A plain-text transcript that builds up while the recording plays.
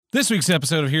This week's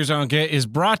episode of Here's What I Don't Get is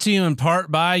brought to you in part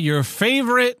by your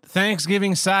favorite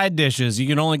Thanksgiving side dishes. You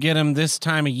can only get them this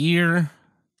time of year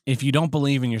if you don't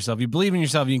believe in yourself. If you believe in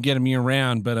yourself, you can get them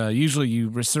year-round, but usually you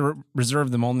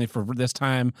reserve them only for this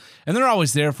time, and they're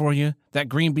always there for you. That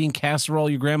green bean casserole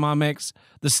your grandma makes,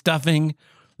 the stuffing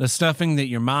that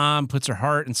your mom puts her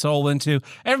heart and soul into.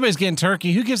 Everybody's getting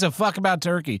turkey. Who gives a fuck about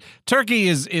turkey? Turkey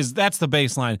is that's the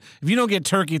baseline. If you don't get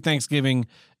turkey Thanksgiving,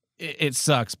 it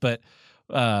sucks, but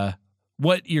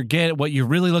what you're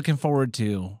really looking forward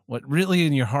to, what really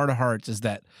in your heart of hearts is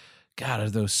that, God, are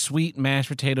those sweet mashed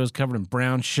potatoes covered in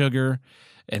brown sugar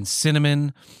and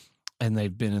cinnamon, and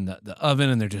they've been in the oven,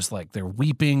 and they're just like, they're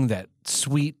weeping that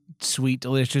sweet,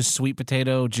 delicious sweet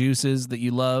potato juices that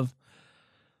you love.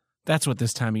 That's what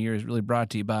this time of year is really brought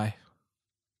to you by.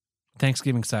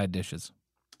 Thanksgiving side dishes.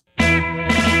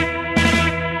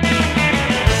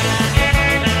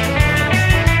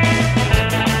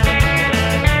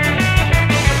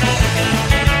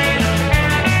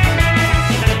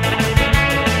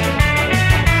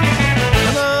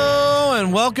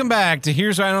 Welcome back to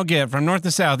Here's What I Don't Get, from north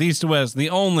to south, east to west, the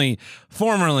only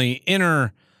formerly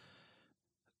inner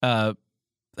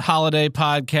holiday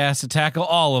podcast to tackle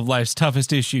all of life's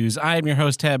toughest issues. I am your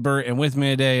host, Tad Burt, and with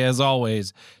me today, as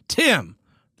always, Tim,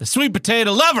 the sweet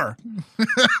potato lover.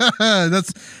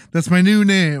 That's my new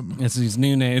name. It's his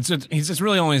new name. He's just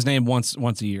really only his name once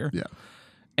a year. Yeah.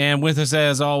 And with us,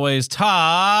 as always,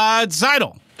 Todd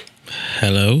Seidel.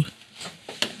 Hello.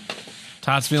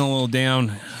 Todd's feeling a little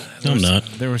down. I'm not.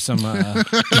 There was some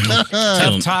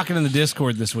tough talking in the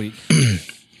Discord this week.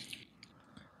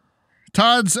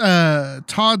 Todd's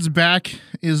back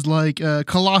is like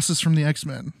Colossus from the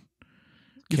X-Men.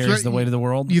 Carries the weight of the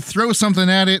world. You throw something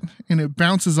at it and it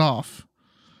bounces off.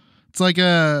 It's like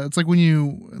when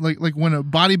you like when a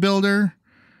bodybuilder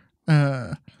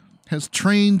has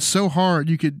trained so hard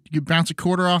you could bounce a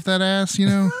quarter off that ass, you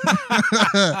know?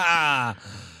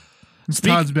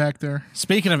 Todd's back there.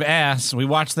 Speaking of ass, we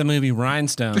watched the movie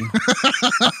Rhinestone.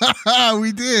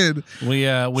 We did. We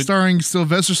starring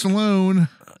Sylvester Stallone.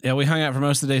 Yeah, we hung out for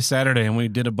most of the day Saturday, and we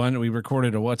did we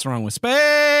recorded a What's Wrong with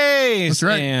Space. That's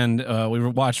right. And we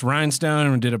watched Rhinestone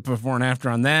and did a before and after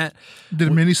on that. Did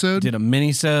a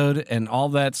minisode, and all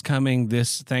that's coming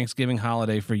this Thanksgiving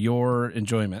holiday for your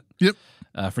enjoyment. Yep.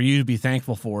 For you to be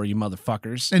thankful for, you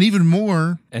motherfuckers. And even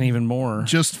more.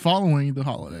 Just following the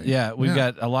holiday. Yeah, we've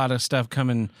got a lot of stuff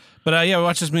coming. But we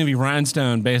watched this movie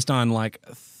Rhinestone based on like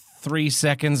 3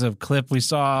 seconds of clip we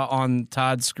saw on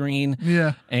Todd's screen.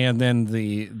 Yeah. And then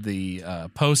the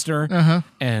poster. Uh-huh.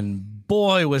 And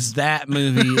boy, was that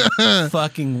movie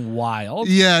fucking wild.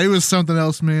 Yeah, it was something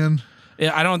else, man.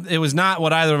 It was not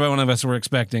what either one of us were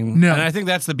expecting. No. And I think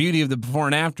that's the beauty of the before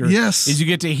and after. Yes. Is you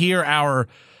get to hear our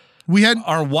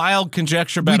wild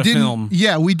conjecture about a film.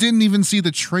 Yeah, we didn't even see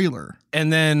the trailer.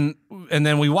 And then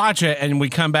we watch it and we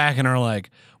come back and are like,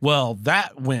 well,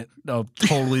 that went a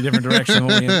totally different direction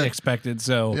than we expected.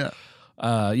 So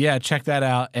check that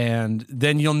out. And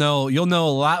then you'll know a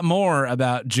lot more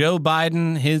about Joe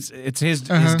Biden. His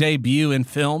debut in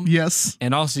film. Yes.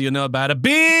 And also you'll know about a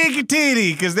big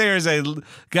titty, because there's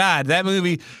that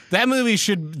movie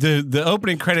should, the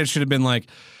opening credits should have been like,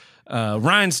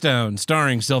 Rhinestone,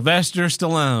 starring Sylvester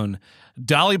Stallone,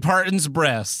 Dolly Parton's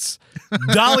breasts,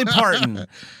 Dolly Parton,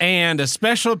 and a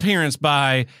special appearance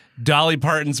by Dolly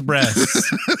Parton's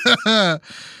breasts.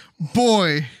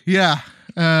 Boy, yeah.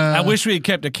 I wish we had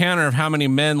kept a counter of how many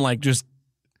men just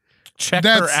check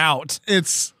her out.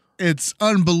 It's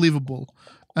unbelievable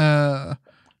how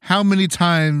many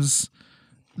times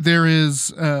there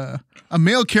is a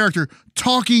male character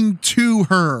talking to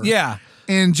her. Yeah.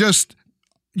 And just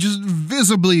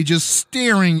visibly just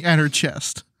staring at her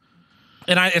chest.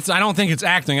 And I don't think it's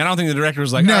acting. I don't think the director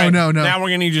was like, no. Now we're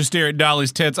going to need you to stare at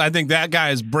Dolly's tits. I think that guy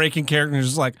is breaking character and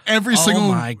just like, every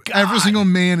single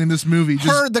man in this movie.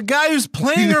 The guy who's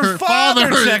playing her father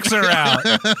checks her out.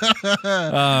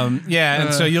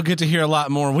 And so you'll get to hear a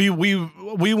lot more.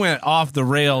 We went off the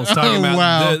rails talking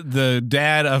about the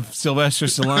dad of Sylvester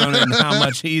Stallone and how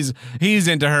much he's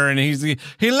into her, and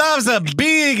he loves a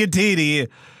big titty.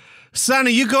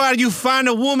 Sonny, you go out and you find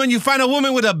a woman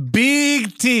with a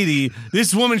big titty.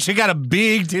 This woman, she got a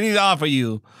big titty to offer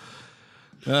you.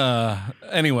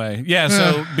 Anyway,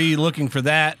 so be looking for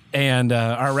that and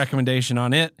our recommendation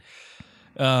on it.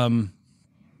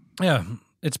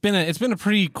 It's been a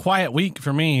pretty quiet week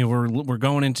for me. We're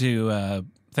going into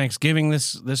Thanksgiving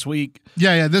this week.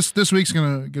 Yeah. This week's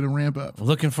gonna ramp up.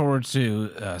 Looking forward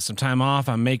to some time off.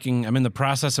 I'm in the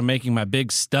process of making my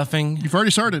big stuffing. You've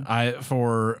already started.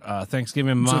 For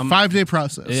Thanksgiving. It's a 5-day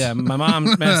process. Yeah, my mom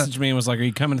messaged me and was like, "Are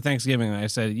you coming to Thanksgiving?" And I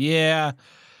said, "Yeah."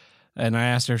 And I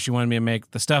asked her if she wanted me to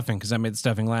make the stuffing because I made the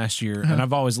stuffing last year, and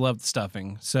I've always loved the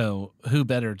stuffing. So who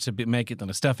better to make it than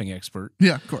a stuffing expert?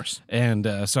 Yeah, of course. And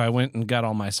so I went and got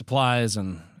all my supplies,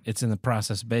 and it's in the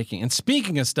process of baking. And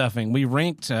speaking of stuffing, we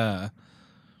ranked our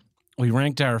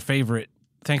favorite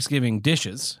Thanksgiving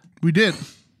dishes. We did.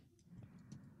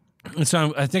 And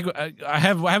so I think I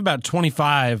have about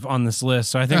 25 on this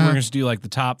list. So I think we're going to do like the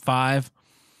top 5,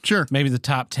 Sure. maybe the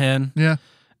top 10. Yeah.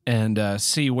 And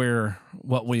see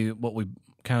what we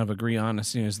kind of agree on as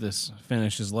soon as this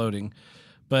finishes loading.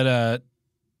 But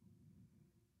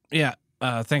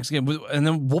Thanksgiving, and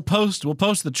then we'll post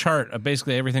the chart of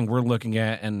basically everything we're looking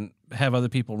at and have other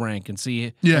people rank and see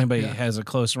if anybody has a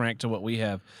close rank to what we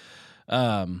have.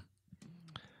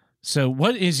 So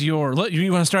what is you want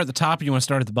to start at the top or you want to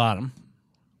start at the bottom?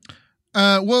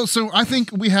 Well, so I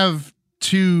think we have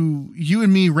you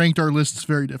and me ranked our lists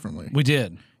very differently. We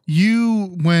did.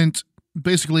 You went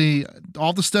basically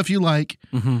all the stuff you like.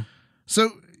 Mm-hmm.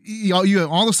 So you have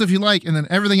all the stuff you like, and then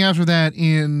everything after that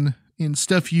in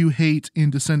stuff you hate in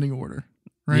descending order,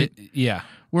 right? Yeah.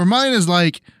 Where mine is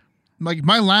like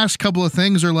my last couple of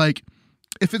things are like,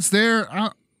 if it's there,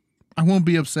 I won't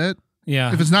be upset.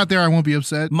 Yeah. If it's not there, I won't be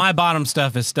upset. My bottom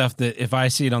stuff is stuff that if I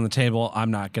see it on the table,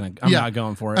 I'm not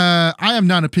going for it. I am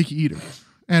not a picky eater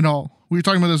at all. We were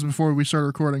talking about this before we started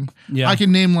recording. Yeah. I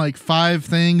can name like 5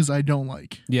 things I don't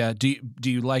like. Yeah. Do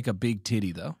you like a big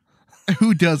titty though?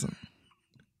 Who doesn't?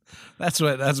 That's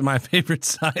my favorite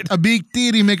side. A big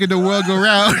titty making the world go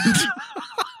round.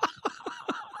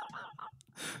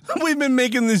 We've been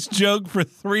making this joke for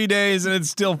 3 days and it's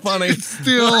still funny. It's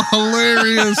still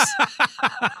hilarious.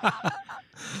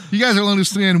 You guys will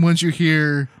understand once you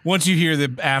hear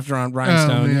the after on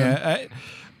Rhinestone. Oh, yeah.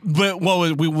 But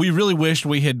we really wished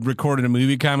we had recorded a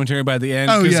movie commentary by the end.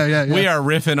 Oh, yeah. We are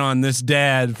riffing on this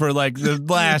dad for like the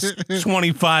last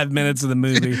 25 minutes of the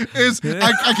movie.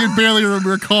 I can barely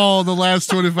recall the last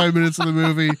 25 minutes of the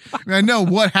movie. I mean, I know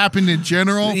what happened in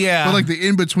general. Yeah. But like the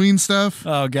in-between stuff.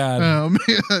 Oh, God. Oh,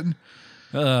 man.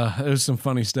 It was some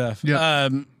funny stuff. Yeah.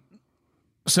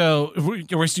 So, do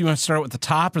you want to start with the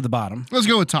top or the bottom? Let's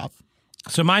go with top.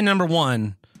 So, my number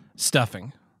 1,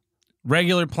 stuffing.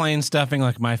 Regular plain stuffing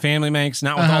like my family makes,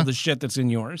 not with all the shit that's in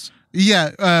yours.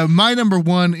 Yeah, my number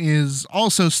 1 is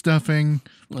also stuffing,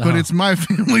 but it's my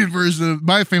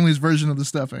family's version of the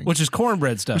stuffing, Which is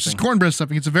cornbread stuffing. which is cornbread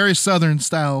stuffing. It's a very southern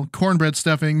style cornbread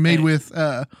stuffing made with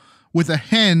a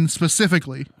hen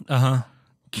specifically. Uh-huh.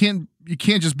 You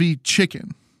can't just be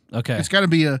chicken. Okay. It's got to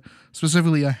be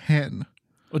specifically a hen.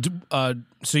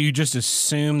 So you just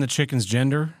assume the chicken's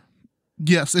gender?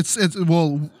 Yes,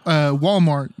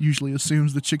 Walmart usually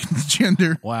assumes the chicken's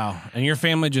gender. Wow. And your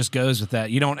family just goes with that.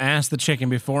 You don't ask the chicken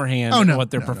beforehand what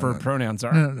their preferred pronouns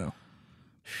are. No.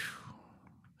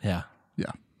 Yeah.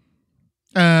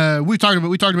 Yeah. We talked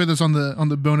about this on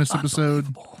the bonus episode.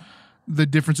 The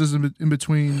differences in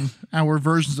between our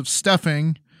versions of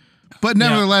stuffing, but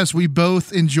nevertheless, we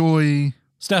both enjoy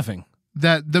Stuffing.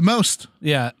 that the most.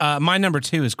 Yeah. My number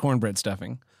 2 is cornbread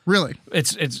stuffing. Really?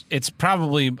 It's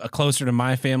probably closer to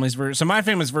my family's version. So my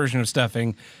family's version of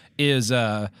stuffing is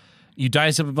you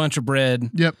dice up a bunch of bread.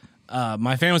 Yep.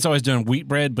 My family's always doing wheat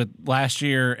bread, but last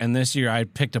year and this year I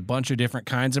picked a bunch of different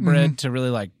kinds of bread to really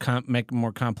like make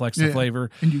more complex the flavor.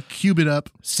 And you cube it up.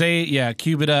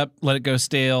 Cube it up, let it go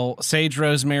stale. Sage,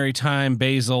 rosemary, thyme,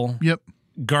 basil. Yep.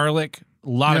 Garlic, a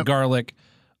lot of garlic,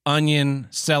 onion,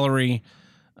 celery,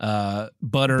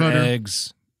 butter,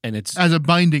 eggs. And it's as a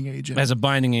binding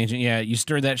agent. Yeah. You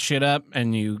stir that shit up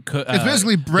and you cook. It's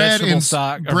basically bread and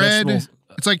stock. Bread.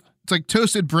 It's like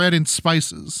toasted bread and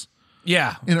spices.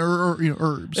 Yeah. And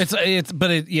herbs. But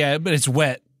it's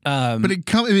wet. But it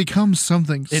becomes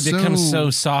something. It becomes so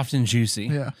soft and juicy.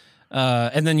 Yeah.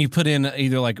 And then you put in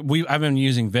either I've been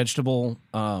using vegetable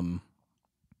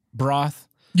broth.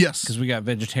 Yes. Because we got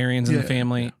vegetarians in the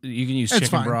family. Yeah. You can use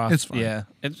chicken broth. It's fine. Yeah.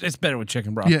 It's better with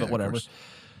chicken broth, but whatever.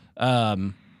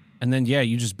 And then,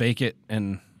 you just bake it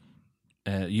and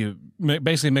you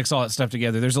basically mix all that stuff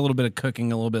together. There's a little bit of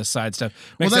cooking, a little bit of side stuff.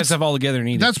 Mix that stuff all together and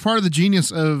eat That's part of the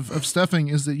genius of stuffing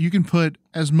is that you can put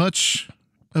as much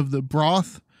of the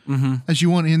broth as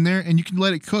you want in there, and you can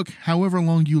let it cook however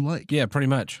long you like. Yeah, pretty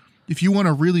much. If you want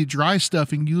a really dry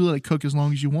stuffing, you let it cook as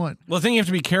long as you want. Well, the thing you have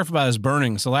to be careful about is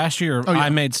burning. So last year I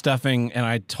made stuffing and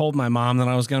I told my mom that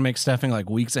I was going to make stuffing like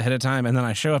weeks ahead of time. And then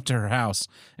I show up to her house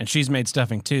and she's made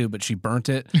stuffing too, but she burnt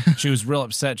it. She was real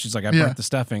upset. She's like, I burnt the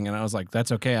stuffing. And I was like, that's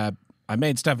okay. I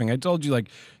made stuffing. I told you like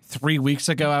 3 weeks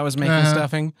ago I was making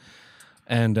stuffing.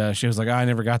 And she was like, I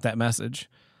never got that message.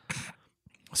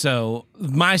 So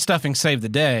my stuffing saved the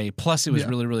day. Plus it was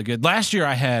really, really good. Last year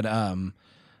I had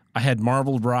I had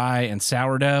marbled rye and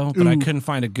sourdough, but I Ooh. couldn't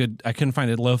find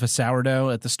a loaf of sourdough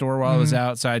at the store while I was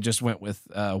out, so I just went with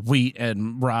wheat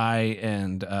and rye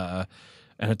and an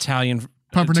Italian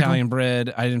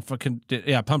bread. I didn't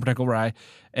pumpernickel rye,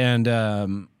 and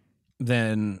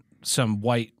then some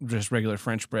white, just regular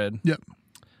French bread. Yep.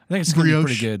 I think it's gonna be Brioche.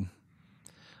 pretty good.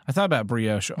 I thought about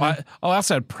brioche. I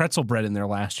also had pretzel bread in there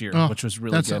last year, which was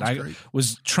really that good. sounds I great.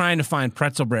 was trying to find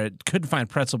pretzel bread, couldn't find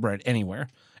pretzel bread anywhere.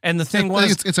 And the thing I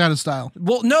think was, it's out of style.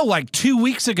 well, no, like 2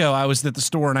 weeks ago, I was at the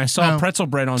store and I saw Oh. pretzel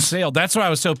bread on sale. That's why I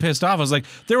was so pissed off. I was like,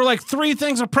 there were like 3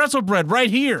 things of pretzel bread right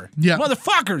here. Yeah.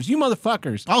 Motherfuckers, you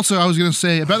motherfuckers. Also, I was going to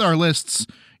say about our lists,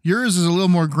 yours is a little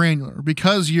more granular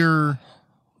because you're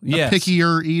Yes. a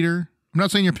pickier eater. I'm not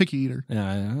saying you're a picky eater.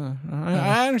 Yeah,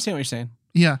 I understand what you're saying.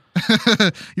 Yeah.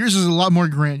 Yours is a lot more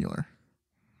granular.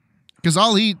 Because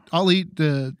I'll eat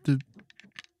the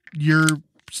your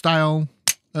style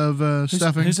of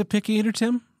stuffing. Who's a picky eater,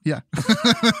 Tim? Yeah.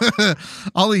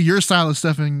 I'll eat your style of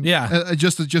stuffing. Yeah.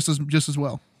 Just as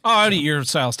well. Oh, I'd eat your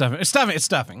style stuffing. It's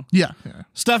stuffing. Yeah.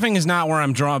 Stuffing is not where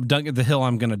I'm dug the hill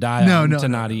I'm going to die No, on no, to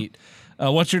no, not eat.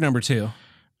 What's your number 2?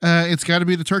 It's got to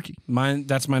be the turkey.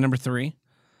 That's my number 3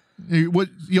 What?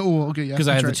 Okay, yeah. because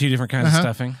I that's have right. the 2 different kinds of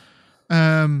stuffing.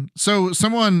 So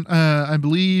someone, I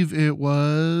believe it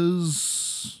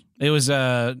was It was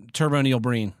Turbo Neil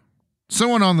Breen.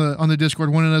 someone on the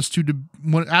Discord wanted us to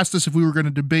asked us if we were going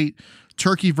to debate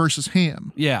turkey versus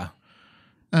ham. Yeah.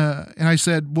 And I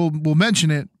said, we'll mention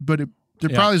it, but there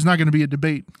probably is not going to be a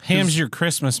debate. Ham's your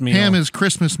Christmas meal. Ham is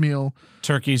Christmas meal.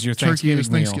 Turkey's your Turkey Thanksgiving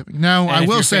is meal. Thanksgiving. Now, And I if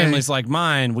will your say, family's like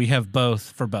mine, we have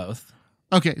both for both.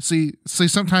 okay, see,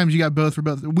 sometimes you got both for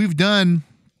both. We've done,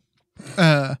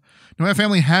 my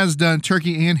family has done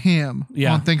turkey and ham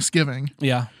Yeah. on Thanksgiving.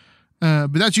 Yeah.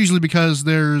 But that's usually because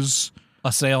there's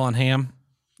A sale on ham.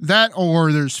 that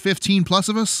or there's 15 plus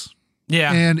of us.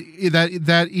 Yeah. And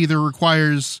that either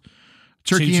requires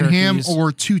turkey Two and ham turkeys.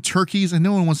 or 2 turkeys, and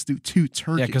no one wants to do 2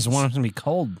 turkeys. Yeah, because one of them be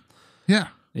cold. Yeah.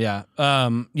 Yeah.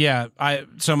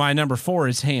 So my number 4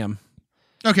 is ham.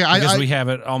 Okay, Because I we have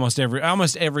it almost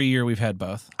every year we've had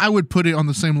both. I would put it on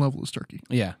the same level as turkey.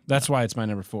 Yeah. That's why it's my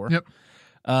number 4. Yep.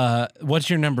 What's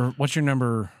your number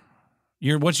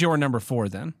 4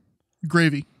 then?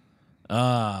 Gravy.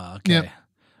 Okay. Yep.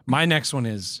 My next one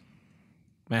is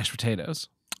mashed potatoes.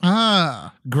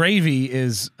 Ah, Gravy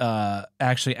is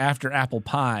actually after apple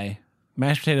pie.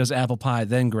 Mashed potatoes, apple pie,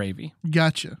 then gravy.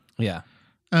 gotcha. Yeah.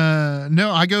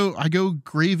 No, I go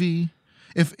gravy.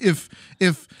 If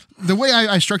the way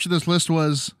I structured this list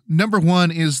was number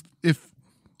 1 is if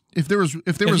there was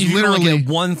If you could only literally get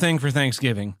one thing for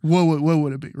Thanksgiving. what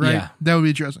would it be, right? Yeah. That would be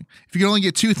interesting. If you could only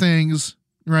get 2 things,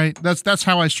 right? That's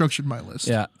how I structured my list.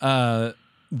 Yeah.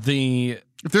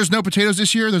 If there's no potatoes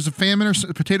this year, there's a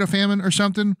potato famine or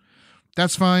something.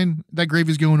 That's fine. That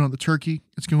gravy's going on the turkey.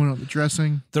 It's going on the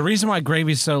dressing. The reason why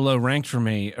gravy's so low ranked for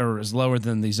me, or is lower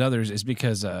than these others, is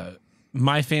because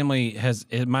my family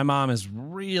my mom is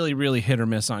really, really hit or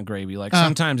miss on gravy. Like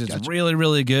sometimes it's really,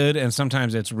 really good, and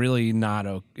sometimes it's really not.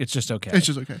 It's just okay. It's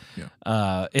just okay.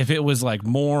 Yeah. If it was like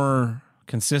more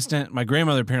consistent, my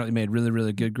grandmother apparently made really,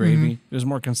 really good gravy. If it was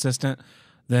more consistent,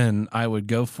 then it would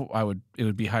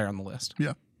be higher on the list.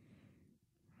 Yeah.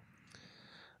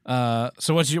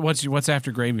 So what's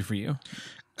after gravy for you?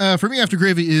 For me, after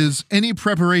gravy is any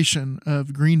preparation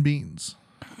of green beans.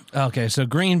 Okay, so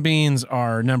green beans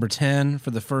are number 10 for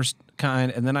the first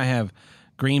kind, and then I have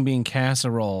green bean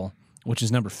casserole, which is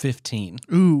number 15.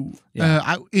 Ooh.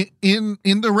 Yeah. In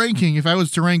the ranking, if I was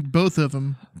to rank both of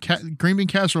them, green bean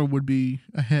casserole would be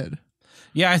ahead.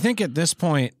 Yeah, I think at this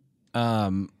point,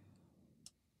 I've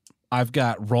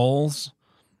got rolls.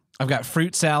 I've got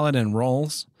fruit salad and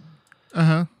rolls.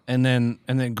 Uh-huh. And then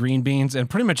green beans, and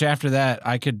pretty much after that,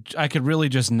 I could really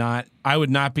just not. I would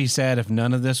not be sad if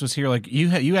none of this was here. Like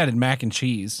you added mac and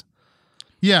cheese.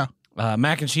 Yeah.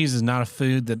 Mac and cheese is not a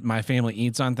food that my family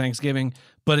eats on Thanksgiving,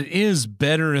 but it is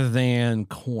better than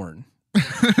corn.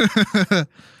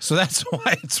 So that's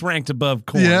why it's ranked above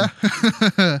corn. Yeah.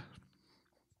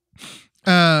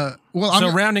 Well,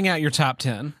 So rounding out your top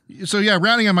 10.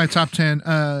 rounding out my top 10,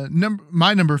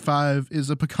 my number 5 is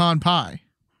a pecan pie.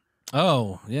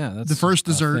 Oh, yeah, that's The first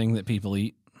a dessert. thing that people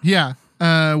eat. Yeah.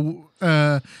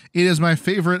 It is my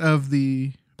favorite of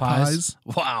the pies.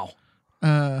 Wow.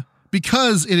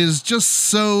 Because it is just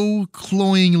so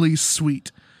cloyingly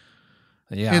sweet.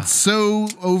 Yeah. It's so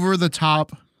over the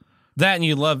top. That and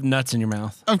you love nuts in your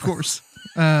mouth. Of course.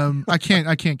 I can't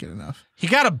get enough. He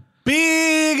got a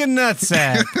big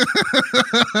nutsack.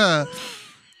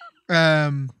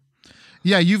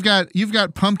 Yeah, you've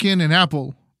got pumpkin and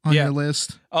apple on Yeah. your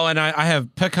list. Oh, and I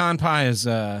have pecan pie as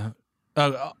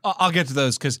I'll get to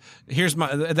those because here's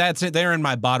that's it. They're in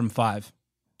my bottom 5.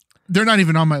 They're not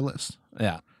even on my list.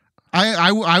 Yeah.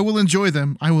 I will enjoy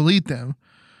them. I will eat them.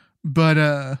 But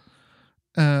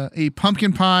a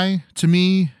pumpkin pie to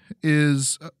me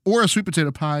is, or a sweet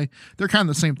potato pie, they're kind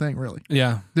of the same thing, really.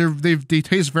 Yeah. They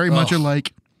taste very much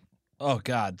alike. Oh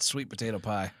God, sweet potato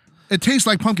pie. It tastes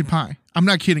like pumpkin pie. I'm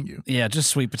not kidding you. Yeah, just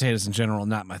sweet potatoes in general,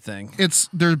 not my thing.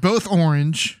 They're both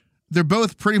orange. They're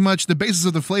both pretty much the basis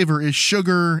of the flavor is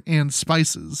sugar and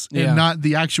spices, and not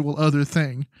the actual other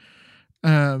thing.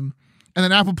 And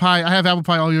then apple pie, I have apple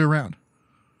pie all year round.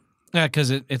 Yeah,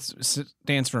 because it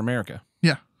stands for America.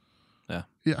 Yeah. Yeah.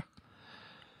 Yeah.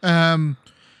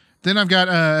 Then I've got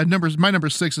my number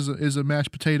 6 is a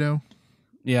mashed potato.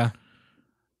 Yeah.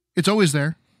 It's always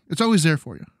there. It's always there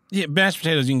for you. Yeah, mashed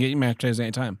potatoes, you can get mashed potatoes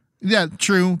anytime. Yeah,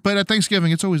 true. But at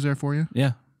Thanksgiving, it's always there for you.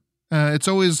 Yeah. It's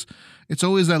always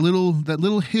that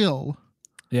little hill.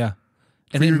 Yeah.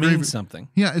 And it your means gravy. something.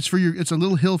 Yeah, it's a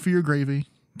little hill for your gravy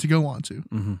to go on to.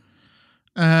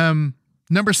 Mm-hmm.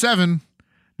 Number 7.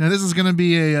 Now this is going to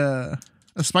be a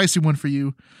spicy one for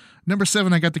you. Number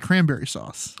 7, I got the cranberry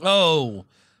sauce. Oh,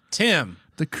 Tim.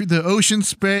 The ocean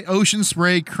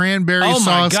spray cranberry sauce.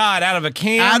 Oh my God! Out of a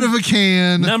can. Out of a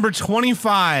can. Number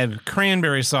 25,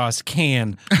 cranberry sauce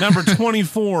can. Number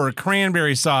 24,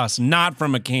 cranberry sauce, not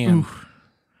from a can. Ooh.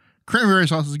 Cranberry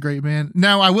sauce is great, man.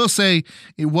 Now I will say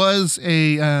it was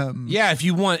a yeah. If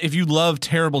you love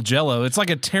terrible Jello, it's like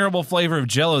a terrible flavor of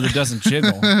Jello that doesn't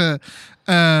jiggle.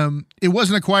 It was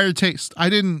an acquired taste.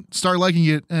 I didn't start liking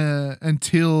it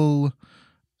until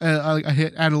I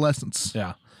hit adolescence.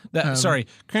 Yeah. Sorry,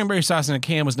 cranberry sauce in a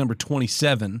can was number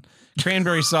 27.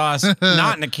 Cranberry sauce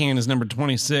not in a can is number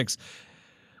 26.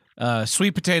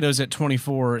 Sweet potatoes at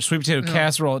 24. Sweet potato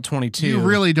casserole at 22. You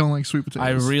really don't like sweet potatoes.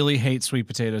 I really hate sweet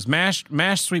potatoes.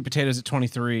 Mashed sweet potatoes at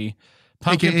 23.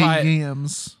 Pumpkin pie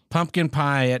yams. Pumpkin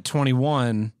pie at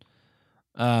 21.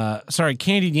 Sorry,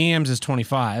 candied yams is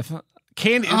 25.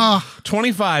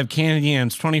 25 candied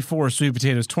yams, 24 sweet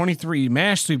potatoes, 23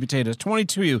 mashed sweet potatoes,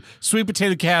 22 sweet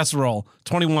potato casserole,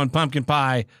 21 pumpkin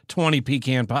pie, 20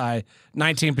 pecan pie,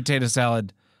 19 potato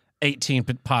salad, 18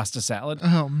 pasta salad.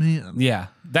 Oh man. Yeah.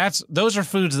 Those are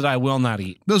foods that I will not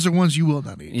eat. Those are ones you will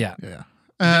not eat. Yeah. Yeah.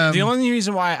 The only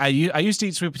reason why I used to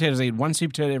eat sweet potatoes, I ate one sweet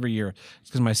potato every year, is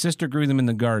because my sister grew them in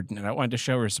the garden, and I wanted to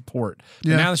show her support. But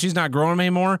now that she's not growing them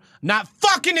anymore, not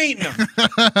fucking eating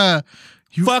them.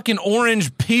 You fucking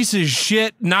orange piece of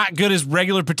shit, not good as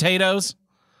regular potatoes.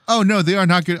 Oh no, they are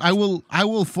not good. I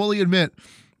will fully admit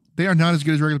they are not as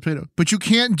good as regular potato. But you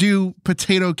can't do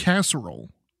potato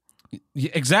casserole.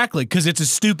 Yeah, exactly, because it's a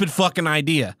stupid fucking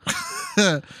idea.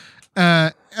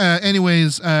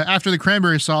 Anyways, after the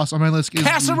cranberry sauce on my list is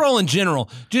casserole in general.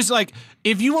 Just like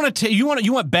if you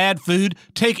want bad food,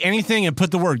 take anything and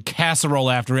put the word casserole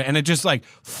after it, and it's just like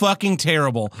fucking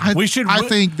terrible. I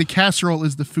think the casserole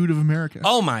is the food of America.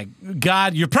 Oh my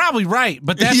God, you're probably right,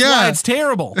 but that's why it's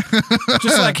terrible.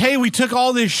 Just like, hey, we took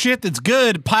all this shit that's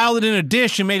good, piled it in a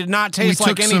dish, and made it not taste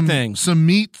like anything. Some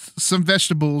meat, some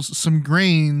vegetables, some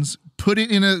grains, put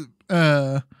it in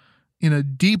a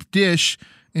deep dish,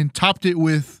 and topped it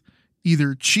with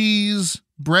either cheese,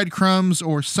 breadcrumbs,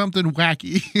 or something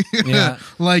wacky. Yeah.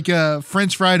 Like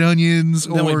French fried onions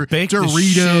then or we baked Doritos. The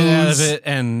shit out of it,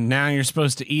 and now you're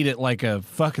supposed to eat it like a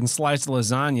fucking slice of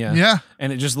lasagna. Yeah.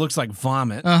 And it just looks like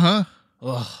vomit. Uh-huh.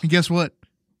 Ugh. And guess what?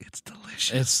 It's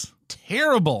delicious. It's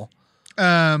terrible.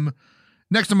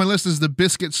 Next on my list is the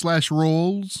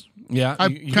biscuit/rolls. Yeah,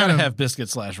 you gotta have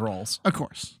biscuit/rolls. Of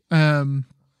course.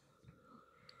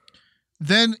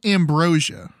 Then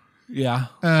ambrosia. Yeah.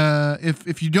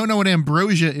 If you don't know what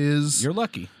ambrosia is, You're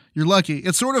lucky. You're lucky.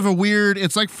 It's sort of a weird.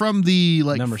 It's like from the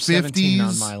number 50s. 17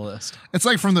 on my list. It's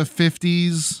like from the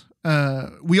 50s.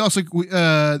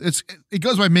 It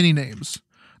goes by many names.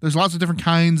 There's lots of different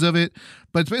kinds of it,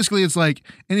 but it's like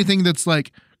anything that's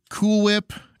like Cool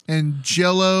Whip and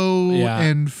Jello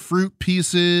and fruit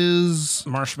pieces,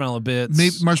 marshmallow bits,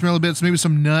 maybe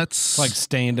some nuts. It's like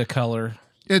stained a color.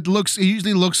 It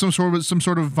usually looks some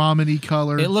sort of vomity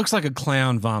color. It looks like a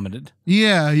clown vomited.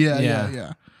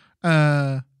 Yeah.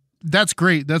 That's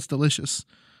great. That's delicious.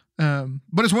 But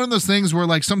it's one of those things where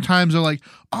like sometimes they're like,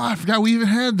 oh, I forgot we even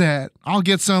had that. I'll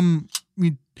get some,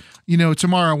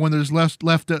 tomorrow when there's when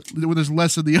there's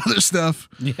less of the other stuff.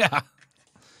 Yeah.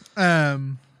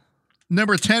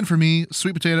 Number 10 for me,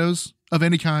 sweet potatoes of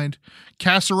any kind,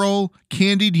 casserole,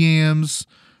 candied yams.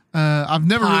 I've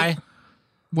never pie.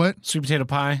 What? Sweet potato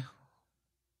pie?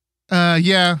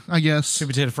 Yeah, I guess. Sweet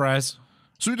potato fries?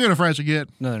 Sweet potato fries are good.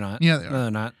 No, they're not. Yeah, they are. No,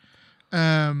 they're not.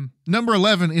 Number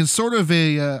 11 is sort of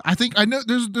a. I think I know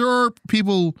there are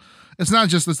people. It's not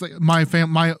just this. Like my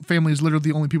family is literally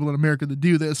the only people in America that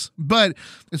do this, but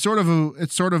it's sort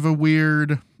of a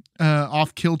weird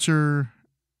off kilter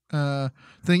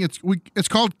thing. It's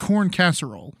called corn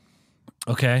casserole.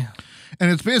 Okay. And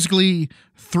it's basically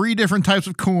 3 different types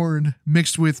of corn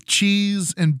mixed with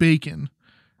cheese and bacon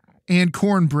and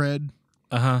cornbread.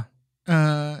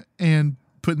 And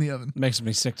put in the oven. Makes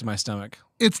me sick to my stomach.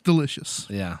 It's delicious.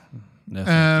 Yeah. No,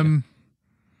 And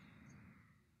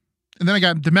then I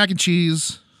got the mac and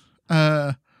cheese,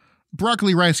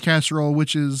 broccoli rice casserole,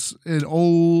 which is an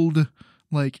old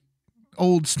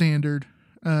standard.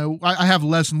 I have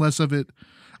less and less of it.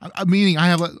 Meaning,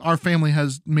 our family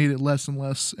has made it less and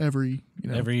less every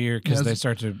year because they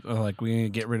start to we need to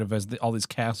get rid of all these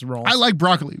casseroles. I like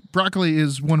broccoli. Broccoli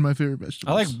is one of my favorite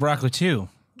vegetables. I like broccoli too.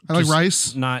 I like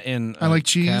rice. Not in. I like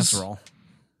cheese. Casserole.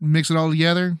 Mix it all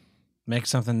together. Make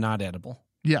something not edible.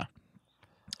 Yeah.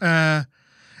 And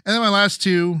then my last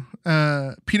 2,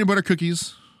 peanut butter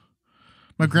cookies.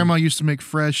 My grandma used to make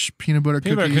fresh peanut butter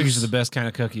cookies. Peanut butter cookies are the best kind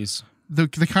of cookies. The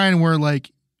kind where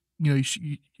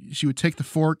she would take the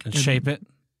fork and shape it,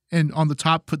 and on the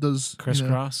top put those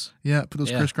crisscross. Put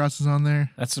those crisscrosses on there.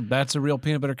 That's a real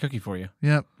peanut butter cookie for you.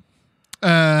 Yep.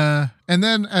 And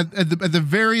then at the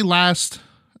very last,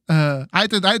 I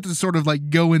had to sort of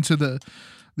go into the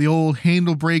old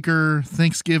handle breaker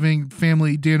Thanksgiving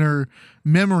family dinner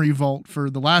memory vault for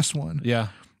the last one. Yeah.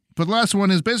 But the last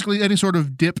one is basically any sort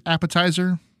of dip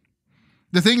appetizer.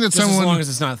 The thing that as long as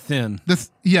it's not thin. As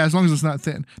long as it's not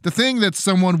thin. The thing that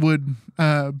someone would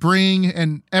bring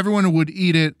and everyone would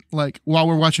eat it while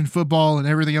we're watching football and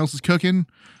everything else is cooking.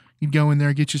 You'd go in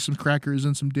there, get you some crackers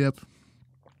and some dip.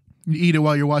 You eat it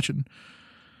while you're watching.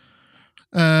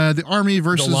 The Army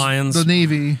versus the Lions. The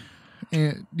Navy.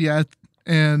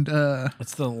 And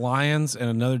it's the Lions and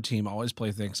another team always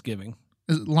play Thanksgiving.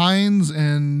 Is it Lions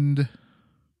and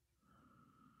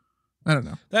I don't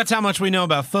know. That's how much we know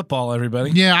about football,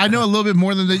 everybody. Yeah, I know a little bit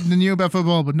more than you about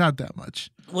football, but not that much.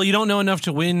 Well, you don't know enough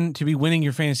to be winning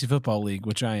your fantasy football league,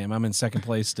 which I am. I'm in second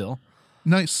place still.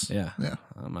 Nice. Yeah. Yeah.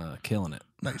 I'm killing it.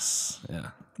 Nice. Yeah.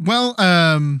 Well,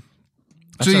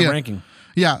 that's our ranking.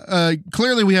 Yeah.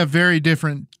 Clearly we have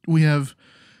different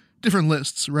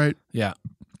lists, right? Yeah.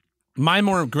 My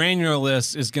more granular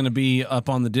list is going to be up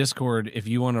on the Discord if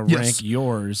you want to rank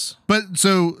yours. But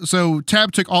so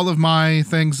Tab took all of my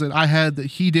things that I had that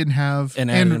he didn't have and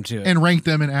added them to it. And ranked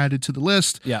them and added to the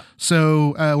list. Yeah.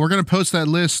 So we're going to post that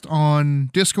list on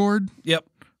Discord. Yep.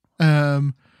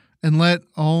 And let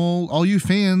all you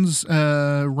fans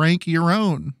rank your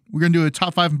own. We're going to do a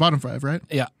top 5 and bottom 5, right?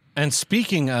 Yeah. And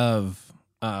speaking of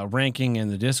ranking in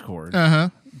the Discord,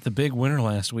 the big winner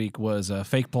last week was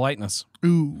fake politeness.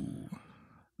 Ooh.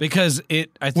 Because I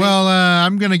think. Well,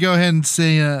 I'm going to go ahead and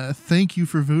say thank you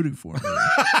for voting for me.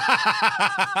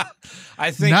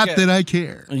 I think. Not that I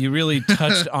care. You really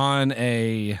touched on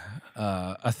a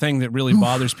thing that really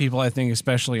bothers people, I think,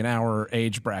 especially in our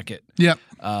age bracket. Yep.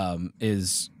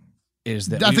 Is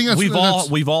that I think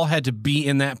we've all had to be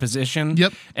in that position.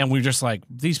 Yep. And we're just like,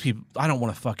 these people, I don't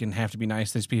want to fucking have to be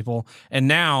nice to these people. And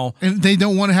now. And they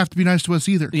don't want to have to be nice to us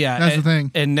either. Yeah. That's the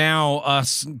thing. And now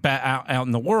us out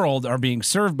in the world are being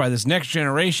served by this next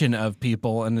generation of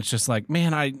people. And it's just like,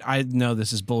 man, I know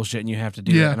this is bullshit and you have to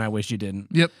do it. And I wish you didn't.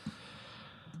 Yep.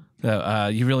 So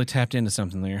you really tapped into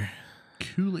something there.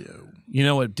 Coolio. You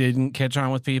know what didn't catch on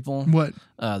with people? What?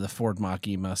 The Ford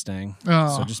Mach-E Mustang.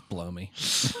 Oh. So just blow me.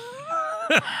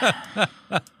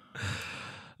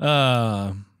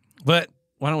 But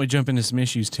why don't we jump into some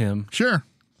issues, Tim? Sure.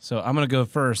 So I'm going to go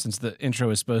first since the intro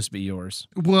is supposed to be yours.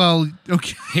 Well,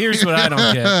 okay. Here's what I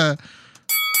don't get.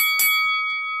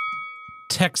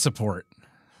 Tech support.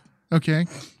 Okay.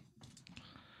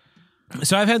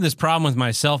 So I've had this problem with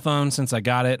my cell phone since I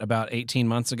got it about 18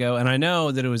 months ago. And I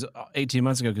know that it was 18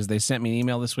 months ago because they sent me an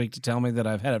email this week to tell me that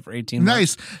I've had it for 18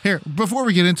 months. Nice. Here, before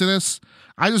we get into this,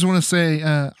 I just want to say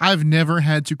I've never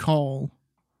had to call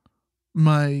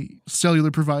my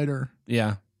cellular provider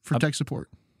for tech support.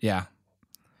 Yeah.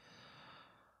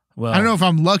 Well, I don't know if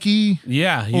I'm lucky.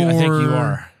 Yeah, I think you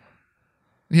are.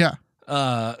 Yeah.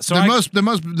 So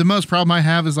the most problem I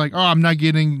have is I'm not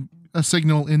getting a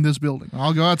signal in this building.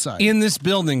 I'll go outside. In this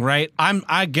building, right?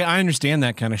 I understand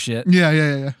that kind of shit.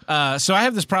 Yeah. So I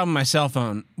have this problem on my cell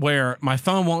phone where my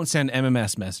phone won't send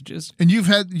MMS messages. And you've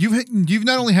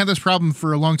not only had this problem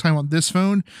for a long time on this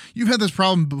phone, you've had this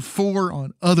problem before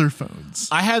on other phones.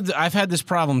 I've had this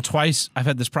problem twice. I've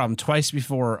had this problem twice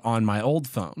before on my old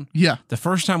phone. Yeah. The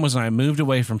first time was when I moved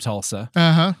away from Tulsa.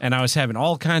 Uh-huh. And I was having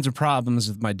all kinds of problems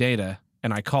with my data.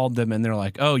 and I called them, and they're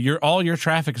like, "Oh, all your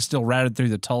traffic is still routed through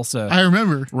the Tulsa I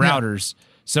remember routers." Yeah.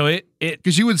 So it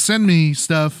because you would send me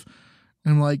stuff,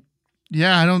 and I'm like,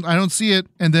 yeah, I don't see it,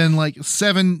 and then like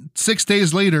 6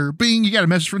 days later, bing, you got a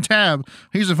message from Tab.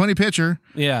 Here's a funny picture.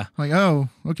 Yeah. Like, oh,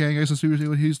 okay, I guess that's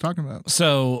what he's talking about.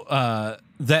 So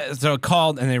so I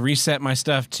called, and they reset my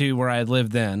stuff to where I had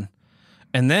lived then,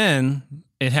 and then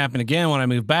it happened again when I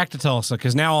moved back to Tulsa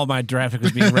because now all my traffic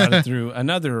was being routed through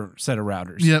another set of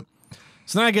routers. Yep.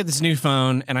 So then I get this new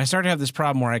phone, and I start to have this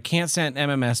problem where I can't send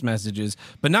MMS messages,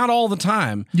 but not all the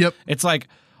time. Yep. It's like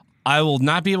I will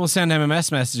not be able to send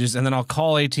MMS messages, and then I'll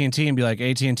call AT&T and be like,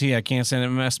 AT&T, I can't send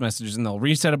MMS messages, and they'll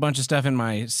reset a bunch of stuff in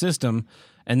my system,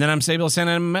 and then I'm able to send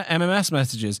MMS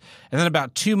messages. And then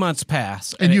about 2 months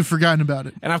pass. And you've forgotten about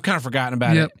it. And I've kind of forgotten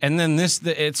about it. And then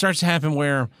it starts to happen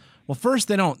where, well, first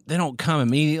they don't come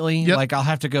immediately. Yep. Like I'll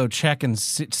have to go check and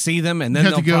see them, and then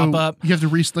they'll pop up. You have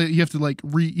to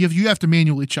you have to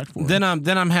manually check for them.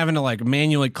 Then I'm having to like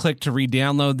manually click to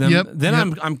re-download them. Yep. Then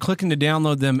I'm clicking to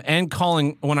download them and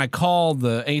calling. When I call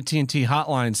the AT&T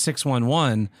hotline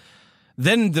 611,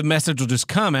 then the message will just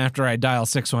come after I dial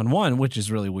 611, which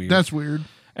is really weird. That's weird.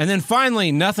 And then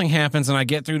finally, nothing happens, and I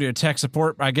get through to tech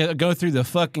support. I go through the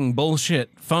fucking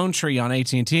bullshit phone tree on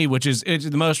AT&T, which is it's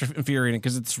the most infuriating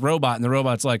because it's a robot, and the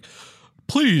robot's like,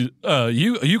 "Please,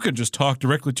 you can just talk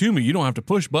directly to me. You don't have to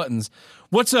push buttons.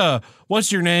 What's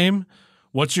your name?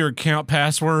 What's your account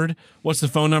password? What's the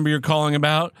phone number you're calling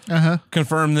about?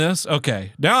 Confirm this.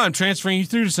 Okay, now I'm transferring you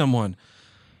through to someone.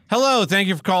 Hello, thank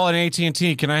you for calling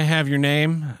AT&T. Can I have your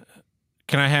name?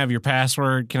 Can I have your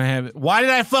password? Can I have it? Why did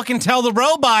I fucking tell the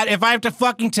robot if I have to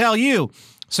fucking tell you?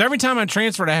 So every time I'm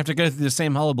transferred, I have to go through the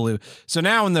same hullabaloo. So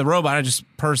now in the robot, I just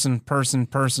person.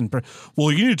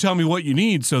 Well, you need to tell me what you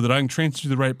need so that I can transfer to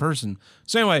the right person.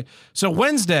 So anyway, so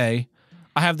Wednesday,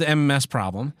 I have the MMS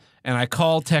problem, and I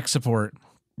call tech support.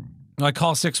 I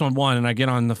call 611 and I get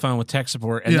on the phone with tech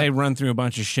support, and they run through a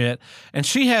bunch of shit. And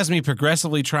she has me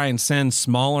progressively try and send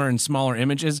smaller and smaller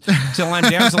images till I'm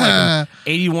down to like an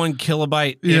 81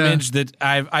 kilobyte image that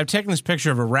I've taken this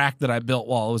picture of a rack that I built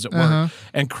while I was at work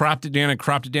and cropped it down and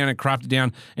cropped it down and cropped it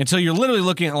down until you're literally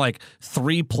looking at like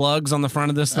 3 plugs on the front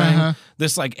of this thing.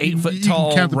 This like 8 foot tall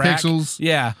you can count rack. The pixels.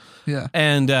 Yeah.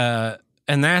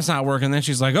 And that's not working. Then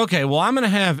she's like, okay, well, I'm going to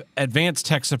have advanced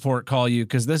tech support call you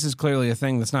because this is clearly a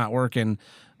thing that's not working.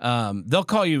 They'll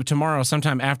call you tomorrow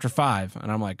sometime after 5. And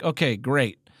I'm like, okay,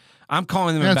 great. I'm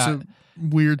calling them That's about a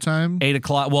weird time. 8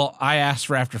 o'clock. Well, I asked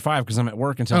for after 5 because I'm at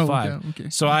work until 5. Okay.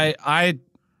 So I'm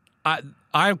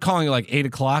calling it like 8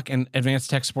 o'clock, and advanced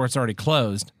tech support's already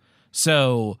closed.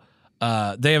 So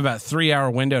they have about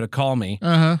 3-hour window to call me.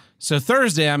 So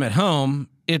Thursday, I'm at home.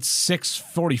 It's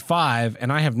 6:45,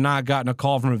 and I have not gotten a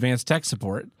call from advanced tech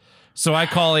support. So I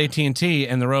call AT&T,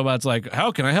 and the robot's like,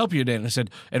 how can I help you today? And I said,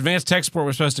 advanced tech support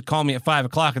was supposed to call me at 5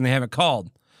 o'clock, and they haven't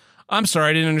called. I'm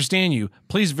sorry, I didn't understand you.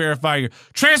 Please verify your...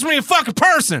 Transfer me a fucking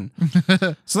person!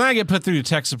 So then I get put through to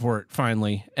tech support,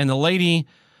 finally, and the lady...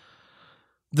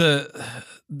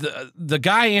 The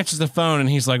guy answers the phone, and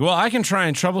he's like, well, I can try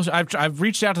and troubleshoot. I've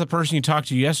reached out to the person you talked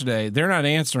to yesterday. They're not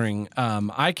answering.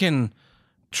 I can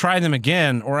try them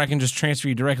again, or I can just transfer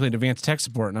you directly to advanced tech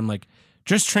support. And I'm like,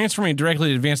 just transfer me directly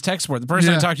to advanced tech support. The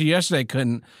person I talked to yesterday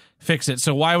couldn't fix it,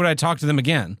 so why would I talk to them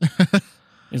again?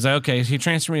 He's like, okay. He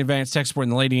transferred me to advanced tech support,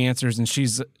 and the lady answers, and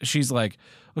she's like,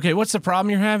 okay, what's the problem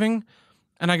you're having?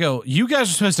 And I go, you guys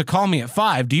are supposed to call me at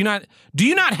 5. Do you not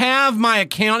have my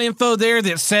account info there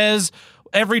that says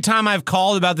every time I've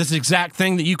called about this exact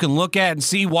thing that you can look at and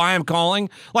see why I'm calling?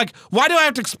 Like, why do I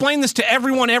have to explain this to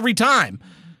everyone every time?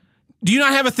 Do you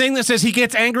not have a thing that says he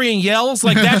gets angry and yells?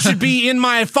 Like, that should be in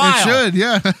my file. It should,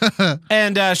 yeah.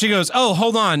 And she goes, oh,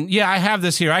 hold on. Yeah, I have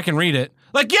this here. I can read it.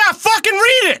 Like, yeah, fucking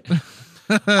read it.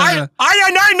 I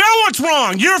know what's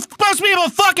wrong. You're supposed to be able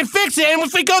to fucking fix it. And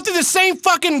if we go through the same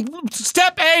fucking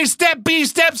step A, step B,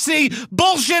 step C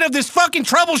bullshit of this fucking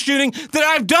troubleshooting that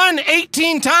I've done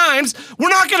 18 times, we're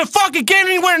not going to fucking get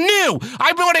anywhere new.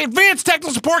 I brought advanced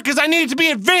technical support because I needed to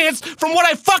be advanced from what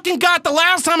I fucking got the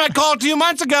last time I called 2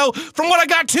 months ago, from what I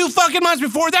got 2 fucking months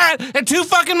before that, and 2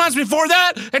 fucking months before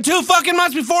that, and 2 fucking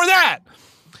months before that.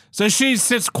 So she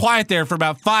sits quiet there for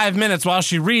about 5 minutes while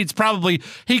she reads. Probably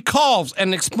he calls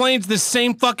and explains the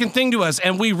same fucking thing to us,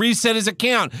 and we reset his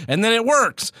account, and then it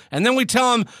works. And then we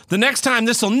tell him the next time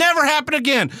this will never happen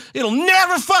again. It'll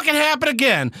never fucking happen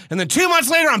again. And then 2 months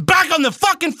later, I'm back on the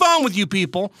fucking phone with you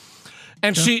people.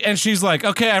 And she's like,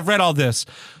 okay, I've read all this.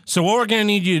 So what we're gonna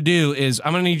need you to do is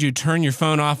I'm gonna need you to turn your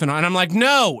phone off and on. And I'm like,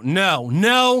 no, I'm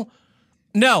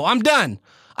done.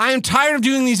 I am tired of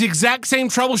doing these exact same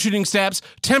troubleshooting steps,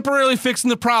 temporarily fixing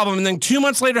the problem, and then 2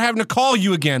 months later having to call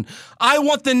you again. I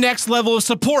want the next level of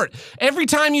support. Every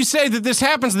time you say that this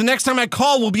happens, the next time I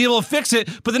call, we'll be able to fix it,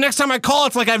 but the next time I call,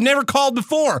 it's like I've never called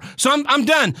before. So I'm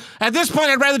done. At this point,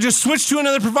 I'd rather just switch to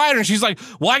another provider. And she's like,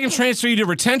 well, I can transfer you to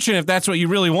retention if that's what you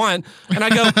really want. And I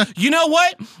go, you know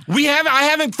what? I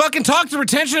haven't fucking talked to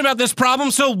retention about this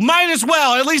problem, so might as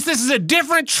well. At least this is a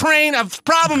different train of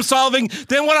problem solving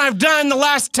than what I've done the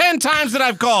last 10 times that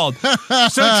I've called.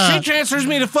 So she transfers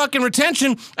me to fucking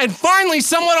retention, and finally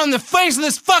someone on the face of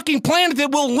this fucking planet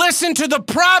that will listen to the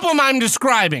problem I'm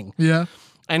describing. Yeah.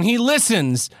 And he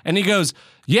listens, and he goes,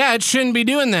 yeah, it shouldn't be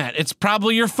doing that. It's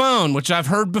probably your phone, which I've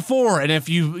heard before. And if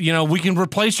we can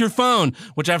replace your phone,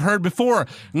 which I've heard before.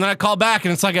 And then I call back,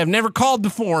 and it's like I've never called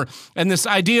before. And this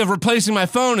idea of replacing my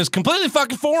phone is completely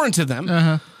fucking foreign to them.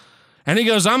 Uh-huh. And he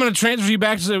goes, I'm going to transfer you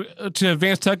back to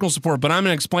advanced technical support, but I'm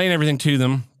going to explain everything to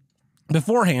them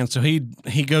beforehand. So he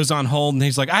goes on hold, and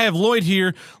he's like, I have Lloyd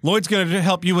here. Lloyd's going to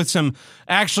help you with some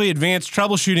actually advanced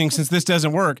troubleshooting since this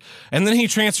doesn't work. And then he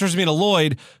transfers me to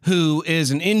Lloyd, who is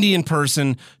an Indian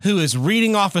person who is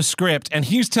reading off a script, and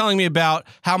he's telling me about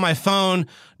how my phone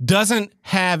doesn't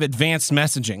have advanced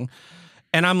messaging.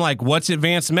 And I'm like, what's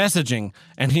advanced messaging?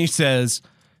 And he says,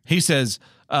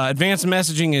 advanced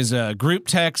messaging is group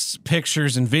texts,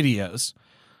 pictures, and videos.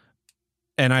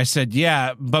 And I said,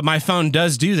 yeah, but my phone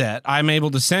does do that. I'm able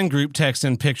to send group text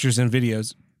and pictures and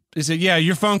videos. He said, yeah,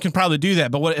 your phone can probably do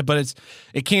that, but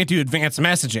it can't do advanced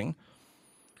messaging.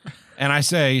 And I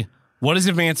say, what is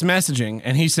advanced messaging?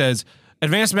 And he says,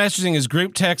 advanced messaging is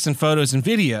group text and photos and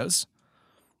videos.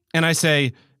 And I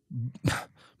say,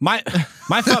 my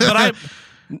phone,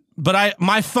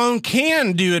 my phone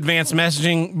can do advanced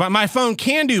messaging, but my phone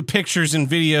can do pictures and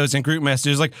videos and group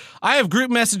messages. Like, I have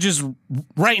group messages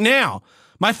right now.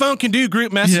 My phone can do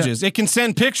group messages. Yeah. It can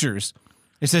send pictures.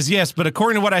 It says, yes, but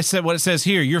according to what it says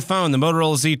here, your phone, the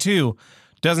Motorola Z2,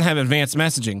 doesn't have advanced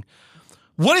messaging.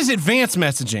 What is advanced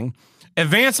messaging?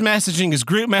 Advanced messaging is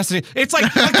group messaging. It's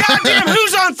like, goddamn,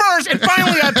 who's on first? And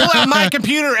finally, I pull out my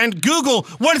computer and Google,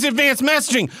 what is advanced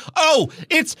messaging? Oh,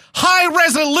 it's high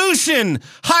resolution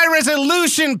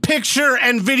picture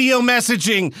and video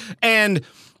messaging and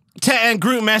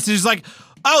group messages. Like,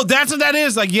 oh, that's what that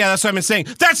is? Like, yeah, that's what I've been saying.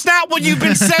 That's not what you've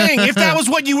been saying. If that was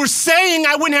what you were saying,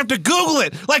 I wouldn't have to Google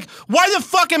it. Like, why the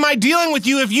fuck am I dealing with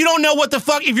you if you don't know what the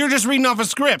fuck, if you're just reading off a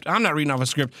script? I'm not reading off a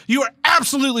script. You are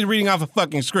absolutely reading off a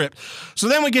fucking script. So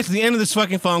then we get to the end of this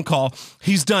fucking phone call.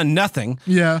 He's done nothing.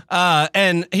 Yeah.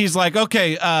 And he's like,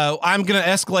 okay, I'm going to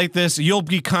escalate this. You'll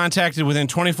be contacted within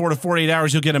 24 to 48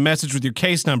 hours. You'll get a message with your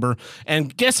case number.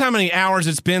 And guess how many hours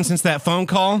it's been since that phone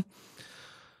call?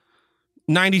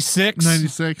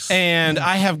 96. And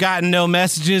I have gotten no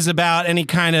messages about any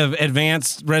kind of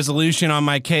advanced resolution on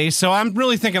my case. So I'm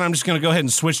really thinking I'm just going to go ahead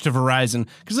and switch to Verizon.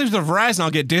 Because if it's Verizon,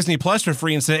 I'll get Disney Plus for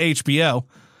free instead of HBO.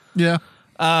 Yeah.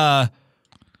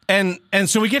 And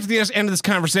so we get to the end of this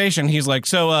conversation. He's like,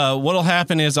 so what'll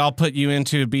happen is I'll put you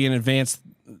into be an advanced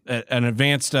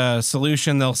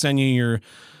solution. They'll send you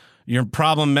your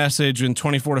problem message in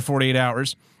 24 to 48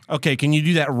 hours. Okay, can you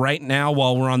do that right now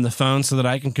while we're on the phone so that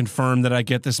I can confirm that I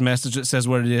get this message that says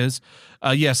what it is?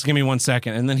 Yes, give me 1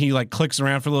 second. And then he like clicks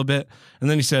around for a little bit. And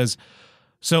then he says,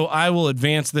 so I will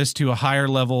advance this to a higher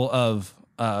level of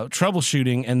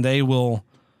troubleshooting, and they will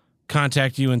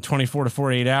contact you in 24 to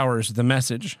 48 hours with the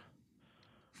message.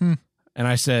 And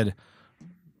I said,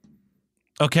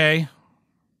 okay,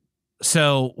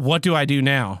 so what do I do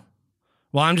now?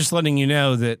 Well, I'm just letting you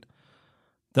know that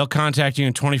they'll contact you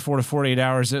in 24 to 48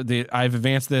 hours. I've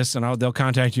advanced this, and they'll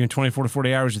contact you in 24 to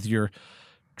 48 hours with your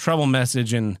trouble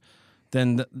message, and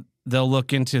then they'll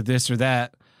look into this or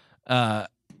that.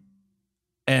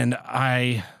 And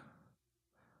I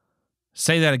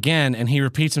say that again, and he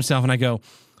repeats himself, and I go,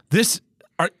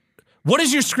 what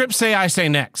does your script say I say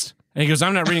next? And he goes,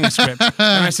 I'm not reading a script.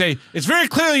 And I say, it's very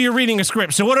clearly you're reading a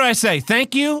script. So what do I say?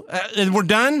 Thank you? And we're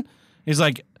done? He's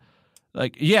like,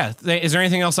 yeah, is there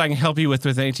anything else I can help you with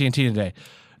AT&T today?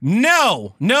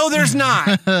 No, there's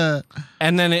not.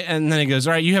 and then he goes,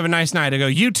 all right, you have a nice night. I go,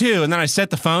 you too. And then I set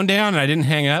the phone down, and I didn't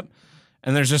hang up.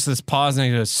 And there's just this pause, and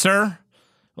he goes, sir,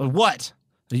 what?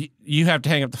 You have to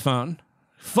hang up the phone.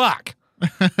 Fuck.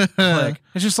 Click.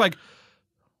 It's just like,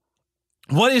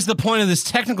 what is the point of this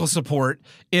technical support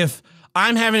if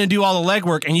I'm having to do all the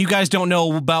legwork and you guys don't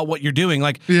know about what you're doing?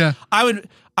 Like, yeah. I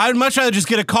would much rather just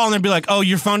get a call and they'd be like, oh,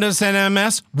 your phone doesn't send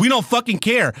MMS? We don't fucking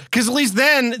care. Because at least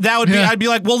then that would be, I'd be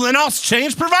like, well, then I'll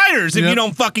change providers if you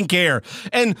don't fucking care.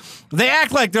 And they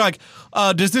act like, they're like,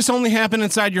 does this only happen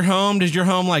inside your home? Does your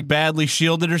home like badly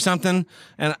shielded or something?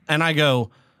 And I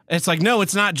go, It's like, no,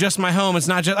 it's not just my home. It's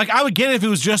not just like I would get it if it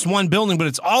was just one building, but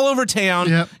it's all over town.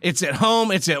 Yep. It's at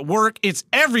home. It's at work. It's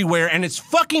everywhere. And it's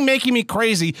fucking making me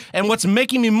crazy. And what's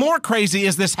making me more crazy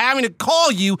is this having to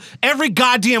call you every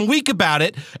goddamn week about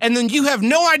it. And then you have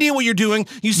no idea what you're doing.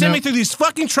 You send me through these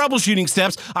fucking troubleshooting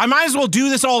steps. I might as well do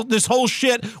this whole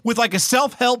shit with like a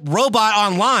self-help robot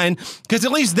online. Cause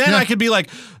at least then I could be like,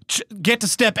 get to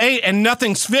step 8 and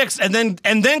nothing's fixed, and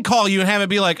then call you and have it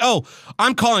be like, oh,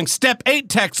 I'm calling step 8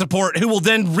 tech support, who will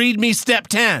then read me step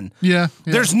 10. Yeah.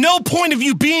 There's no point of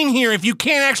you being here if you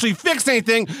can't actually fix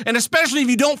anything, and especially if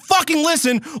you don't fucking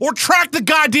listen or track the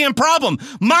goddamn problem.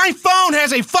 My phone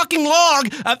has a fucking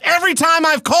log of every time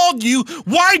I've called you.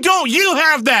 Why don't you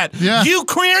have that? Yeah. You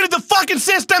created the fucking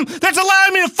system that's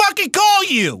allowing me to fucking call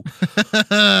you.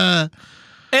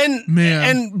 And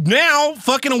now,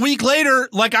 fucking a week later,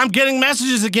 like I'm getting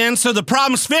messages again, so the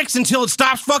problem's fixed until it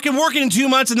stops fucking working in 2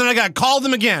 months, and then I gotta call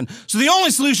them again. So the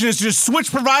only solution is to just switch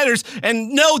providers and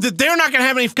know that they're not gonna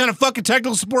have any kind of fucking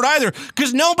technical support either,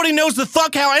 because nobody knows the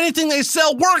fuck how anything they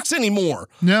sell works anymore.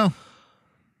 No.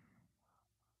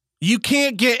 You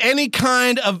can't get any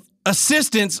kind of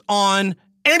assistance on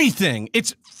anything.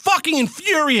 It's fucking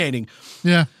infuriating.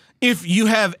 Yeah. If you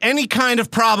have any kind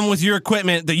of problem with your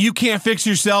equipment that you can't fix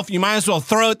yourself, you might as well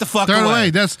throw it the fuck away. Throw it away.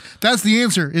 That's the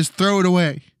answer, is throw it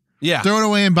away. Yeah. Throw it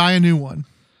away and buy a new one.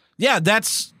 Yeah,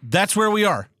 that's where we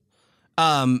are.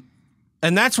 And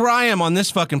that's where I am on this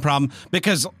fucking problem,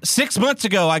 because 6 months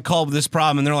ago I called this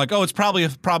problem and they're like, oh, it's probably a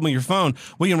problem with your phone.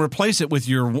 We can replace it with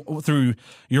through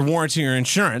your warranty or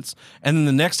insurance. And then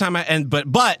the next time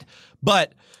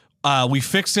but we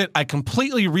fixed it. I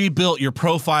completely rebuilt your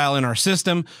profile in our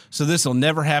system, so this will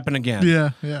never happen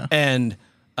again. Yeah. And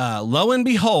lo and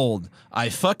behold, I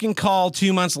fucking call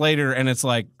 2 months later, and it's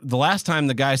like the last time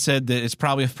the guy said that it's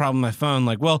probably a problem with my phone.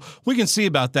 Like, well, we can see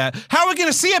about that. How are we going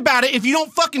to see about it if you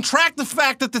don't fucking track the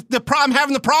fact that I'm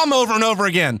having the problem over and over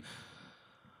again?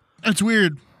 It's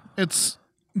weird.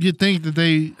 You'd think that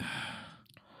they.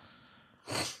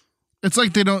 It's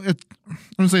like they don't. I'm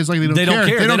gonna say it's like they don't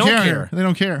care. They don't care. They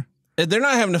don't care. They're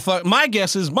not having to fuck. My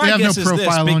guess is this,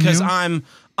 because I'm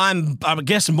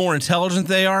guessing more intelligent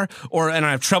than they are, and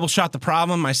I've troubleshot the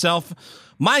problem myself.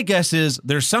 My guess is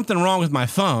there's something wrong with my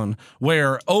phone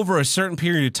where over a certain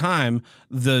period of time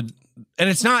and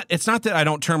it's not that I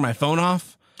don't turn my phone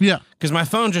off. Yeah, because my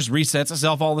phone just resets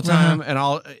itself all the time,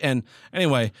 and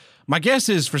anyway. My guess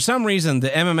is, for some reason, the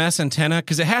MMS antenna,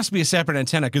 because it has to be a separate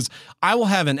antenna, because I will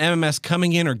have an MMS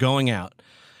coming in or going out,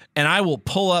 and I will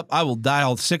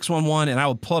dial 611, and I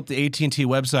will pull up the AT&T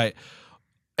website,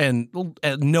 and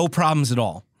no problems at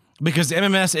all, because the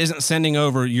MMS isn't sending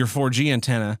over your 4G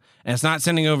antenna, and it's not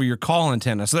sending over your call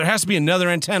antenna, so there has to be another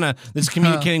antenna that's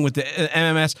communicating with the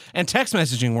MMS, and text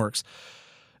messaging works.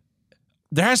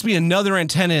 There has to be another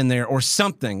antenna in there or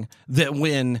something that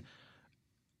when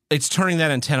it's turning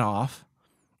that antenna off,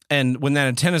 and when that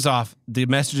antenna's off, the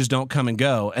messages don't come and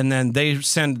go, and then they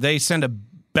send a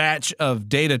batch of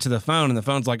data to the phone, and the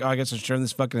phone's like, oh, I guess I should turn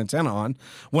this fucking antenna on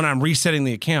when I'm resetting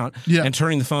the account and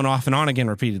turning the phone off and on again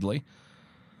repeatedly.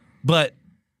 But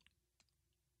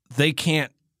they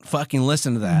can't fucking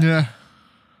listen to that. Yeah.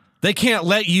 They can't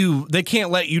let you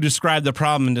describe the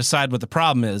problem and decide what the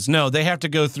problem is. No, they have to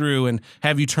go through and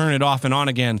have you turn it off and on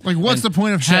again. Like, what's the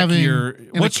point of having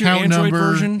an account number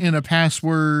version and a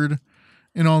password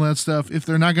and all that stuff if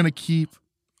they're not going to keep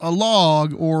a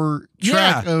log or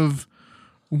track of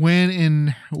when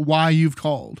and why you've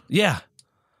called? Yeah.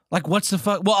 Like, what's the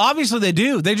fuck? Well, obviously they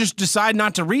do. They just decide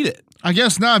not to read it. I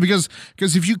guess not, because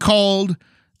if you called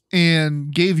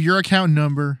and gave your account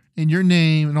number and your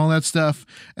name and all that stuff,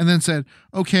 and then said,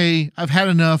 okay, I've had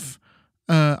enough.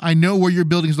 I know where your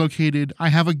building is located. I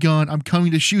have a gun. I'm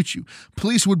coming to shoot you.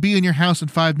 Police would be in your house in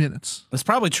 5 minutes. That's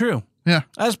probably true. Yeah.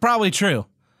 That's probably true.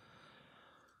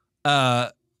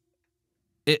 Actually,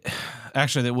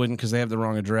 they wouldn't, because they have the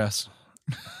wrong address.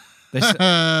 They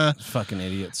fucking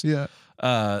idiots. Yeah.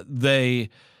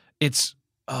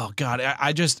 Oh God,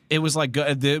 it was like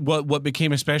what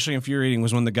became especially infuriating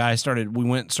was when the guy started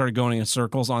going in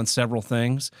circles on several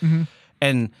things,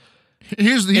 and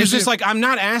here's it's just like I'm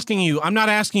not asking you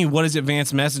what is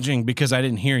advanced messaging, because I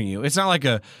didn't hear you. It's not like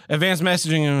a advanced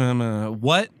messaging.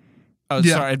 What? Oh,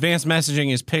 sorry. Advanced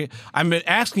messaging is. I'm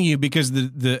asking you because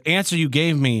the answer you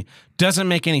gave me doesn't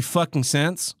make any fucking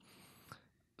sense.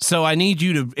 So I need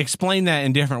you to explain that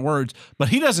in different words. But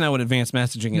he doesn't know what advanced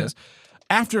messaging is.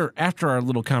 After our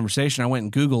little conversation, I went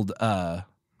and Googled,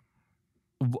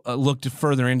 looked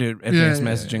further into advanced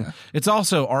messaging. Yeah. It's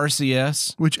also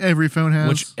RCS, which every phone has.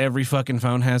 Which every fucking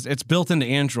phone has. It's built into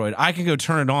Android. I can go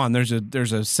turn it on. There's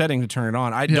a setting to turn it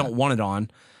on. I don't want it on.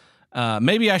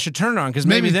 Maybe I should turn it on because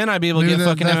maybe then I'd be able to get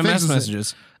fucking that MMS fixes it.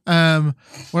 messages. What I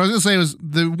was gonna say was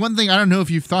the one thing, I don't know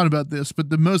if you've thought about this, but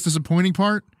the most disappointing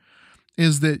part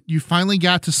is that you finally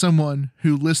got to someone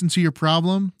who listened to your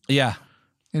problem. Yeah.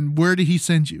 And where did he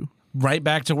send you? Right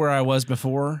back to where I was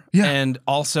before. Yeah. And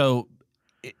also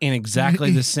in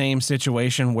exactly the same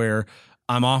situation where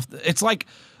I'm off. It's like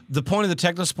the point of the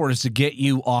techno support is to get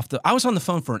you off I was on the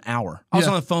phone for an hour. I was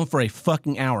on the phone for a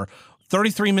fucking hour.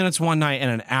 33 minutes one night and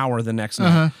an hour the next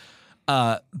night.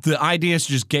 The idea is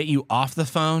to just get you off the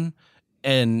phone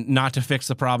and not to fix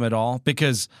the problem at all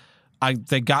because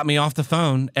they got me off the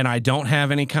phone and I don't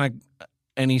have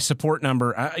any support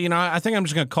number. I think I'm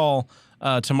just going to call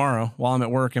tomorrow while I'm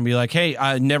at work and be like, hey,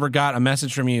 I never got a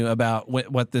message from you about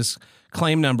what this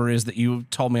claim number is that you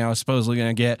told me I was supposedly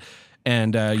going to get.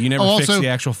 And you never fixed the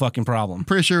actual fucking problem.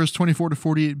 Pretty sure it was 24 to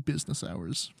 48 business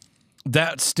hours.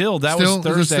 That was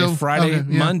Thursday, Friday, okay,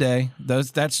 yeah. Monday.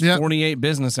 That's 48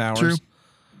 business hours. True.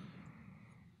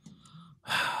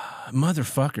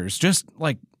 Motherfuckers,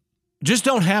 just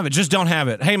don't have it. Just don't have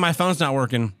it. Hey, my phone's not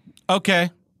working. Okay,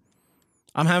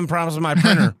 I'm having problems with my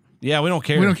printer. Yeah, we don't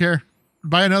care. We don't care.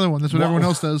 Buy another one. That's what everyone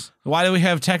else does. Why do we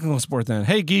have technical support then?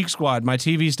 Hey, Geek Squad, my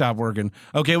TV stopped working.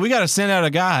 Okay, we got to send out a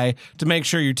guy to make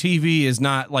sure your TV is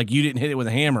not like you didn't hit it with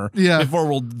a hammer before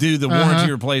we'll do the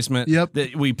warranty replacement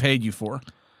that we paid you for.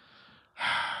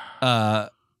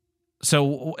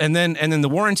 So and then the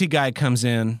warranty guy comes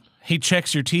in, he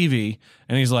checks your TV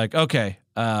and he's like, okay,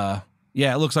 yeah,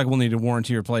 it looks like we'll need a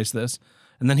warranty to replace this.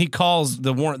 And then he calls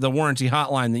the warranty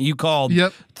hotline that you called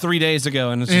 3 days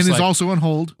ago, and it's also on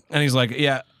hold. And he's like,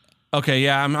 "Yeah, okay,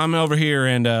 yeah, I'm over here,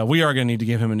 and we are going to need to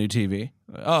give him a new TV."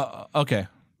 Oh, okay,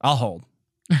 I'll hold.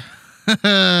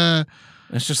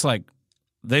 It's just like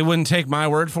they wouldn't take my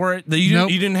word for it. You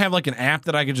didn't have like an app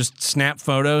that I could just snap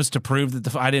photos to prove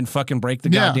that I didn't fucking break the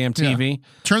goddamn TV. Yeah.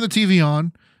 Turn the TV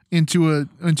on into a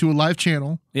live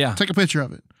channel. Yeah, take a picture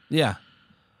of it. Yeah.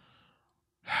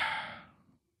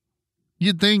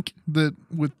 You'd think that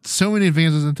with so many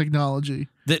advances in technology,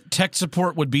 that tech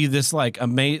support would be this like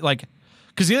amazing, like,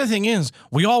 because the other thing is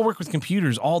we all work with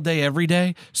computers all day, every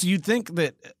day. So you'd think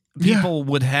that people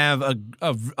would have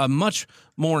a much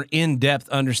more in-depth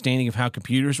understanding of how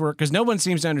computers work, because no one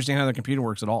seems to understand how their computer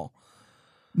works at all.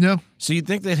 No. So you'd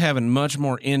think they'd have a much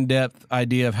more in-depth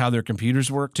idea of how their computers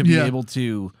work to be able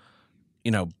to,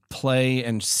 play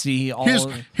and see all. Here's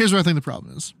what I think the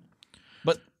problem is.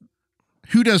 But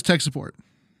who does tech support?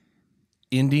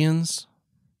 Indians.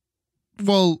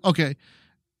 Well, okay.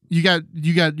 You got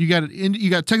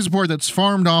tech support that's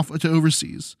farmed off to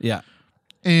overseas. Yeah.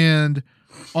 And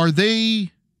are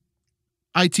they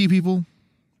IT people?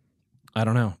 I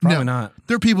don't know. Probably not.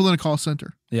 They're people in a call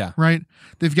center. Yeah. Right?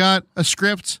 They've got a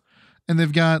script and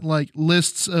they've got like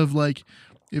lists of like,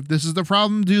 if this is the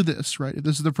problem, do this, right? If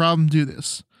this is the problem, do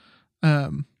this.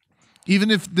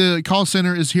 Even if the call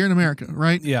center is here in America,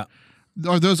 right? Yeah.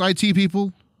 Are those IT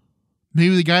people?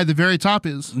 Maybe the guy at the very top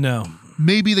is. No.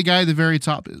 Maybe the guy at the very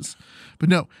top is. But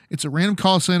no, it's a random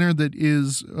call center that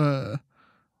is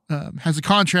has a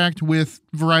contract with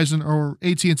Verizon or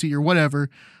AT&T or whatever,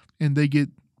 and they get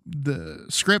the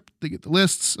script, they get the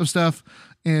lists of stuff.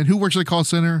 And who works at the call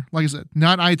center? Like I said,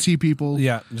 not IT people.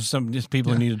 Yeah, just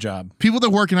people who need a job. People that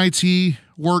work in IT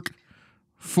work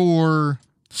for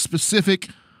specific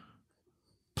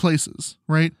places,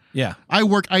 right? Yeah. I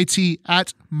work IT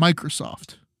at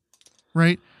Microsoft,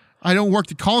 right? I don't work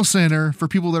the call center for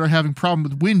people that are having problem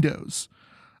with Windows.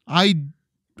 I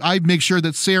make sure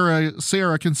that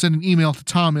Sarah can send an email to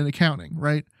Tom in accounting,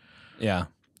 right? Yeah.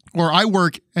 Or I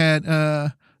work at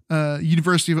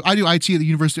University of, I do IT at the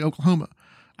University of Oklahoma.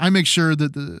 I make sure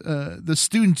that the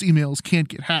students' emails can't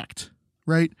get hacked,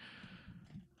 right?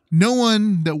 No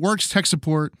one that works tech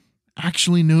support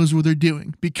actually knows what they're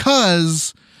doing,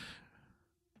 because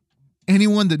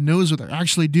anyone that knows what they're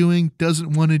actually doing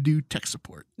doesn't want to do tech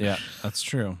support. Yeah, that's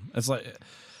true. It's like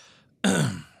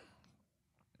at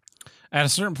a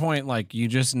certain point, like you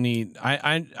just need.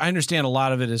 I understand a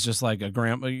lot of it is just like a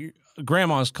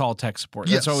grandma's call tech support.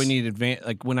 That's why we need advanced.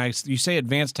 Like when you say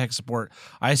advanced tech support,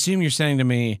 I assume you're saying to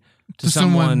me to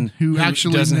someone who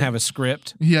actually doesn't have a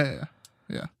script. Yeah.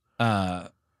 And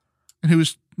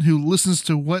who listens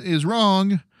to what is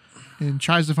wrong and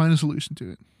tries to find a solution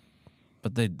to it.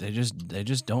 But they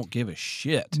just don't give a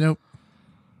shit. Nope.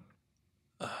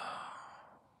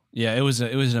 Yeah, it was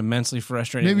an immensely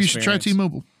frustrating. Maybe you should try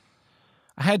T-Mobile.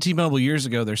 I had T-Mobile years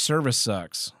ago. Their service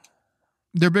sucks.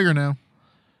 They're bigger now.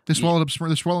 They swallowed up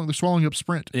Sprint. They're swallowing up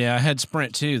Sprint. Yeah, I had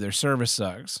Sprint too. Their service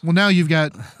sucks. Well, now you've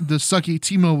got the sucky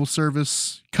T-Mobile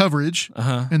service coverage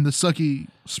and the sucky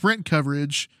Sprint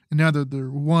coverage, and now they're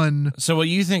one. So what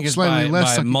you think is Slightly by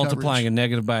less sucky multiplying coverage. a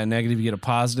negative by a negative, you get a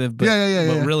positive. But,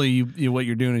 Yeah. But really, you what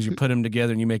you're doing is you put them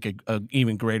together and you make a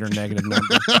even greater negative number.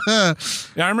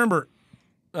 Yeah, I remember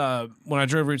when I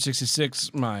drove Route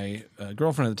 66, my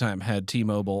girlfriend at the time had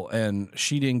T-Mobile, and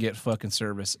she didn't get fucking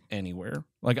service anywhere.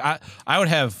 Like I would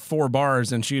have 4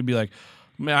 bars, and she would be like,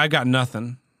 "Man, I got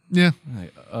nothing." Yeah. I'm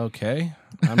like, okay,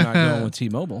 I'm not going with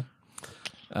T-Mobile.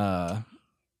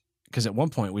 Because at one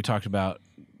point we talked about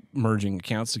merging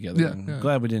accounts together. Yeah, and yeah.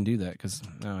 glad we didn't do that because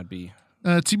now I'd be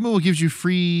T-Mobile gives you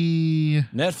free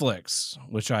Netflix,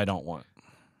 which I don't want.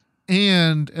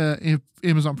 and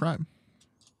Amazon Prime.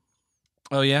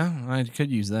 Oh yeah, I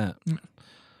could use that.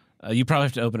 You probably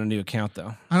have to open a new account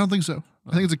though. I don't think so.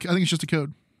 I think it's just a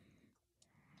code.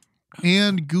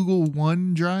 And Google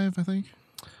OneDrive, I think.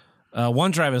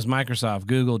 OneDrive is Microsoft.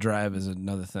 Google Drive is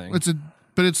another thing.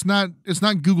 But it's not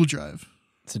Google Drive.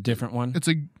 It's a different one.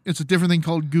 It's a different thing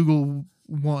called Google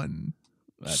One.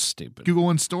 That's stupid. Google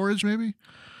One Storage, maybe.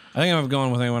 I think I'm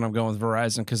going with anyone. I'm going with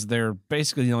Verizon because they're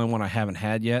basically the only one I haven't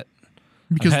had yet.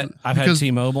 Because I've had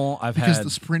T-Mobile. Because had the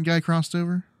Sprint guy crossed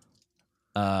over.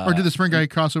 Or did the Sprint guy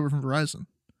cross over from Verizon?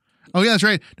 Oh yeah, that's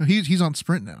right. No, he's on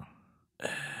Sprint now.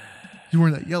 He's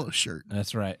wearing that yellow shirt.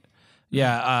 That's right.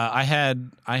 Yeah,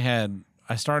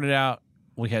 I started out,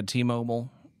 we had T-Mobile,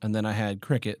 and then I had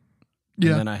Cricket, and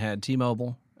then I had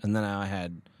T-Mobile, and then I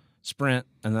had Sprint,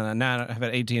 and then now I've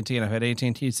had AT&T, and I've had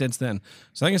AT&T since then.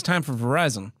 So I think it's time for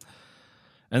Verizon.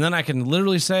 And then I can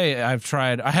literally say I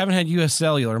haven't had U.S.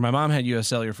 Cellular. My mom had U.S.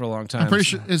 Cellular for a long time. I'm pretty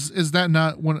sure, is that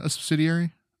not a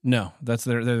subsidiary? No,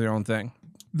 they're their own thing.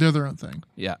 They're their own thing.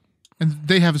 Yeah. And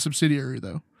they have a subsidiary,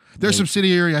 though. Their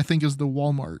subsidiary, I think, is the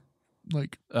Walmart,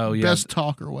 Best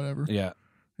Talk or whatever. Yeah.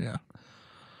 Yeah.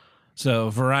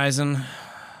 So Verizon,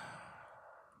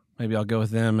 maybe I'll go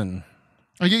with them. And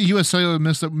I get U.S. Cellular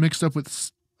mixed up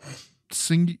with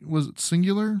was it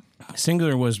Singular?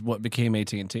 Singular was what became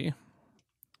AT&T.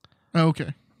 Oh,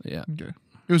 okay. Yeah. Okay.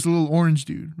 It was the little orange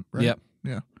dude, right? Yep.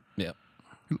 Yeah. Yep.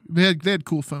 They had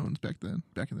cool phones back in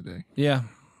the day. Yeah.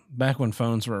 Back when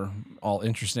phones were all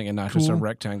interesting and not just a Cool.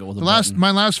 rectangle with a button.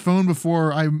 My last phone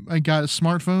before I got a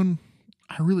smartphone,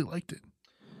 I really liked it.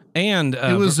 And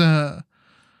It was 3-4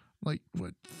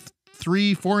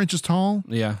 inches tall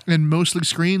yeah. and mostly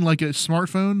screen like a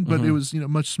smartphone, but it was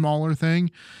much smaller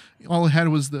thing. All it had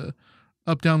was the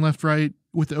up, down, left, right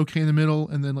with the OK in the middle,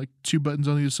 and then 2 buttons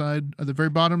on either side at the very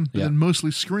bottom. Yeah. And then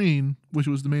mostly screen, which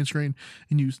was the main screen,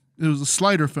 and it was a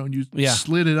slider phone. You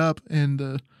slid it up, and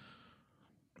the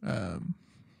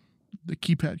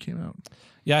keypad came out.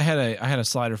 Yeah, I had a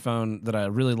slider phone that I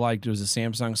really liked. It was a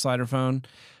Samsung slider phone,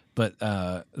 but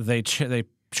they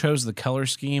chose the color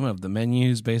scheme of the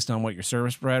menus based on what your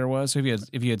service provider was. So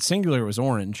if you had Singular, it was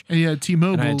orange. And you had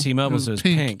T-Mobile. And I had T-Mobile, so it was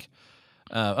pink.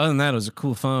 Other than that, it was a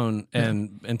cool phone.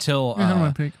 And until I don't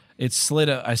mind pink. I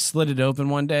slid it open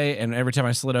one day, and every time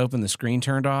I slid open, the screen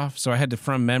turned off. So I had to,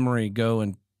 from memory, go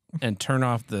and turn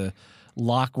off the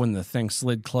lock when the thing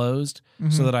slid closed,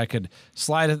 so that I could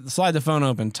slide the phone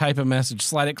open, type a message,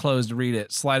 slide it closed, read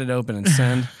it, slide it open, and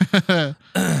send.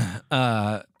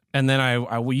 And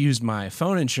then we used my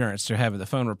phone insurance to have the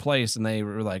phone replaced, and they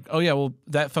were like, "Oh yeah, well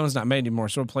that phone's not made anymore,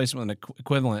 so replace it with an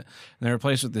equivalent." And they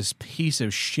replaced it with this piece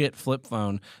of shit flip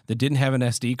phone that didn't have an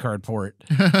SD card port.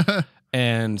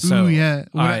 And so, ooh, yeah,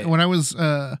 when I was,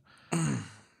 when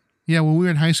we were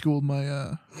in high school,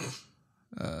 my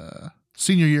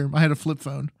senior year, I had a flip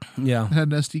phone. Yeah, I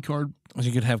had an SD card.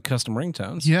 you could have custom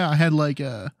ringtones. Yeah, I had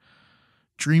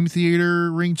Dream Theater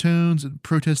ringtones and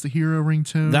Protest the Hero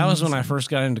ringtones. That was when I first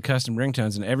got into custom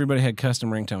ringtones, and everybody had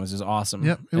custom ringtones. It was awesome.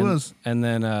 Yep, it was. And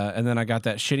then I got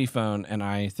that shitty phone, and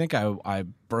I think I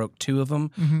broke 2 of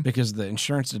them because the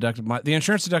insurance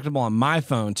deductible on my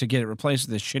phone to get it replaced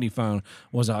with this shitty phone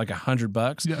was like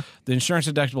 $100. Yeah. The insurance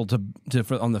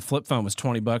deductible on the flip phone was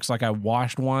 $20. Like I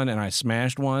washed one and I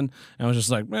smashed one, and I was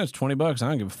just like, man, it's $20. I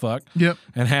don't give a fuck. Yep.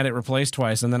 And had it replaced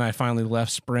twice, and then I finally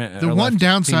left Sprint. The or one left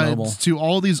downside T-Mobile. to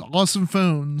all these awesome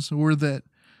phones were that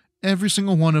every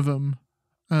single one of them,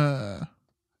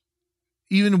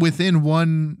 even within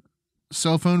one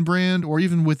cell phone brand or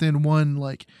even within one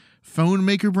phone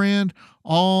maker brand,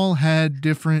 all had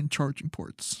different charging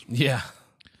ports Yeah.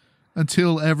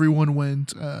 until everyone went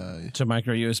To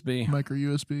micro USB. micro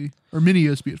USB or mini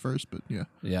USB at first. But yeah,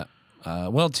 Yeah.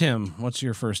 Well, Tim, what's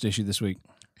your first issue this week?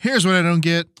 here's what I don't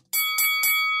get: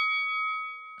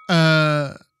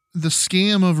 the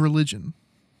scam of religion.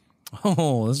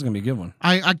 Oh, this is gonna be a good one.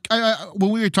 I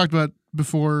when we talked about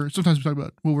before. Sometimes we talk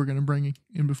about what we're going to bring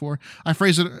in before. I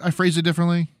phrase it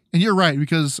differently, and you're right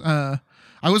because I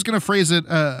was going to phrase it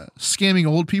scamming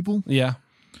old people. Yeah.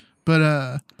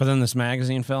 But then this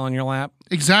magazine fell in your lap.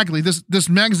 Exactly. This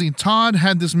magazine, Todd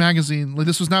had this magazine. Like,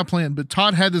 this was not planned, but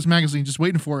Todd had this magazine just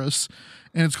waiting for us,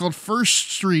 and it's called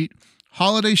First Street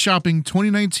Holiday Shopping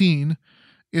 2019.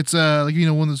 It's like, you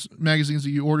know, one of those magazines that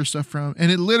you order stuff from,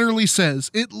 and it literally says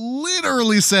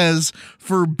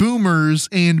for boomers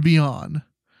and beyond.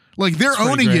 Like, they're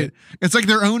owning it. It's like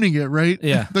they're owning it, right?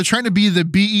 Yeah. They're trying to be the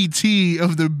BET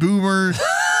of the boomer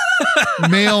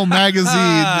male magazine.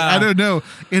 I don't know.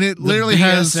 And it literally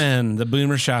has the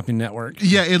Boomer Shopping Network.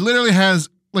 Yeah, it literally has,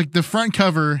 like, the front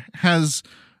cover has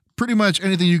pretty much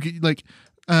anything you could, like,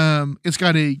 it's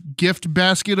got a gift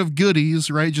basket of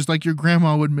goodies, right? Just like your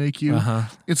grandma would make you. Uh-huh.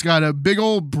 It's got a big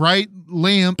old bright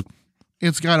lamp.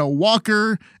 It's got a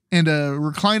walker and a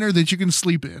recliner that you can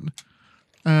sleep in.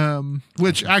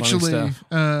 Which actually,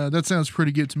 that sounds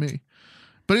pretty good to me.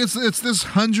 But it's this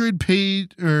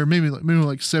 100-page or maybe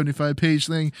like 75-page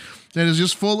thing that is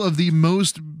just full of the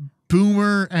most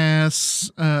boomer ass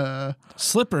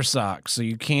slipper socks, so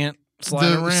you can't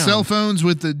slide around. Cell phones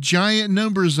with the giant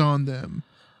numbers on them.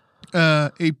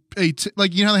 Like,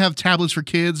 you know how they have tablets for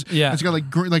kids? Yeah, it's got like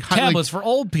tablets for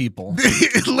old people.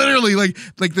 It's literally like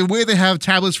the way they have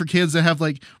tablets for kids that have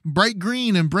like bright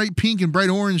green and bright pink and bright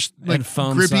orange, like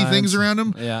grippy sides. things around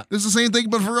them. Yeah, it's the same thing,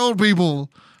 but for old people.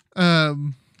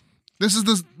 This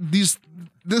that's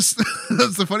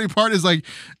the funny part is, like,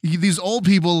 these old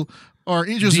people are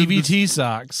interested. DVT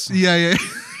socks. Yeah.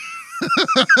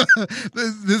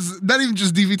 This not even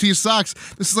just DVT socks.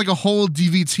 This is like a whole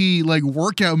DVT like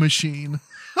workout machine.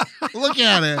 Look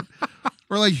at it.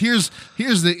 Or like here's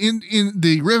the in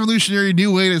the revolutionary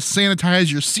new way to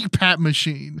sanitize your CPAP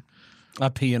machine. I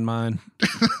pee in mine.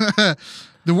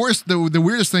 The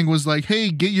weirdest thing was like,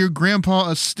 hey, get your grandpa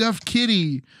a stuffed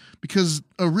kitty because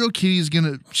a real kitty is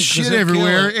gonna shit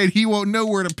everywhere and he won't know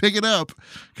where to pick it up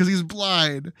because he's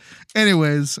blind.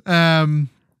 Anyways,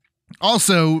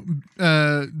 also,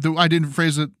 I didn't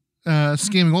phrase it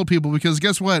scamming old people because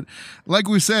guess what? Like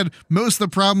we said, most of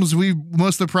the problems we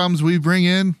bring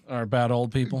in are about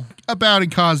old people, about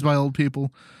and caused by old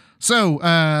people. So,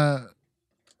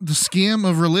 the scam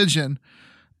of religion.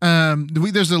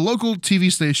 There's a local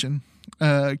TV station,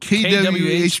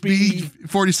 KWHB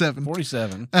 47.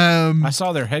 47. I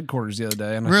saw their headquarters the other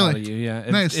day, and I really? thought of you. Yeah,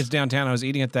 Nice. It's downtown. I was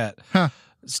eating at that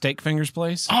steak fingers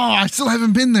place. Oh, I still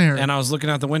haven't been there. And I was looking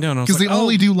out the window, and I was because like, they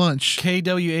only do lunch.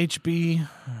 KWHB.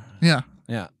 Yeah.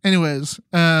 Anyways,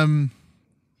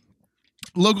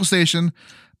 local station.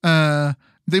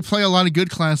 They play a lot of good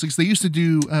classics. They used to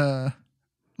do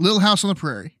Little House on the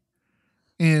Prairie.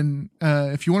 And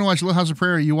if you want to watch Little House on the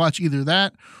Prairie, you watch either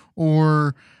that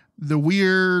or the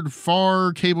weird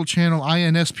far cable channel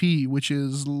INSP, which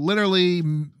is literally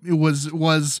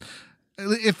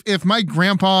if my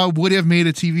grandpa would have made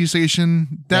a TV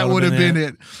station, that would have been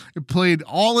it. It played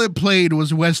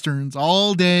was westerns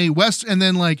all day. And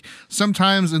then like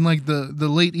sometimes in like the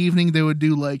late evening they would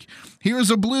do like here's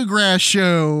a bluegrass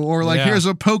show or like here's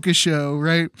a polka show,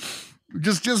 right?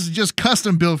 Just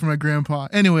custom built for my grandpa.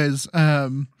 Anyways, now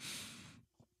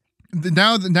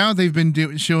they've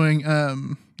been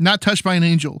showing Not Touched by an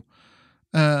Angel,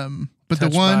 but Touched the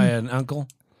one by an uncle.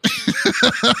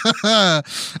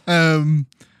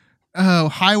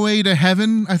 Highway to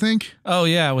Heaven, I think. Oh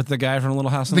yeah, with the guy from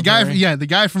Little House on the Prairie. The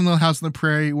guy from Little House on the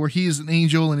Prairie, where he's an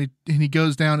angel and he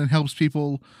goes down and helps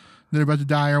people that are about to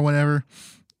die or whatever.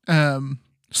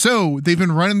 So they've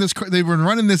been running this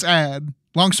ad.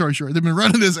 Long story short, they've been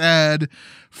running this ad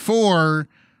for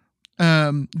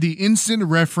the Instant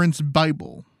Reference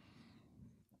Bible.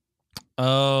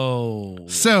 Oh.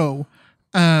 So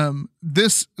who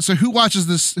watches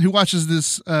this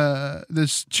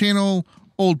this channel?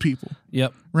 Old people.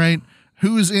 Yep. Right?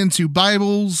 Who's into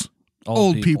Bibles?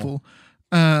 Old people.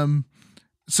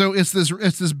 So it's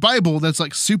this Bible that's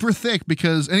like super thick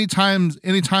because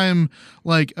anytime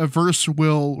like a verse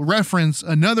will reference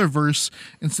another verse,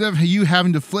 instead of you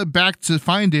having to flip back to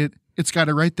find it, it's got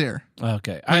it right there.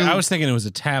 Okay. I was thinking it was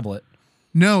a tablet.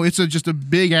 No, it's just a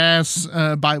big ass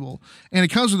Bible, and it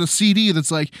comes with a CD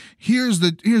that's like here's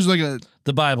like a.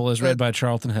 The Bible is read by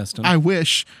Charlton Heston. I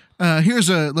wish. Here's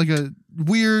a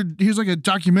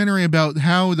documentary about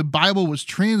how the Bible was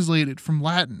translated from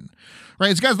Latin. Right,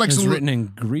 it's got like it's written in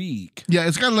Greek. Yeah,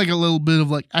 it's got like a little bit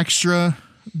of like extra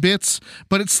bits,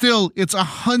 but it's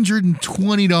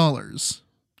 $120.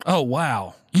 Oh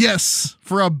wow! Yes,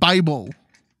 for a Bible.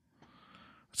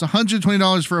 It's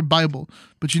 $120 for a Bible.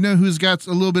 But you know who's got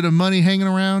a little bit of money hanging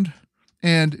around?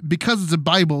 And because it's a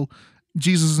Bible,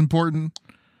 Jesus is important.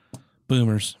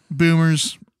 Boomers.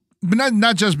 Boomers, but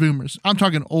not just boomers. I'm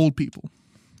talking old people,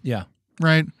 Yeah.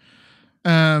 right?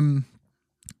 And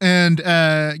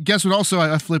guess what? Also,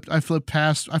 I flipped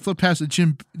past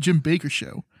the Jim Baker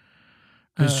show.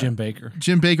 Who's Jim Baker?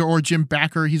 Jim Baker or Jim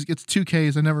Backer. He gets 2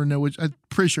 Ks. I never know which. I'm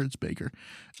pretty sure it's Baker.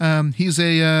 He's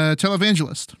a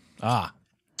televangelist.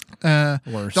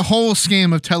 Worse. The whole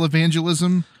scam of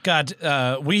televangelism. God,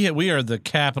 we are the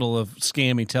capital of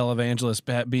scammy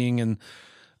televangelists, being in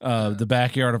the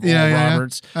backyard of Oral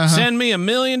Roberts. Uh-huh. Send me $1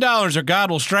 million or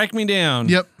God will strike me down.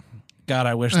 Yep. God,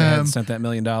 I wish they had sent that $1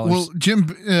 million. Well,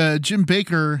 Jim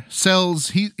Baker sells.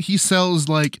 He sells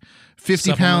like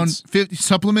 50-pound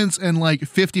supplements and like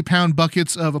 50-pound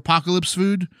buckets of apocalypse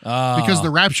food because the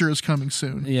rapture is coming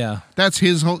soon. Yeah, that's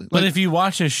his whole. But if you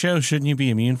watch his show, shouldn't you be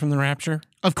immune from the rapture?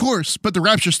 Of course, but the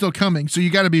rapture's still coming, so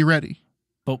you got to be ready.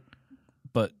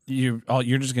 But you're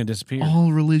just going to disappear.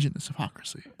 All religion is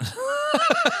hypocrisy.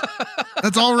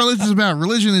 That's all religion is about.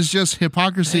 Religion is just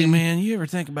hypocrisy. Hey man, you ever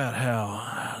think about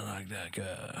how like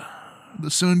the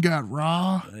sun god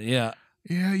Ra? Yeah.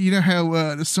 Yeah, you know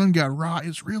how the sun god Ra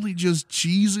is really just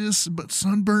Jesus, but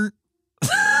sunburnt?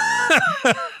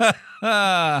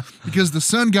 Because the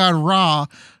sun god Ra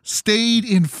stayed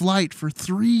in flight for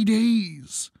 3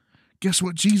 days. Guess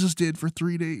what Jesus did for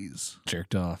 3 days?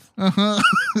 Jerked off.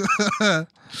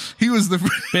 He was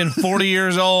been 40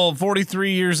 years old,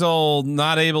 43 years old,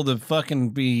 not able to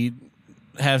fucking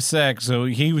have sex. So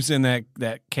he was in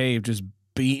that cave just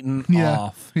beaten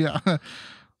off. Yeah.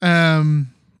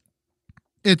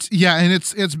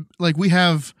 It's like we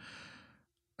have.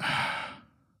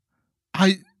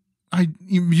 You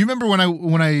remember when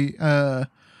I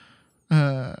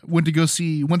went to go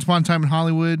see Once Upon a Time in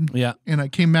Hollywood? Yeah. And I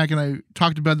came back and I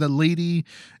talked about that lady.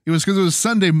 It was because it was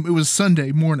Sunday. It was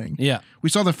Sunday morning. Yeah. We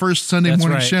saw the first Sunday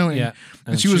morning showing. Yeah.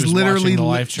 And she was literally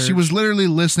she was literally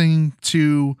listening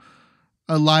to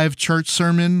a live church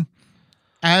sermon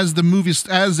as a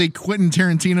Quentin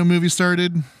Tarantino movie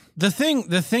started. The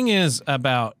thing is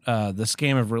about the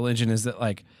scam of religion is that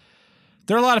like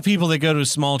there are a lot of people that go to a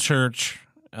small church,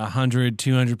 100,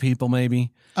 200 people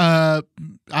maybe. That's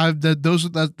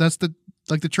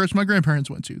the church my grandparents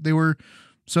went to. They were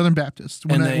Southern Baptist.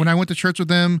 When I went to church with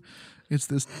them,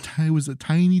 it was a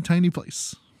tiny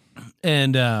place.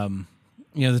 And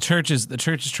the church is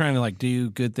trying to like do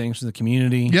good things for the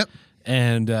community. Yep.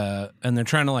 And they're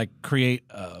trying to like create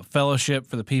a fellowship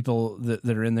for the people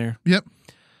that are in there. Yep.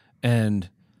 And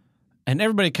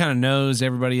everybody kind of knows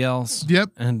everybody else.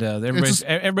 Yep. And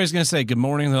everybody's gonna say good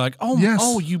morning. They're like,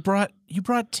 you brought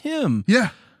Tim. Yeah.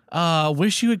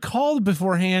 Wish you had called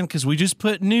beforehand because we just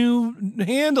put new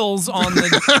handles on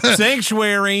the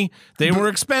sanctuary. They were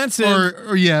expensive. No.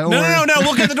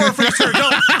 We'll get the door for you, sir.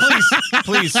 Don't,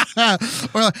 please.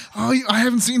 Or like, I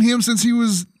haven't seen him since he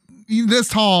was this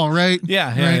tall, right?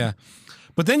 Yeah.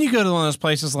 But then you go to one of those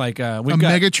places like we've got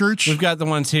mega church. We've got the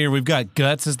ones here. We've got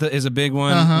Guts is a big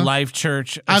one. Life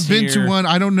Church. I've been to one.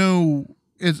 I don't know.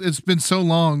 It's been so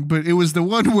long, but it was the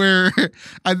one where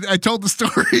I told the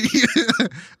story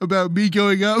about me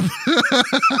going up.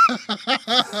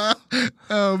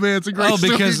 Oh man, it's a great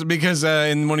story. Because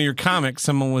in one of your comics,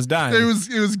 someone was dying. It was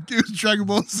Dragon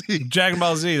Ball Z. Dragon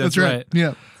Ball Z. That's right.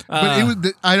 Yeah. But it was.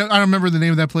 I don't remember the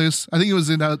name of that place. I think it was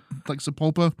in like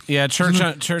Sapulpa. Yeah, Church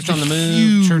on the Move,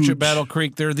 huge. Church at Battle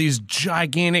Creek. There are these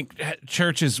gigantic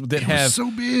churches that have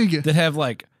so big that have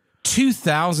like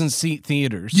 2,000 seat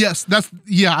theaters. Yes, I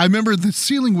remember the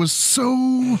ceiling was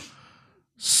so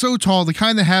tall. The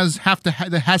kind that has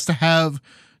to have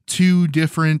two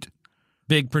different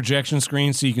big projection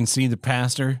screens so you can see the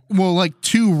pastor. Well, like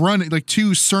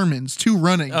two sermons, two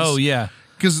runnings. Oh yeah.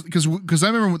 Because I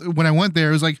remember when I went there,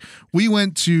 it was like we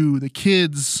went to the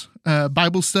kids'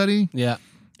 Bible study,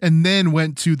 and then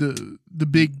went to the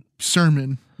big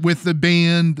sermon with the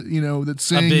band, that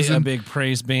sings a big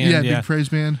praise band, big praise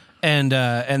band,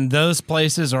 and those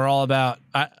places are all about.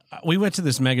 We went to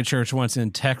this mega church once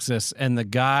in Texas, and the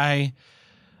guy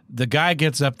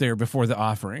gets up there before the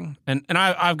offering, and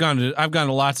I've gone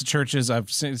to lots of churches. I've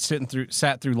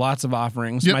sat through lots of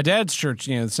offerings. Yep. My dad's church,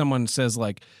 someone says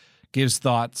like. Gives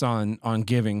thoughts on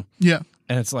giving. Yeah.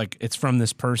 And it's like, it's from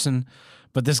this person.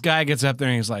 But this guy gets up there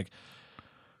and he's like,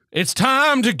 it's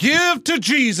time to give to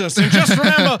Jesus. And just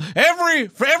remember,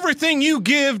 for everything you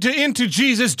give into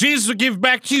Jesus, Jesus will give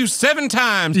back to you 7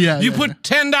 times. You put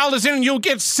 $10 in and you'll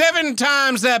get 7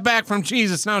 times that back from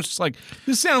Jesus. And I was just like,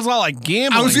 this sounds a lot like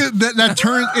gambling.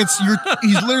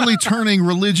 He's literally turning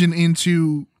religion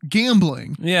into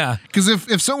gambling. Yeah. Because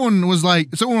if someone on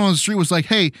the street was like,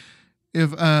 hey,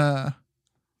 if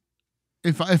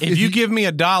if you give me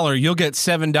 $1, you'll get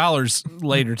 $7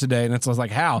 later today. And it's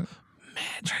like, how?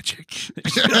 Magic.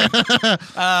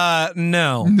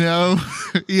 No. No.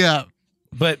 Yeah.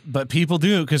 But people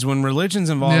do, because when religion's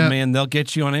involved, Yeah. man, they'll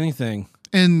get you on anything.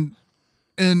 And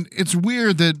it's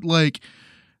weird that like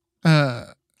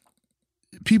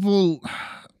people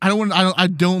I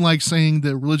don't like saying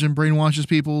that religion brainwashes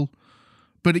people,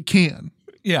 but it can.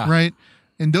 Yeah. Right?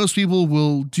 And those people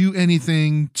will do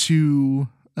anything to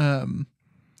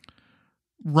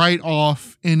write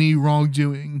off any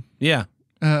wrongdoing. Yeah.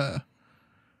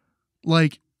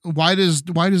 Like why does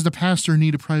the pastor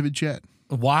need a private jet?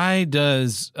 Why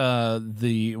does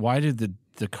why did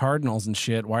the cardinals and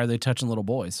shit, why are they touching little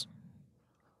boys?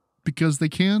 Because they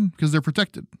can, because they're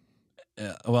protected.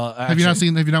 Well, Have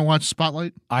you not watched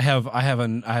Spotlight? I have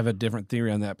a different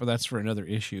theory on that, but that's for another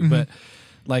issue. Mm-hmm. But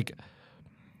like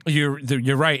you're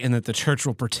right in that the church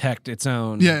will protect its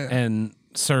own and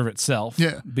serve itself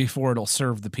before it'll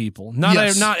serve the people. Not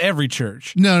every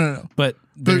church. No. But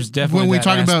there's definitely when we that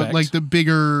talk about aspect. like the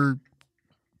bigger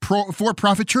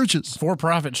for-profit churches.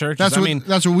 For-profit churches.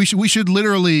 That's what we should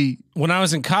literally. When I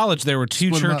was in college, there were two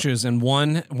Split 'em up. churches, and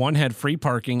one had free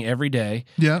parking every day,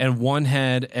 Yeah. and one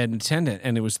had an attendant,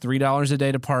 and it was $3 a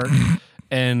day to park,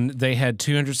 and they had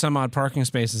 200 some odd parking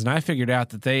spaces, and I figured out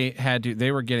that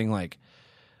they were getting like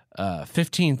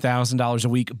 $15,000 a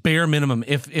week bare minimum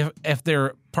if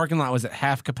their parking lot was at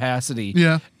half capacity,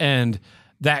 and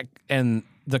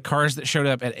the cars that showed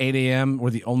up at 8 a.m.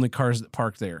 were the only cars that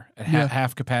parked there at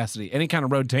half capacity. Any kind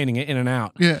of rotating it in and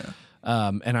out. Yeah.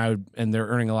 And they're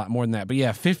earning a lot more than that. But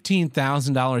yeah,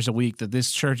 $15,000 a week that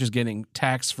this church is getting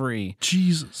tax free.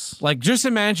 Jesus. Like, just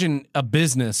imagine a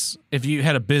business, if you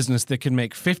had a business that could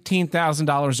make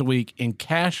 $15,000 a week in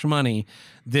cash money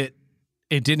that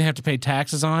it didn't have to pay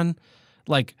taxes on.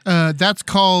 Like, that's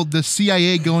called the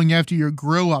CIA going after your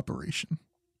grow operation.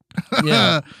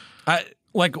 yeah.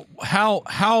 Like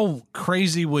how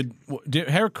crazy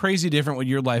different would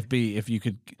your life be if you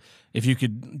could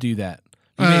do that?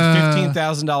 You made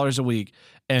 $15,000 a week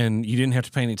and you didn't have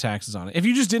to pay any taxes on it. If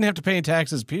you just didn't have to pay any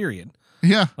taxes, period.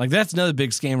 Yeah. Like, that's another big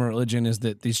scam of religion, is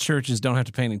that these churches don't have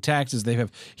to pay any taxes. They have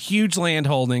huge land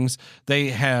holdings.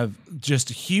 They have just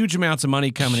huge amounts of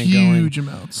money coming and going. Huge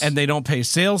amounts. And they don't pay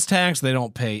sales tax. They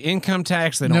don't pay income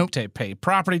tax. They don't pay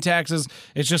property taxes.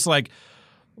 It's just like,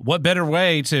 what better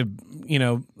way to,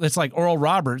 it's like Oral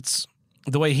Roberts.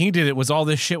 The way he did it was all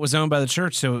this shit was owned by the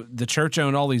church. So the church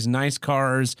owned all these nice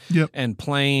cars and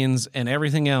planes and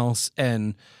everything else.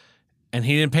 And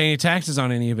he didn't pay any taxes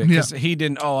on any of it because he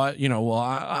didn't,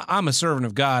 I'm a servant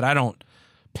of God. I don't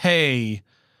pay,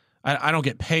 I don't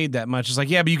get paid that much. It's like,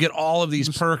 yeah, but you get all of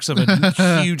these perks of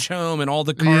a huge home and all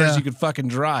the cars you could fucking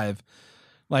drive.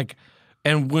 Like,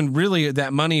 and when really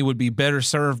that money would be better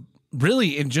served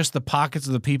really in just the pockets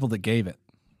of the people that gave it.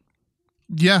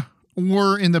 Yeah.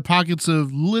 Or in the pockets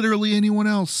of literally anyone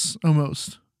else,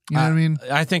 almost. You know what I mean?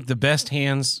 I think the best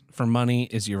hands for money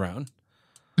is your own.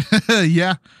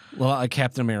 Yeah. Well, like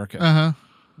Captain America.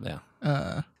 Uh-huh.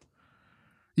 Yeah.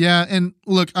 Yeah, and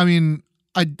look, I mean,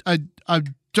 I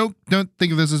don't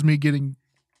think of this as me getting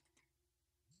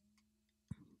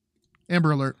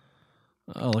Amber Alert.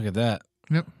 Oh, look at that.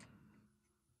 Yep.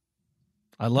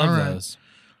 I love All right. those.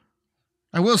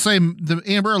 I will say the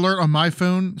Amber Alert on my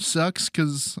phone sucks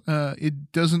because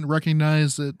it doesn't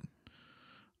recognize that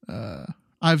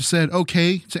I've said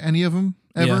okay to any of them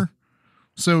ever. Yeah.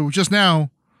 So just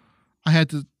now, I had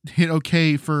to hit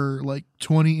okay for like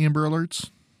 20 Amber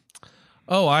Alerts.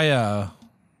 Oh, I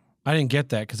didn't get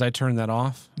that because I turned that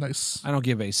off. Nice. I don't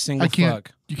give a single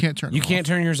fuck. You can't turn. You it can't off.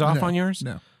 turn yours off No, on yours?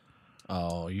 No.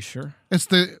 Oh, you sure? It's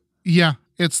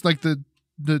like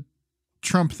the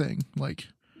Trump thing. Like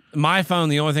My phone,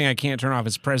 the only thing I can't turn off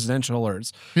is presidential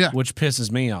alerts, which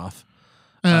pisses me off.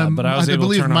 But I was able to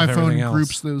believe turn my off phone everything else.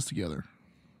 groups those together.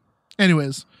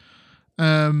 Anyways,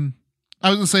 I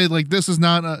was gonna say like this is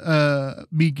not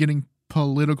me getting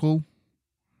political.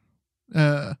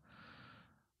 We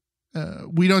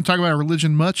don't talk about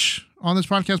religion much on this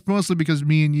podcast, mostly because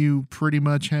me and you pretty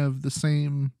much have the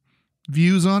same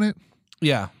views on it.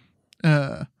 Yeah.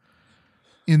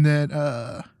 In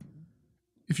that,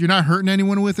 if you're not hurting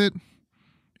anyone with it,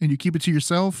 and you keep it to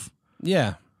yourself,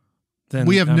 Yeah. Then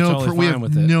we have I'm totally we fine have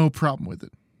with it. no problem with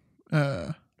it.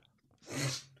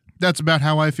 That's about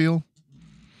how I feel.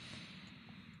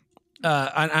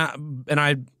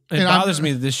 It bothers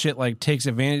me that this shit like takes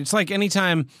advantage. It's like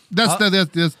anytime That's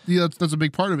a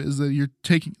big part of it is that you're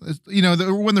taking.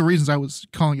 One of the reasons I was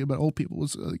calling it about old people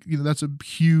was that's a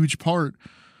huge part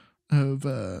of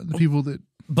the people that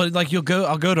But like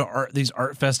I'll go to these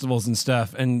art festivals and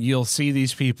stuff, and you'll see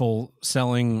these people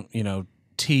selling,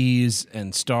 teas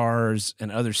and stars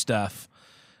and other stuff,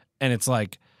 and it's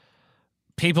like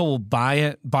people will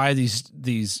buy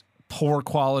these poor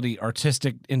quality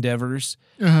artistic endeavors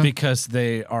because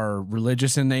they are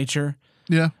religious in nature.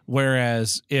 Yeah.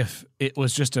 Whereas if it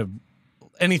was just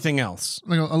anything else,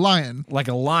 like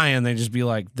a lion, they'd just be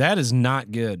like, that is not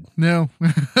good. No.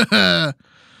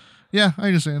 Yeah, I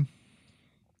understand.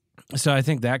 So I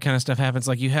think that kind of stuff happens.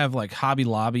 Like you have like Hobby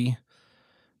Lobby,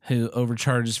 who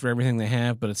overcharges for everything they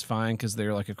have, but it's fine because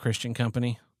they're like a Christian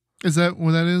company. Is that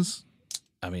what that is?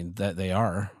 I mean, that they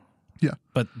are. Yeah.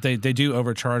 But they do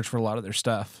overcharge for a lot of their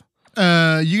stuff.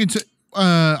 You can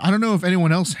I don't know if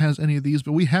anyone else has any of these,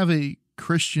 but we have a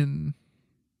Christian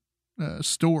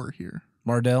store here.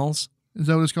 Mardell's? Is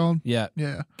that what it's called? Yeah.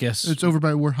 Yeah. Guess. It's over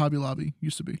by where Hobby Lobby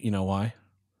used to be. You know why?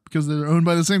 Because they're owned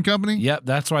by the same company? Yep,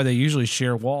 that's why they usually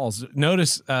share walls.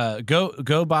 Notice,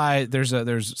 go by, there's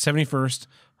 71st,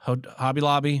 Hobby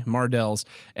Lobby, Mardell's,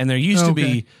 and there used to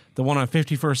be the one on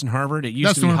 51st and Harvard. It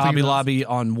used to be Hobby Lobby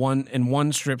in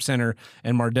one strip center,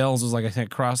 and Mardell's was like, I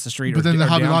think, across the street. But then the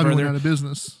Hobby Lobby further. went out of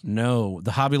business. No,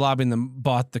 the Hobby Lobby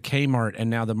bought the Kmart, and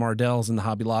now the Mardell's and the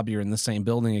Hobby Lobby are in the same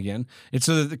building again. It's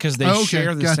so because they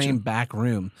share the same back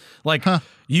room. Like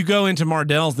you go into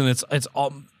Mardell's, and it's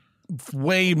all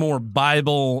way more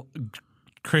Bible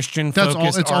Christian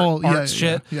focused art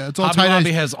shit. Yeah, it's all Hobby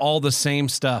Lobby has all the same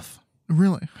stuff.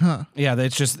 Really? Huh. Yeah,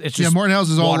 it's just Martin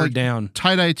is all watered down.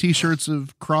 Tie-dye t-shirts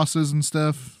of crosses and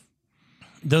stuff.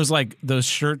 Those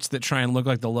shirts that try and look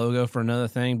like the logo for another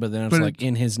thing, but then it's like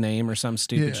in his name or some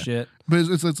stupid shit. But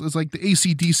it's like the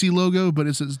AC/DC logo, but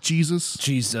it says Jesus.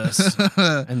 Jesus.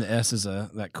 And the S is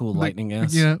that cool lightning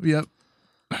S. Yeah, yep.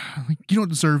 You don't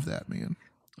deserve that, man.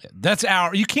 That's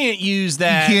you can't use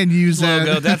that. You can't use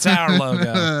logo. that. That's our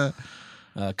logo.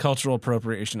 Cultural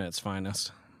appropriation at its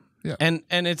finest. Yeah. And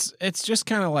it's just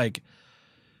kind of like,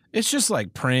 it's just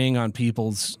like preying on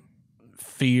people's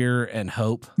fear and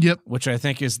hope. Yep. Which I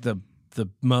think is the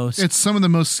most. It's some of the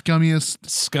most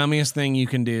scummiest thing you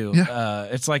can do. Yeah.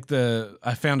 It's like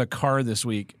I found a car this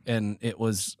week, and it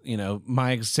was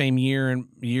my same year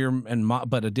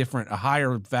but a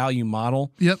higher value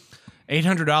model. Yep.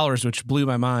 $800, which blew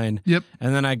my mind. Yep.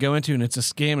 And then I go into and it's a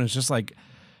scam, and it's just like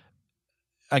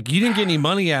you didn't get any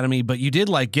money out of me, but you did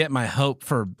like get my hope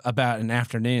for about an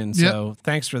afternoon. So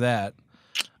thanks for that.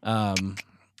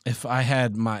 If I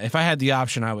had the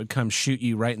option, I would come shoot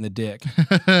you right in the dick.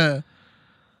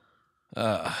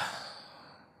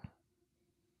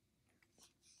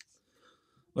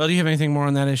 Well, do you have anything more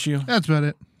on that issue? That's about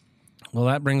it. Well,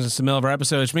 that brings us to the middle of our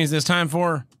episode, which means it's time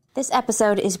for... This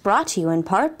episode is brought to you in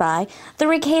part by the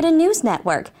Ricada News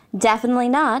Network. Definitely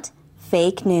not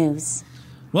fake news.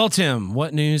 Well, Tim,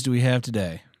 what news do we have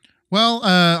today? Well,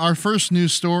 our first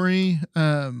news story.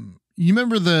 You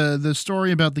remember the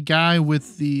story about the guy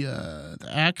with the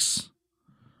axe?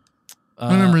 I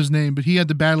don't remember his name, but he had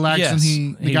the battle axe, yes,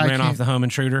 and he ran off the home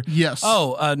intruder. Yes.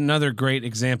 Oh, another great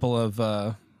example of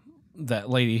that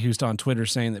lady who's on Twitter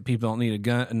saying that people don't need a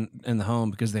gun in the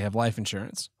home because they have life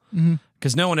insurance.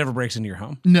 Because no one ever breaks into your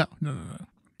home. No.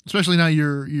 Especially not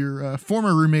your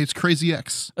former roommate's crazy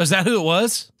ex. Is that who it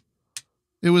was?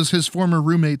 It was his former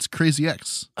roommate's crazy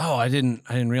ex. Oh, I didn't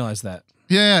realize that.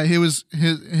 Yeah, it was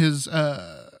his.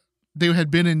 They had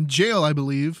been in jail, I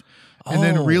believe, and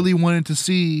then really wanted to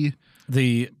see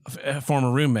the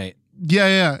former roommate.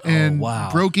 Yeah, and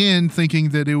broke in thinking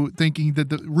that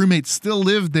the roommate still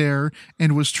lived there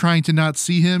and was trying to not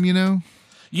see him.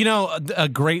 A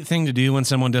great thing to do when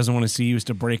someone doesn't want to see you is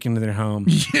to break into their home.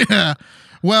 Yeah.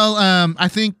 Well, I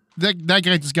think that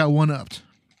guy just got one-upped.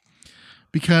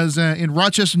 Because in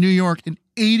Rochester, New York, an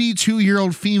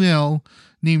 82-year-old female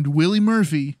named Willie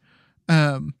Murphy,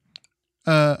 a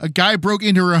guy broke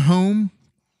into her home,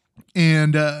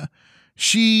 and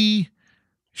she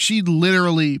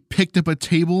literally picked up a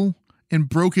table and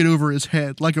broke it over his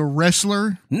head like a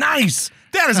wrestler. Nice!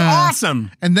 That is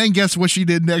awesome! And then guess what she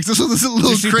did next? This is a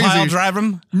little crazy. Did she pile drive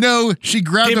him? No, she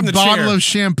grabbed a bottle of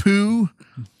shampoo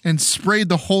and sprayed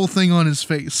the whole thing on his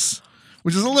face,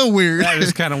 which is a little weird. That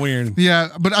is kind of weird. Yeah,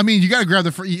 but I mean, you got to grab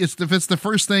if it's the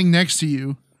first thing next to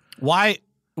you. Why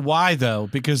though?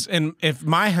 Because if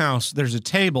my house, there's a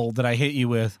table that I hit you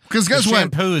with. Because guess what?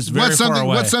 Shampoo is very far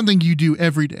away. What's something you do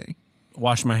every day?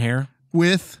 Wash my hair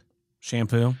with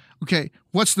shampoo. Okay,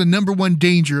 what's the number one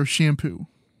danger of shampoo?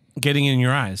 Getting in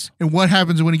your eyes. And what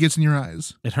happens when it gets in your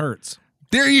eyes? It hurts.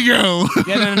 There you go.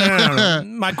 Yeah, no.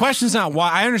 My question's not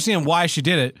why. I understand why she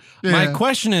did it. Yeah. My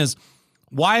question is,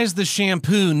 Why is the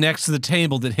shampoo next to the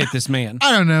table that hit this man?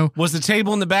 I don't know. Was the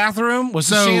table in the bathroom? Was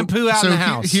the shampoo out in the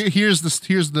house? Here's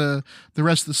the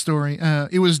rest of the story.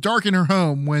 It was dark in her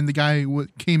home when the guy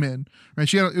came in.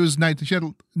 Right, it was night. She had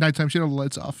nighttime. She had all the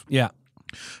lights off. Yeah.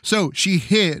 So she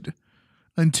hid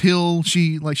until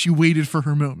she waited for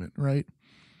her moment. Right.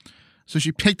 So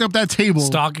she picked up that table,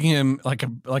 stalking him like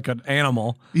an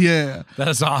animal. Yeah, that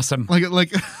is awesome. Like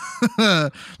like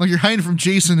you're hiding from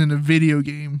Jason in a video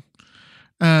game.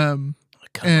 And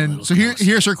so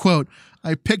here's her quote.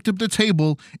 I picked up the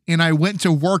table and I went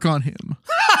to work on him.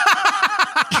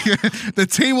 The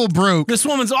table broke. This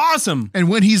woman's awesome. And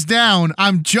when he's down,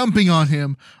 I'm jumping on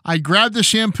him. I grabbed the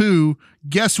shampoo.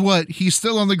 Guess what? He's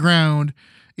still on the ground.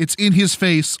 It's in his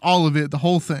face, all of it, the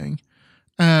whole thing.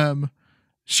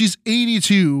 She's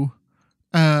 82.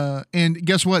 And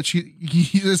guess what?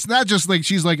 It's not just like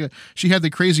she had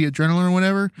the crazy adrenaline or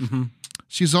whatever. Mm-hmm.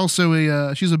 She's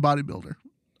also she's a bodybuilder.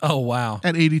 Oh, wow.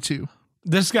 At 82.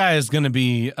 This guy is going to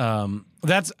be,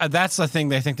 that's the thing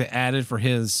they think they added for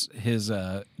his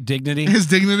dignity. His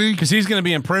dignity? Because he's going to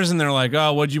be in prison. They're like,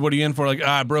 oh, what are you in for? Like,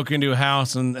 I broke into a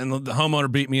house and the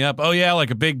homeowner beat me up. Oh, yeah, like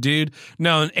a big dude.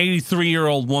 No, an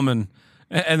 83-year-old woman.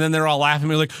 And then they're all laughing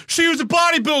at me like, she was a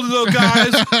bodybuilder, though,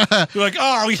 guys. They're like,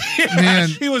 oh, yeah, man,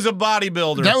 she was a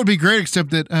bodybuilder. That would be great, except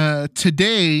that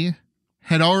Today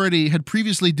had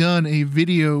previously done a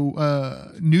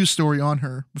video news story on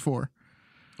her before.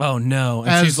 Oh no!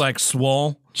 And she's like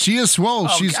swole. She is swole.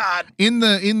 Oh, she's God. in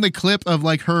the clip of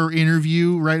like her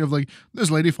interview, right? Of like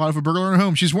this lady fought off a burglar in her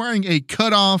home. She's wearing a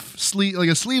cut off sleeve, like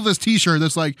a sleeveless T-shirt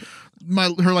that's like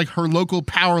her local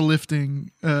powerlifting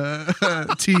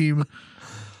team.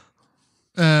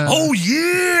 Oh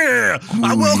yeah!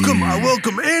 I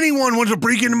welcome anyone wants to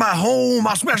break into my home.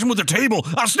 I'll smash them with a table.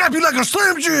 I'll snap you like a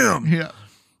Slim Jim. Yeah.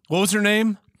 What was her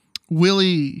name?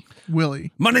 Willie.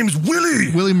 My name's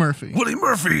Willie. Willie Murphy. Willie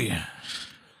Murphy.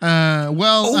 Yeah,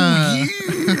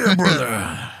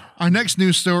 brother. Our next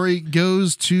news story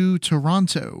goes to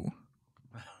Toronto.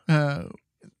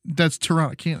 That's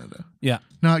Toronto, Canada. Yeah.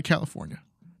 Not California.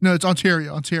 No, it's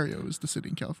Ontario. Ontario is the city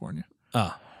in California.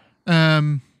 Oh.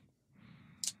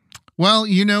 Well,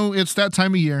 it's that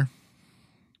time of year.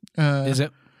 Is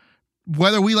it?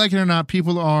 Whether we like it or not,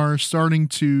 people are starting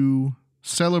to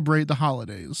celebrate the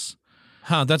holidays.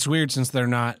 Huh, that's weird since they're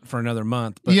not for another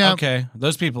month. But yeah. Okay,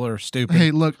 those people are stupid. Hey,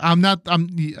 look, I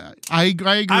agree.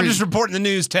 I'm just reporting the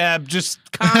news tab. Just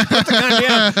put the gun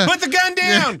down. Put the gun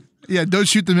down. Yeah, don't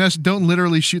shoot the don't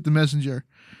literally shoot the messenger.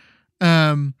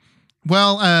 This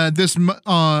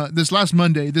last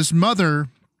Monday, this mother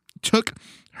took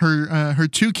her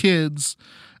two kids.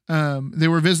 They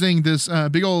were visiting this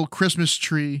big old Christmas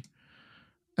tree.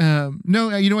 No,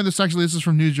 you know what? This is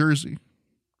from New Jersey.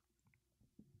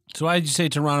 So why did you say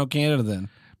Toronto, Canada then?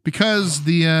 Because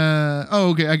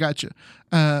okay, I got you.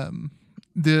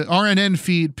 The RNN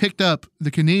feed picked up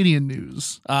the Canadian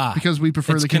news. Because we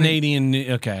prefer the Canadian.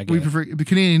 Okay, I get we prefer the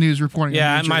Canadian news reporting.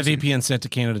 Yeah, my VPN sent to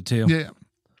Canada too.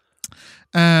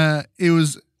 Yeah. It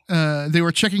was. They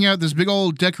were checking out this big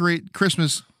old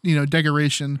Christmas,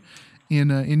 decoration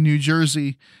in New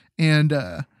Jersey, and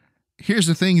here's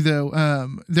the thing though.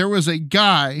 There was a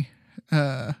guy.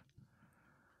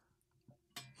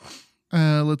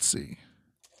 Let's see.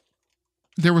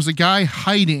 There was a guy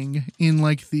hiding in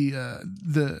like the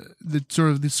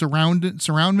sort of the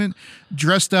surroundment,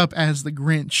 dressed up as the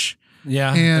Grinch.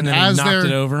 Yeah, and then as he knocked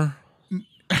it over,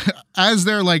 as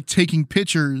they're like taking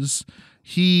pictures,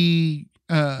 he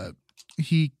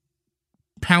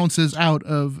pounces out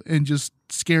of and just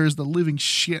scares the living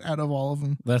shit out of all of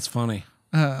them. That's funny.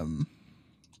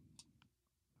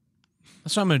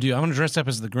 That's what I'm going to do. I'm going to dress up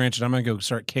as the Grinch, and I'm going to go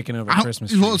start kicking over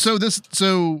Christmas trees. Well,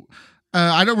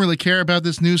 I don't really care about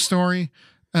this news story.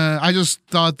 I just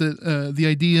thought that the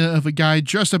idea of a guy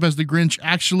dressed up as the Grinch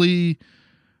actually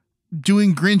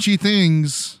doing Grinchy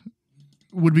things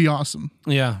would be awesome.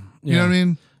 Yeah. You know what I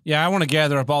mean? Yeah, I want to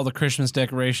gather up all the Christmas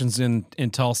decorations in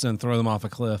Tulsa and throw them off a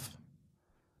cliff.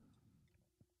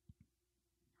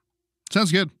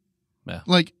 Sounds good. Yeah.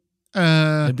 Like,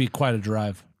 it'd be quite a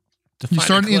drive. You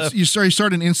start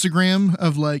an Instagram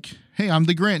of like, hey, I'm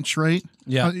the Grinch, right?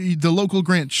 Yeah, the local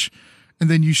Grinch, and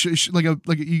then you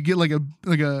you get like a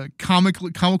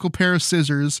comical pair of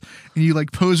scissors, and you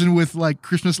like posing with like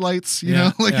Christmas lights,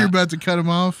 you're about to cut them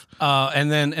off.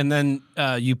 And then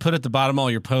you put at the bottom of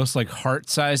all your posts like heart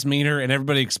size meter, and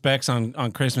everybody expects on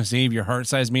Christmas Eve your heart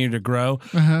size meter to grow,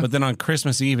 but then on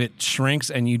Christmas Eve it shrinks,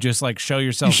 and you just like show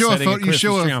yourself setting a Christmas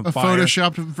tree on fire.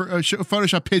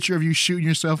 Photoshop picture of you shooting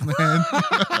yourself in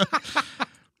the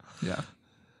head. Yeah.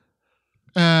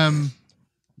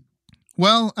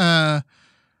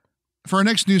 For our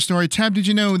next news story, Tab, did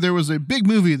you know there was a big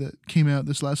movie that came out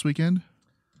this last weekend?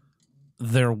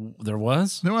 There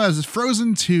was? There was. It's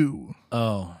Frozen 2.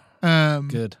 Oh,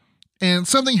 good. And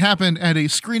something happened at a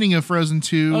screening of Frozen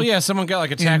 2. Oh, yeah, someone got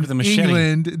like attacked with a machete.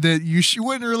 England that you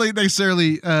wouldn't really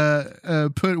necessarily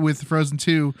put with Frozen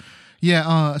 2.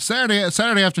 Yeah,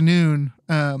 Saturday afternoon,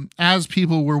 as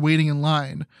people were waiting in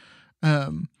line,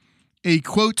 a,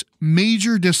 quote,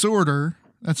 major disorder,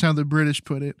 that's how the British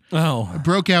put it,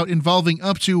 broke out involving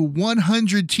up to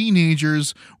 100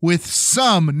 teenagers with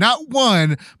some, not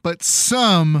one, but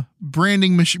some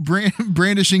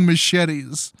brandishing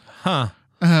machetes. Huh.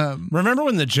 Remember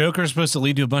when the Joker is supposed to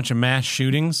lead to a bunch of mass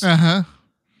shootings? Uh-huh.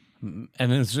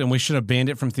 And we should have banned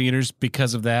it from theaters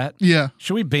because of that? Yeah.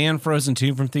 Should we ban Frozen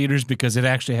 2 from theaters because it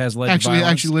actually has led to violence?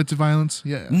 Actually led to violence?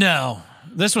 Yeah. No.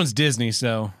 This one's Disney,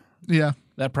 so yeah,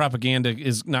 that propaganda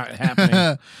is not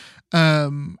happening.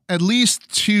 At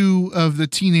least 2 of the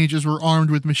teenagers were armed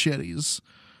with machetes.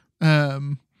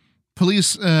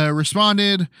 Police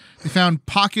responded. They found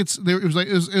pockets. It was like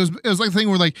the thing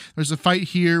where like there's a fight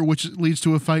here, which leads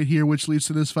to a fight here, which leads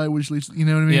to this fight, which leads. You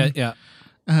know what I mean? Yeah.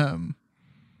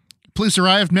 Police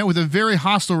arrived, met with a very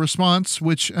hostile response,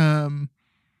 which yeah,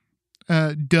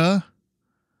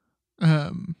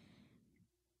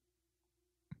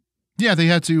 they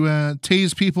had to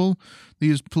tase people. They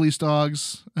used police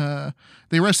dogs.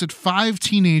 They arrested 5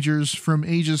 teenagers from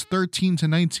ages 13 to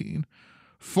 19.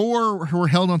 4 were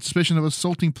held on suspicion of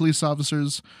assaulting police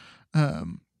officers,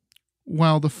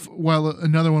 while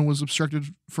another one was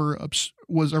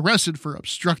arrested for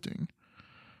obstructing.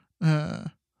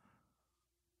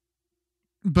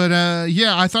 But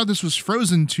yeah, I thought this was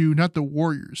Frozen 2, not the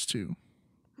Warriors 2.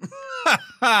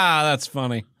 That's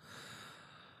funny.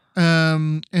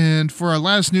 And for our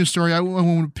last news story, I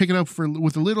want to pick it up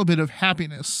with a little bit of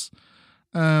happiness.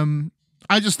 I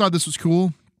just thought this was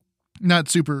cool, not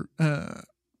super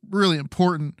really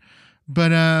important, but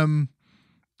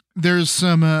there's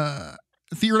some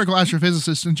theoretical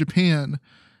astrophysicists in Japan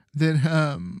that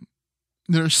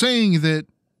are saying that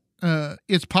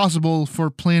it's possible for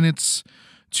planets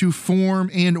to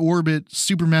form and orbit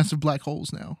supermassive black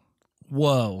holes now.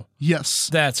 Whoa. Yes.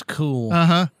 That's cool.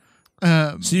 Uh-huh.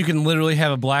 So you can literally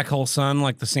have a black hole sun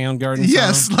like the Soundgarden song?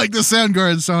 Yes, like the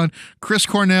Soundgarden song. Chris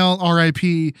Cornell,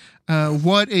 R.I.P.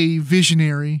 What a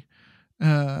visionary.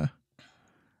 Yeah,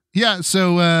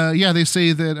 so they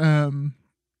say that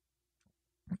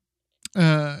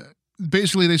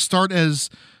basically they start as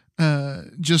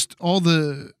just all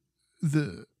the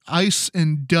ice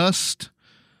and dust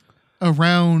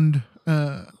around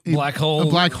a black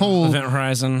hole event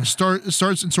horizon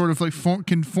starts and sort of like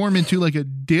can form into like a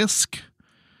disc,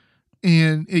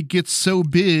 and it gets so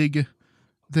big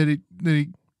that it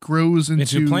grows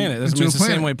into a planet. It's the planet.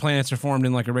 same way planets are formed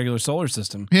in like a regular solar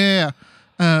system. Yeah.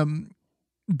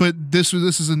 But this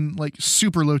is in like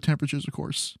super low temperatures, of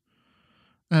course.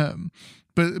 But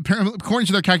apparently, according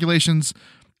to their calculations,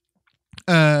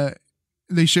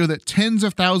 they show that tens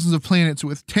of thousands of planets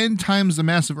with 10 times the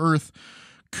mass of Earth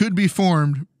could be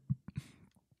formed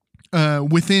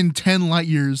within 10 light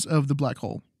years of the black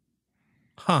hole.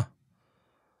 Huh.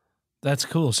 That's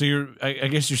cool. So I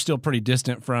guess you're still pretty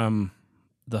distant from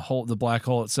the black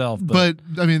hole itself. But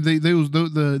I mean,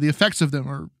 the effects of them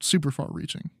are super far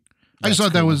reaching. I just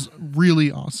thought that was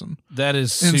really awesome. That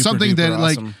is and super something that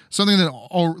awesome.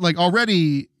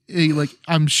 Already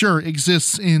I'm sure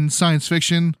exists in science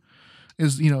fiction.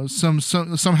 Is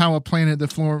somehow a planet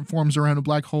that forms around a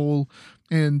black hole,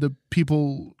 and the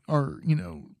people are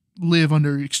live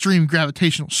under extreme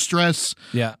gravitational stress.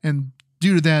 Yeah, and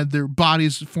due to that, their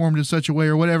bodies formed in such a way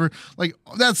or whatever. Like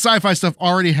that sci-fi stuff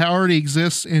already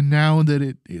exists, and now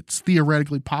that it's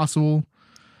theoretically possible,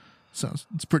 so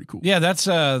it's pretty cool. Yeah, that's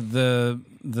the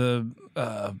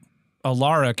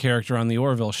Alara character on the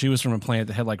Orville. She was from a planet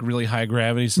that had like really high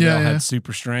gravity, so they all had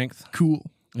super strength. Cool.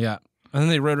 Yeah. And then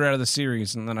they wrote her out of the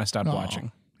series, and then I stopped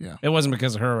watching. Yeah. It wasn't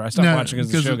because of her. I stopped watching because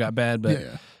the show got bad, but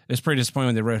it's pretty disappointing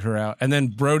when they wrote her out. And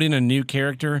then wrote in a new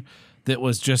character that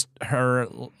was just her,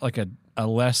 like a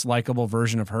less likable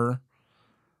version of her.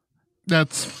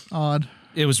 That's odd.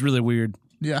 It was really weird.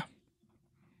 Yeah.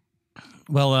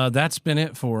 Well, that's been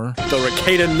it for the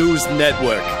Ricada News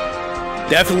Network.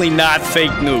 Definitely not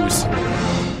fake news.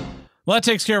 Well, that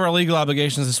takes care of our legal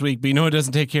obligations this week, but you know what it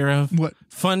doesn't take care of? What?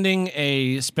 Funding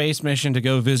a space mission to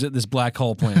go visit this black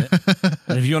hole planet.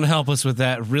 And if you want to help us with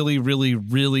that really, really,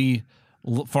 really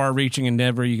far-reaching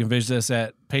endeavor, you can visit us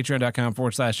at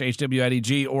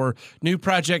patreon.com/HWIDG or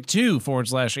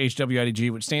newproject2/HWIDG,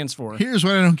 which stands for... Here's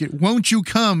what I don't get. Won't you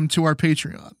come to our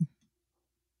Patreon?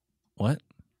 What?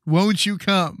 Won't you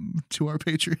come to our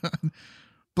Patreon?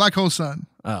 Black Hole Sun.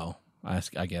 Oh, I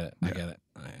get it. I get it.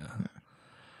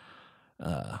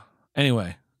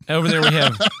 Anyway, over there we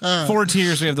have 4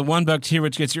 tiers. We have the $1 tier,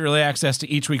 which gets you early access to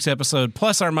each week's episode,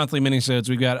 plus our monthly minisodes.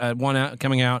 We've got one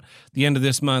coming out the end of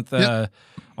this month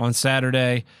on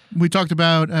Saturday. We talked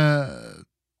about the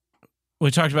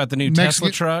new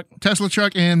Mexican, Tesla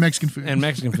truck and Mexican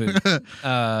food.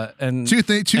 and two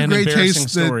great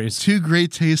tastes stories. Two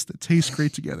great tastes that taste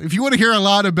great together. If you want to hear a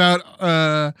lot about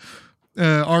our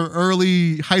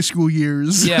early high school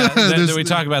years, we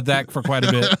talk about that for quite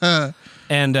a bit.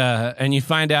 And you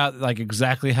find out like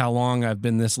exactly how long I've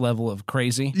been this level of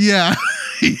crazy. Yeah.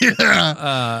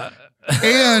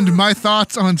 And my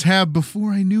thoughts on Tab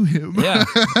before I knew him. Yeah.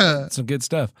 Some good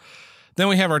stuff. Then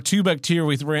we have our $2 tier.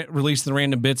 We release the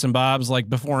random bits and bobs like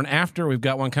before and after. We've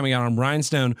got one coming out on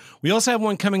Rhinestone. We also have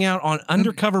one coming out on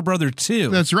Undercover Brother 2.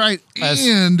 That's right.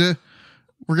 And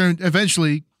we're going to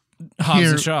eventually Hobbs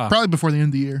and Shaw. Probably before the end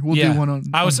of the year. We'll do one on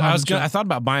I thought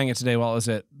about buying it today while I was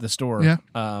at the store. Yeah.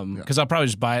 Because I'll probably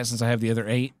just buy it since I have the other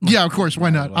 8. Yeah, of course. Why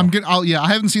not? Well. I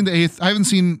haven't seen the 8th. I haven't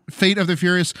seen Fate of the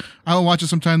Furious. I will watch it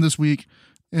sometime this week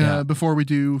before we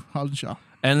do Hobbs and Shaw.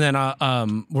 And then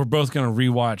we're both going to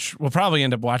rewatch. We'll probably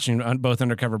end up watching both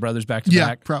Undercover Brothers back to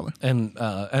back. Yeah, probably. And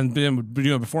then we'll be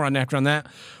doing before and after on that.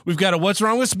 We've got a What's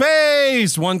Wrong with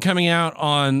Space, one coming out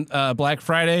on Black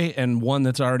Friday and one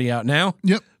that's already out now.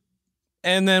 Yep.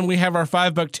 And then we have our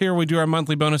 $5 tier. We do our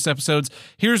monthly bonus episodes.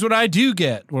 Here's What I Do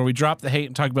Get, where we drop the hate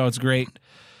and talk about what's great.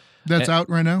 That's out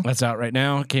right now? That's out right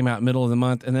now. It came out middle of the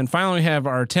month. And then finally we have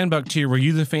our $10 tier, where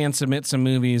you, the fan, submit some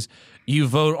movies. You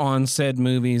vote on said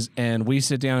movies, and we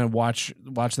sit down and watch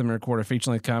them and record a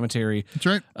feature-length commentary. That's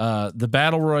right. The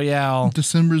Battle Royale.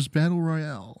 December's Battle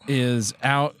Royale. Is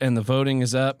out, and the voting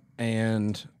is up,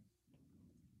 and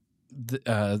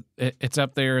it's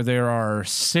up there. There are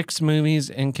 6 movies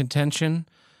in contention.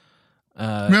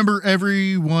 Remember,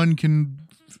 everyone can...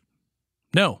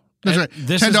 No. That's right.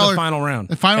 This is the final round.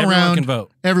 The final round. Everyone can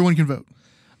vote. Everyone can vote.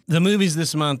 The movies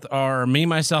this month are Me,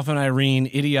 Myself, and Irene,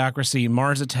 Idiocracy,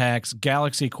 Mars Attacks,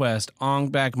 Galaxy Quest, Ong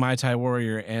Bak, My Tai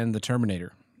Warrior, and The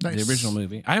Terminator. Nice. The original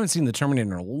movie. I haven't seen The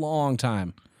Terminator in a long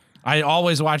time. I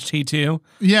always watch T2.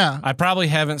 Yeah. I've probably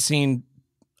seen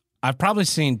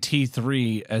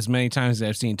T3 as many times as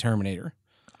I've seen Terminator.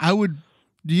 I would...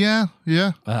 Yeah.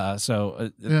 I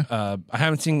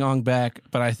haven't seen Ong Bak,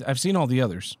 but I've seen all the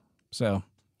others. So...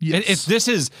 Yes. This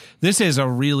is a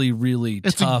really, really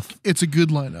tough. It's a good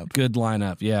lineup. Good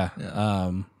lineup, yeah.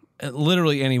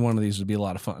 Literally any one of these would be a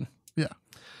lot of fun. Yeah.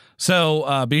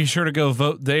 So be sure to go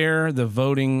vote there. The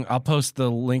voting, I'll post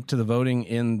the link to the voting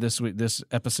in this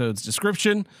episode's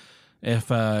description.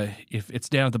 If it's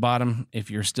down at the bottom,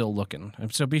 if you're still looking,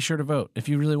 so be sure to vote. If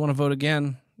you really want to vote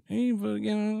again, you vote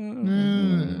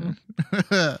again.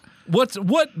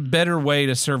 What better way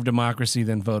to serve democracy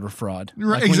than voter fraud?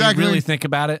 Right, like exactly. When you really think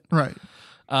about it. Right.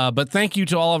 But thank you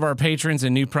to all of our patrons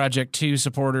and New Project 2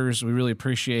 supporters. We really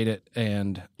appreciate it,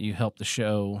 and you help the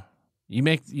show. It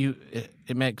makes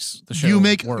the show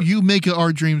work. You make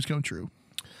our dreams come true.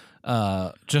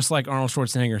 Just like Arnold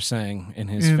Schwarzenegger sang in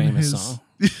his famous song.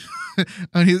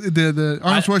 the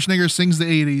Arnold Schwarzenegger sings the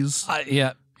 80s.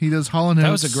 Yeah. He does Hall & Oates.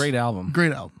 That was a great album.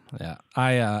 Great album. Yeah.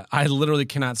 I literally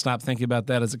cannot stop thinking about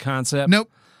that as a concept. Nope.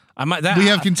 We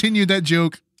have continued that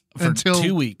joke for until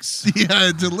 2 weeks. Yeah,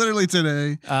 until literally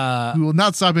today. We will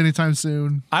not stop anytime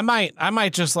soon. I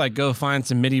might just like go find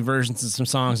some MIDI versions of some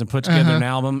songs and put together an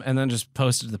album and then just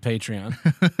post it to the Patreon.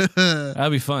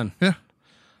 That'd be fun. Yeah.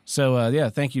 So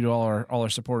thank you to all our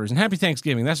supporters, and happy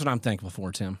Thanksgiving. That's what I'm thankful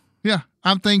for, Tim. Yeah,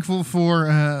 I'm thankful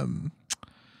for.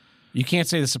 You can't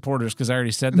say the supporters because I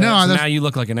already said that. No, so now you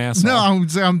look like an asshole. No,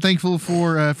 I'm thankful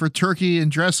for turkey and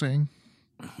dressing,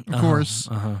 of course.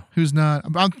 Who's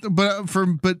not? But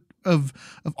of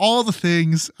all the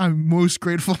things I'm most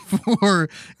grateful for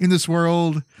in this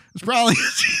world, it's probably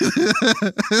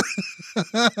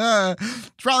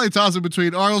a toss up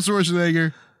between Arnold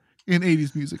Schwarzenegger and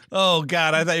 80s music. Oh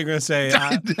God, I thought you were going to say.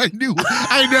 I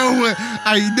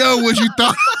know what you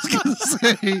thought I was going to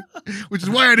say, which is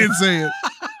why I didn't say it.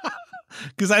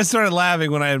 Because I started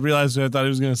laughing when I realized what I thought he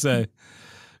was going to say.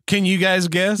 Can you guys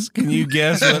guess? Can you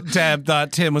guess what Tab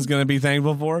thought Tim was going to be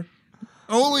thankful for?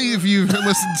 Only if you've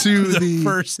listened to the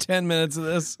first 10 minutes of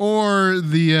this, or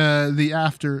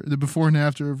the before and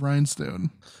after of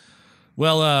Rhinestone.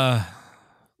 Well,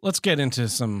 let's get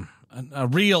into a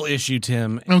real issue,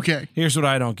 Tim. Okay. Here's what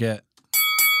I don't get: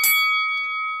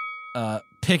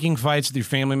 picking fights with your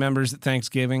family members at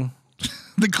Thanksgiving.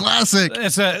 The classic.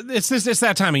 It's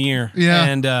that time of year. Yeah.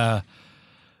 And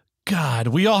God,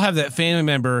 we all have that family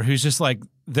member who's just like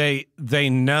they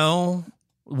know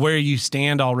where you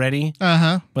stand already,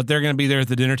 but they're going to be there at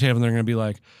the dinner table and they're going to be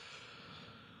like,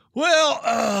 well,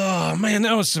 oh man,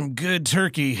 that was some good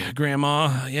turkey,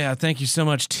 Grandma. Yeah, thank you so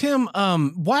much. Tim,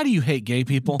 why do you hate gay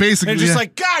people? Basically, and just yeah.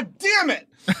 like, God damn it.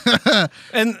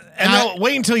 and they'll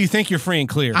wait until you think you're free and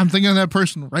clear. I'm thinking of that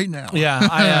person right now.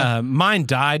 Yeah, mine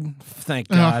died. Thank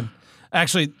God.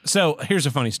 Actually, so here's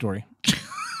a funny story.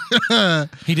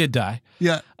 He did die.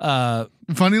 Yeah.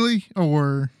 Funnily,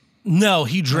 or no,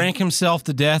 he drank himself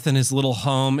to death in his little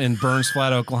home in Burns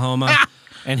Flat, Oklahoma.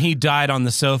 And he died on the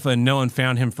sofa, and no one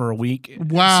found him for a week.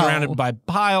 Wow. Surrounded by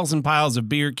piles and piles of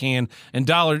beer cans and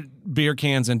Dollar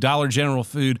General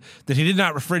food that he did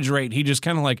not refrigerate. He just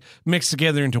kind of like mixed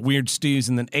together into weird stews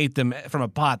and then ate them from a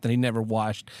pot that he never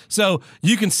washed. So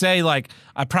you can say, like,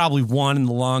 I probably won in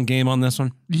the long game on this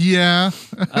one. Yeah.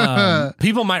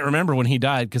 People might remember when he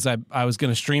died because I was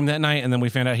going to stream that night, and then we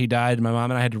found out he died. And my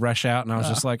mom and I had to rush out, and I was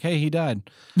just like, "Hey, he died."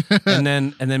 and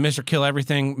then Mr. Kill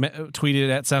Everything tweeted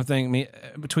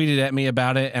at me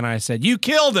about it, and I said, "You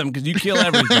killed him because you kill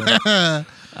everything."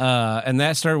 And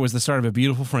that was the start of a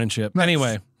beautiful friendship. Nice.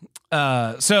 Anyway,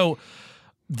 so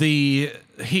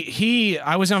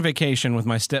I was on vacation with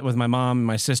my mom and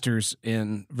my sisters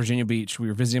in Virginia Beach. We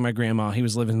were visiting my grandma. He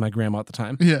was living with my grandma at the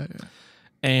time. Yeah.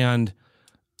 And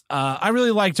I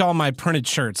really liked all my printed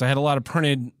shirts. I had a lot of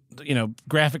printed,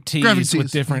 graphic tees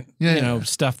with different,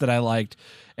 stuff that I liked.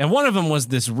 And one of them was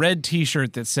this red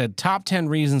T-shirt that said "Top 10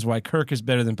 Reasons Why Kirk is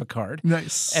Better Than Picard."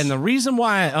 Nice. And the reason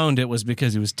why I owned it was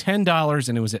because it was $10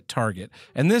 and it was at Target.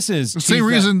 And this is the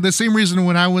same reason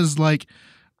when I was like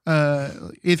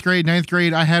 8th grade, 9th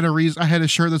grade, I had a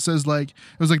shirt that says like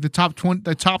it was like the top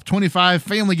 25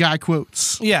 Family Guy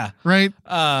quotes. Yeah. Right.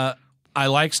 I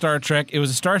like Star Trek. It was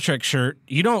a Star Trek shirt.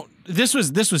 This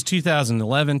was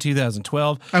 2011,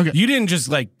 2012. Okay. You didn't just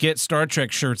like get Star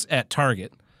Trek shirts at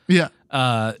Target. Yeah.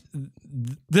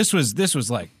 This was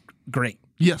like great.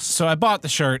 Yes. So I bought the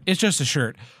shirt. It's just a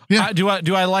shirt. Yeah. Do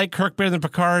I like Kirk better than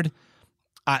Picard?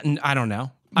 I don't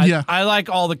know. I like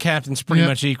all the captains pretty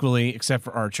much equally, except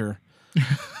for Archer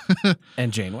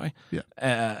and Janeway. Yeah.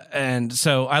 And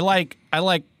so I like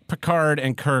Picard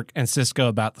and Kirk and Sisko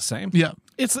about the same. Yeah.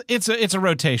 It's a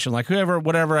rotation. Like whoever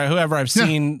I've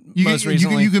seen most recently.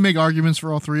 recently. You can make arguments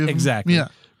for all three of them. Exactly. Yeah.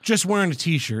 Just wearing a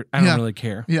T-shirt, I don't really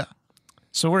care. Yeah.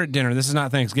 So we're at dinner. This is not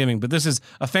Thanksgiving, but this is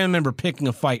a family member picking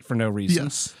a fight for no reason.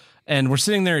 Yes. And we're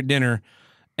sitting there at dinner,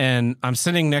 and I'm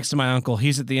sitting next to my uncle.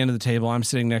 He's at the end of the table. I'm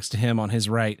sitting next to him on his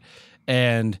right.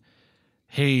 And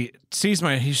he sees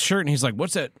his shirt, and he's like,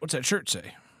 What's that shirt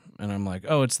say? And I'm like,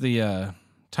 oh, it's the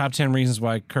top 10 reasons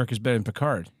why Kirk is better than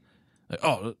Picard. Like,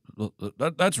 oh,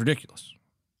 that's ridiculous.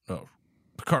 Oh,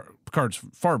 Picard's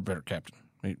far better captain.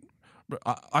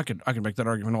 I could make that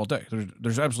argument all day.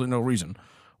 There's absolutely no reason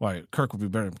why Kirk would be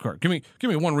better than Picard. Give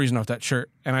me one reason off that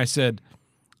shirt. And I said,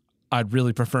 I'd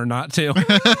really prefer not to.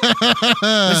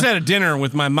 I was at a dinner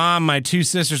with my mom, my two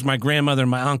sisters, my grandmother, and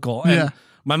my uncle. And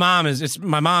my mom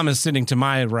is sitting to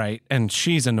my right, and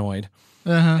she's annoyed.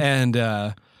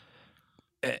 Uh-huh.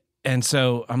 And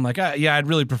so I'm like, I'd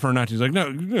really prefer not to. He's like,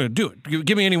 no, do it.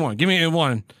 Give me any one. Give me any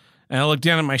one. And I look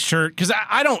down at my shirt because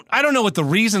I don't know what the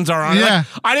reasons are on it. Yeah.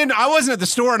 Like, I wasn't at the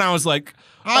store, and I was like,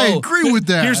 I agree with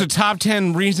that. Here's a top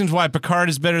 10 reasons why Picard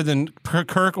is better than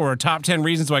Kirk, or a top 10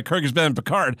 reasons why Kirk is better than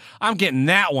Picard. I'm getting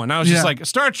that one. I was just like, a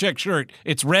Star Trek shirt.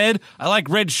 It's red. I like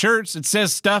red shirts. It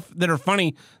says stuff that are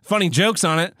funny jokes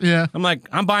on it. Yeah. I'm like,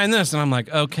 I'm buying this. And I'm like,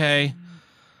 okay.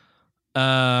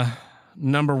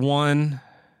 Number one,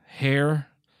 hair.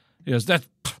 He goes, that's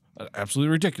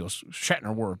absolutely ridiculous.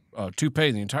 Shatner wore a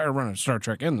toupee the entire run of Star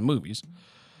Trek and the movies.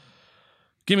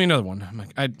 Give me another one. I'm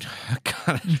like, I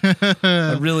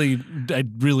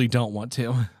really don't want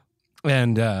to.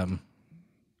 And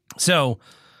so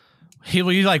he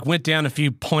like went down a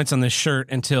few points on this shirt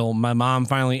until my mom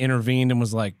finally intervened and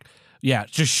was like, yeah,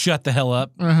 just shut the hell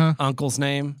up, Uncle's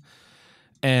name.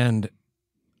 And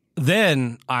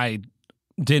then I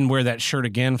didn't wear that shirt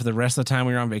again for the rest of the time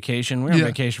we were on vacation. We were on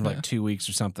vacation for like 2 weeks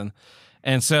or something.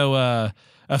 And so a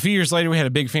few years later, we had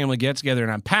a big family get together,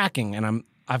 and I'm packing, and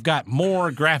I've got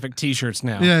more graphic T-shirts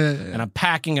now. And I'm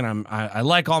packing, and I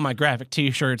like all my graphic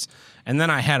T-shirts. And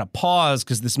then I had a pause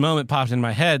because this moment popped in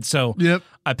my head. So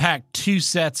I packed 2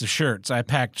 sets of shirts. I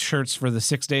packed shirts for the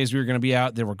 6 days we were going to be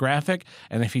out. They were graphic.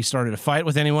 And if he started a fight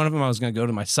with any one of them, I was going to go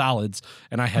to my solids.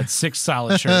 And I had 6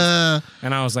 solid shirts.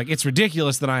 And I was like, it's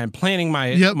ridiculous that I am planning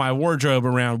my wardrobe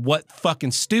around what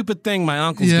fucking stupid thing my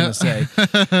uncle's going to say.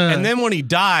 And then when he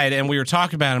died and we were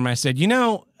talking about him, I said,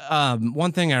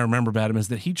 one thing I remember about him is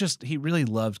that he really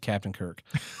loved Captain Kirk.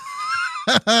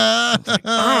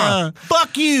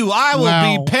 Fuck you. I will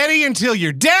Wow. be petty until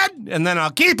you're dead, and then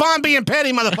I'll keep on being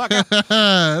petty, motherfucker.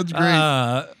 That's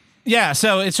great. Yeah,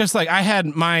 so it's just like I had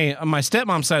my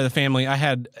stepmom's side of the family. I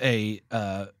had a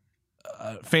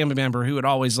family member who would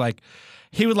always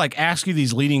he would ask you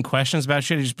these leading questions about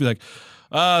shit. He'd just be like,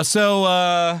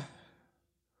 so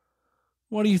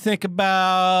what do you think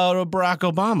about Barack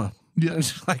Obama? Yeah.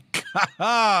 It's like,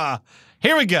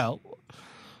 here we go.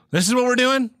 This is what we're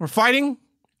doing. We're fighting.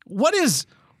 What do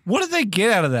they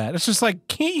get out of that? It's just like,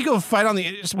 can't you go fight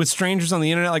with strangers on the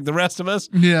internet like the rest of us?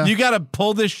 Yeah. You got to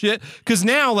pull this shit. Because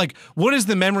now, what is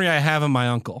the memory I have of my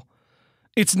uncle?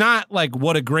 It's not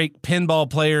what a great pinball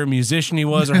player, musician he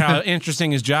was, or how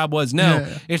interesting his job was. No,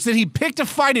 Yeah. It's that he picked a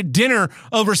fight at dinner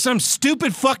over some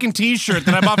stupid fucking T-shirt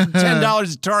that I bought for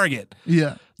 $10 at Target.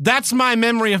 Yeah. That's my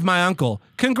memory of my uncle.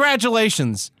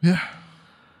 Congratulations. Yeah.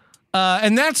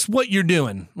 And that's what you're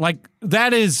doing.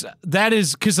 That is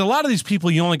because a lot of these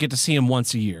people, you only get to see them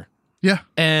once a year. Yeah.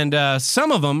 And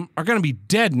some of them are going to be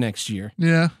dead next year.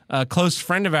 Yeah. A close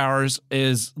friend of ours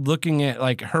is looking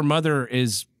at, her mother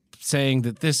is saying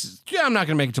that I'm not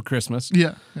going to make it till Christmas.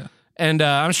 Yeah. Yeah. And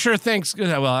I'm sure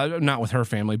not with her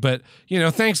family, but,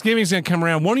 Thanksgiving's going to come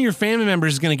around. One of your family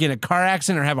members is going to get in a car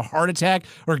accident or have a heart attack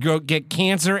or go get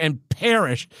cancer and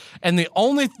perish. And the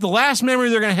last memory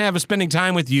they're going to have of spending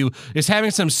time with you is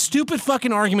having some stupid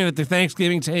fucking argument at the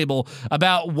Thanksgiving table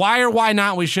about why or why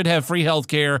not we should have free health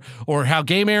care or how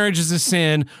gay marriage is a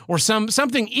sin or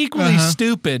something equally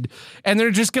stupid. And they're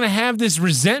just going to have this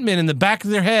resentment in the back of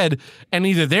their head, and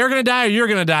either they're going to die or you're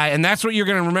going to die, and that's what you're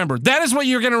going to remember. That is what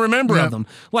you're going to remember of them.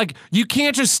 You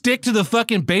can't just stick to the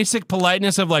fucking basic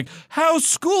politeness of how's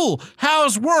school?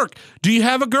 How's work? Do you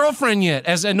have a girlfriend yet?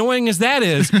 As annoying as that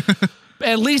is,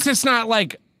 at least it's not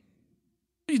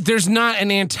there's not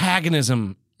an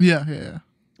antagonism. Yeah. Yeah.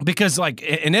 Because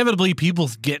inevitably people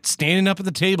get standing up at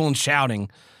the table and shouting,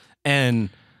 and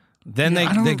then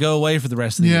they go away for the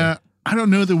rest of the year. I don't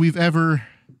know that we've ever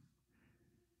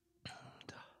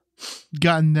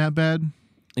gotten that bad.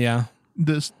 Yeah.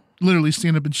 This literally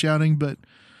stand up and shouting, but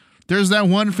there's that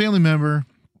one family member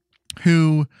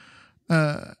who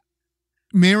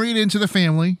married into the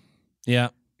family Yeah.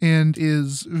 and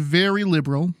is very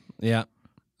liberal. Yeah.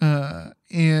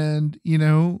 And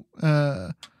like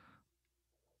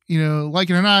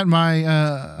it or not,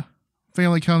 my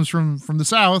family comes from the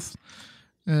South,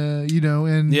 and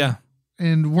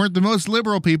and weren't the most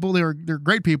liberal people. They're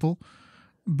great people,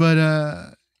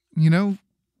 but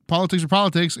politics are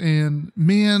politics, and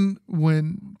man,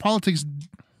 when politics,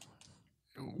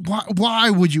 why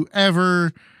would you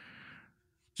ever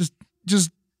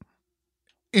just?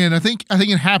 And I think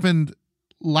it happened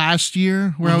last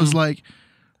year where I was like,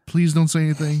 please don't say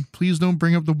anything. Please don't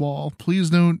bring up the wall. Please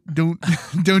don't don't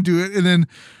do it. And then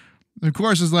of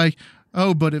course it's like,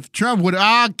 oh, but if Trump would,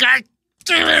 God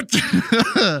damn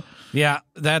it. Yeah,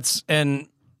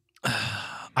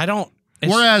 I don't.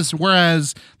 Whereas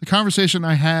the conversation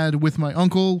I had with my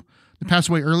uncle that passed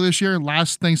away earlier this year,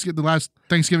 the last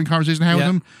Thanksgiving conversation I had with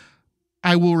him,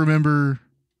 I will remember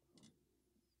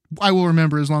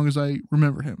as long as I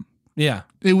remember him. Yeah.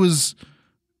 It was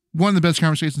one of the best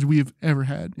conversations we've ever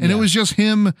had. And it was just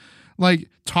him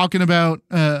talking about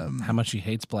how much he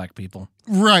hates black people.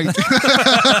 Right.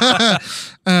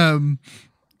 No,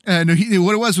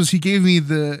 what it was he gave me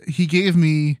the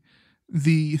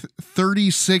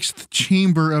 36th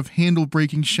chamber of handle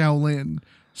breaking Shaolin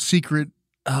secret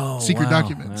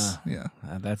documents. Yeah.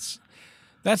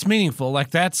 That's meaningful.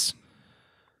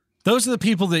 Those are the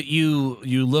people that you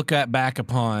look at back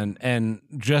upon and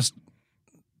just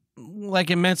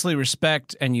immensely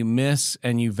respect, and you miss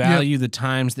and you value the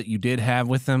times that you did have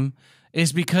with them,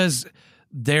 is because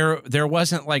there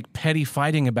wasn't petty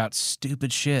fighting about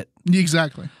stupid shit.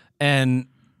 Exactly. And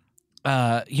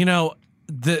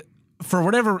for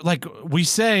whatever, we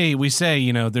say,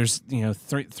 there's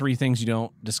three things you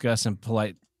don't discuss in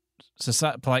polite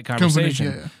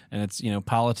conversation, and it's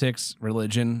politics,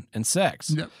 religion, and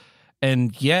sex. Yep.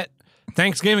 And yet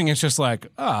Thanksgiving is just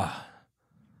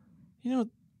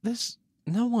this.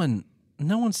 No one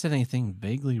said anything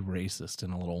vaguely racist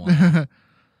in a little while.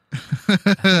 I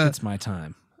think it's my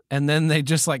time. And then they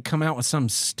just come out with some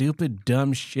stupid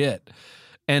dumb shit,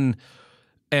 and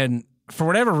for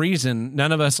whatever reason,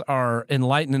 none of us are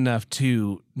enlightened enough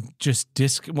to just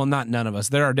not none of us.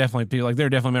 There are definitely people, there are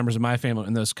definitely members of my family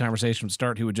when those conversations would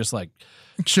start who would just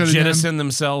jettison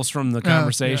themselves from the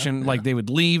conversation. They would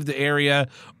leave the area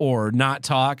or not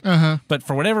talk. But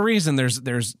for whatever reason, there's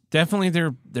definitely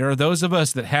there are those of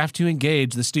us that have to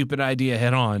engage the stupid idea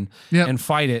head on and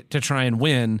fight it to try and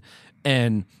win.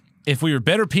 And if we were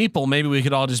better people, maybe we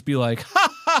could all just be like, ha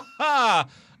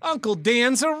Uncle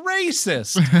Dan's a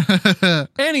racist.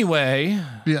 Anyway,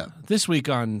 Yeah. this week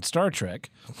on Star Trek,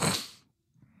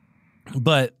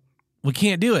 but we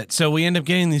can't do it. So we end up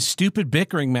getting these stupid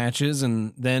bickering matches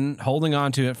and then holding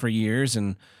on to it for years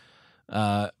and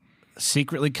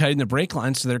secretly cutting the brake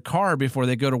lines to their car before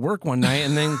they go to work one night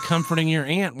and then comforting your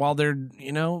aunt while they're,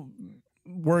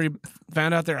 worried,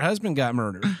 found out their husband got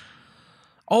murdered.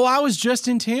 Oh, I was just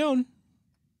in town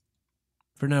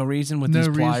for no reason with these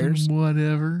pliers.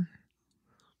 Whatever.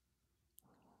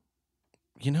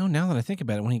 Now that I think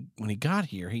about it, when he got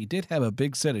here, he did have a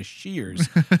big set of shears.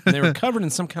 And they were covered in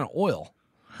some kind of oil.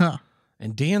 Huh.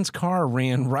 And Dan's car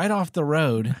ran right off the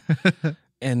road.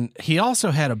 And he also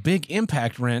had a big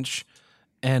impact wrench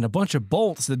and a bunch of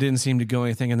bolts that didn't seem to go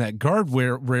anything. And that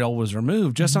guardrail was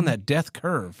removed just on that death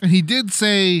curve. And he did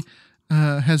say,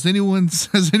 has anyone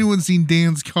seen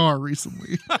Dan's car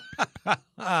recently?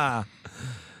 And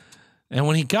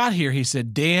when he got here, he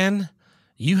said, Dan,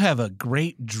 you have a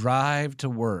great drive to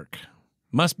work.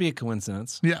 Must be a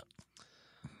coincidence. Yeah.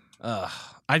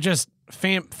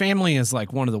 Family is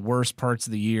like one of the worst parts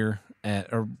of the year,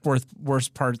 or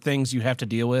worst things you have to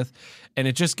deal with, and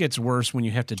it just gets worse when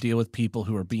you have to deal with people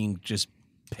who are being just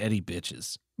petty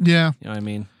bitches. Yeah. You know what I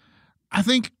mean? I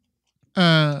think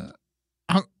I'm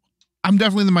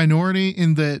definitely the minority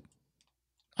in that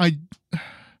I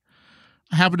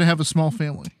happen to have a small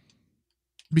family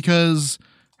because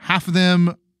half of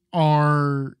them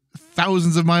are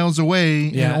thousands of miles away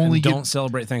Yeah, and only don't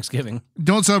celebrate Thanksgiving.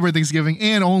 Don't celebrate Thanksgiving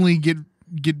and only get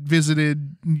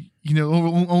visited,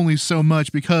 only so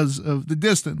much because of the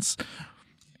distance.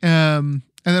 And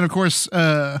then of course,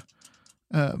 my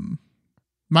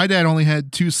dad only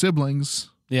had 2 siblings.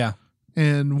 Yeah.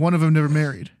 And one of them never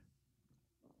married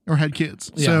or had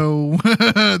kids. Yeah. So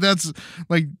that's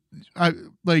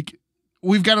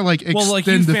we've got to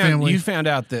extend the family. You found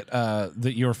out that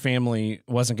that your family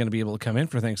wasn't going to be able to come in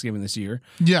for Thanksgiving this year.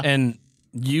 Yeah. And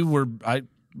you were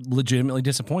legitimately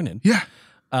disappointed. Yeah.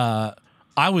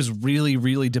 I was really,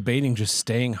 really debating just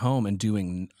staying home and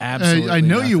doing absolutely I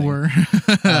know nothing. you were.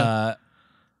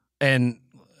 And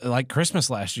like Christmas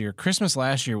last year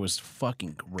was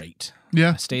fucking great.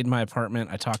 Yeah. I stayed in my apartment.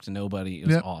 I talked to nobody. It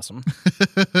was Yep. awesome.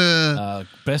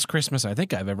 Best Christmas I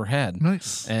think I've ever had.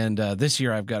 Nice. And this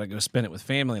year I've got to go spend it with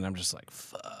family, and I'm just like,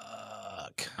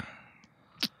 fuck.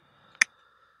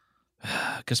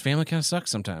 Because family kind of sucks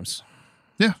sometimes.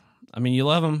 Yeah. I mean, you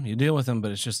love them, you deal with them,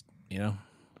 but it's just,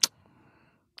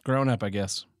 growing up, I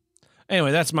guess.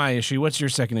 Anyway, that's my issue. What's your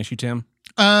second issue, Tim?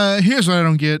 Here's what I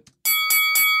don't get.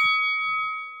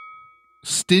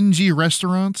 Stingy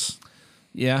restaurants.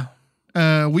 Yeah.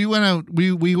 We went out.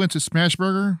 We went to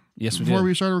Smashburger. Yes, we before did.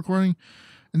 we started recording,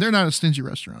 and they're not a stingy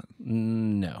restaurant.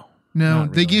 No. No,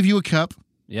 Not they really. give you a cup.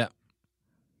 Yep.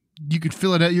 You could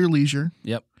fill it at your leisure.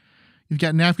 Yep. You've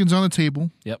got napkins on the table.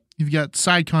 Yep. You've got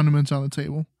side condiments on the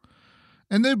table,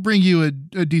 and they bring you a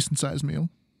decent sized meal.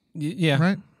 Yeah.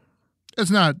 Right.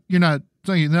 It's not. You're not.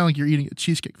 It's not like you're eating at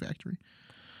Cheesecake Factory.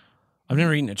 I've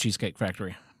never eaten at Cheesecake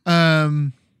Factory.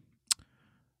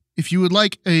 If you would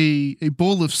like a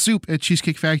bowl of soup at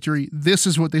Cheesecake Factory, this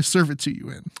is what they serve it to you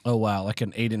in. Oh, wow. Like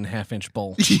an 8.5-inch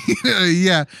bowl.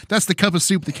 Yeah, that's the cup of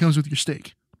soup that comes with your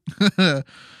steak. They're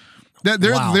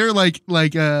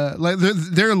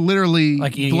literally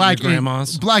Like eating at your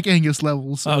grandma's? Black Angus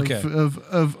levels Okay.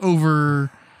 of over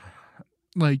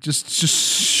just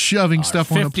shoving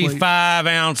stuff on a plate.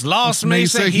 55-ounce Lost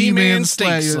Mesa He-Man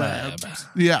steak slab.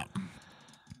 Yeah.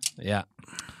 Yeah.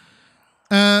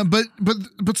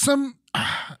 But some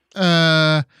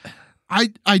I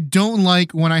don't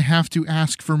like when I have to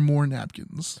ask for more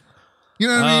napkins. You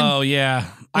know what I mean? Oh, yeah.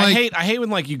 Like- I hate when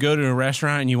like you go to a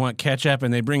restaurant and you want ketchup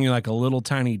and they bring you like a little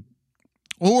tiny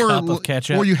Or cup of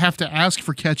ketchup. or you have to ask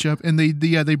for ketchup and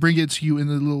they bring it to you in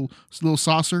a little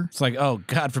saucer. It's like, oh,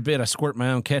 God forbid I squirt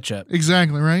my own ketchup.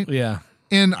 Exactly, right? Yeah.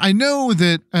 And I know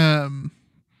that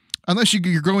unless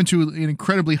you're going to an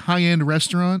incredibly high-end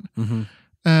restaurant,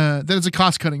 that is a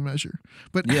cost-cutting measure.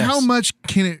 But Yes. how much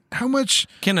Bottle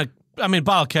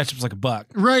of ketchup's like $1.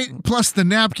 right? Plus the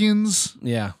napkins,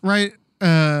 Yeah. right?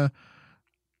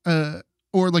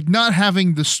 Or like not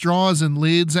having the straws and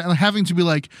lids, and having to be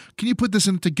like, can you put this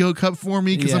in a to-go cup for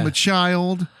me because I'm Yeah. a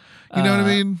child? You know what I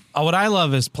mean? What I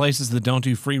love is places that don't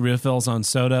do free refills on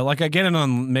soda. Like I get it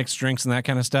on mixed drinks and that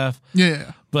kind of stuff,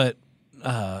 Yeah. but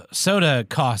soda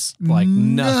costs like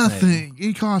nothing.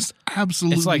 It costs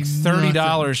absolutely It's like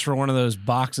 $30 for one of those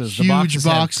boxes. The Huge boxes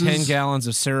have boxes. 10 gallons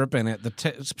of syrup in it.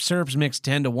 The syrup's mixed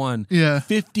 10 to 1. Yeah.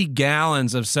 50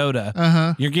 gallons of soda.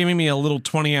 Uh-huh. You're giving me a little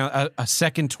 20 ounce, a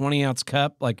second 20 ounce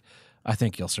cup. Like, I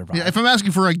think you'll survive. Yeah, if I'm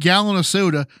asking for a gallon of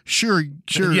soda, sure,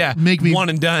 Yeah, make me one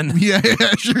and done. Yeah,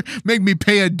 sure, make me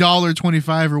pay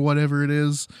 $1.25 or whatever it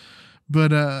is.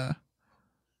 But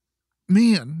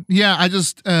man, yeah, I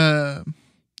just and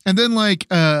then like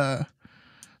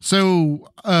so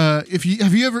if you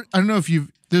have you ever, I don't know if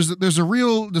you've, there's a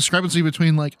real discrepancy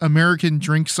between like American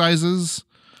drink sizes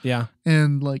Yeah,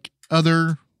 and like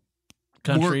other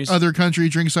countries. other country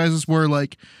drink sizes, where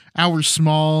like our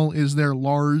small is their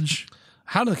large.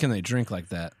 Can they drink like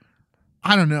that?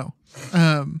 I don't know.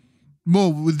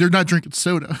 Well, they're not drinking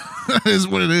soda, is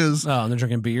what it is, Oh, and they're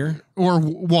drinking beer. or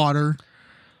water.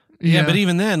 Yeah, but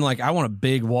even then, like, I want a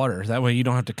big water. That way, you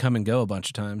don't have to come and go a bunch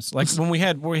of times. Like when we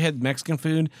had Mexican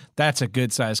food, that's a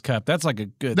good sized cup. That's like a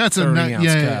good. That's a 30 ounce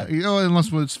cup. yeah. Oh,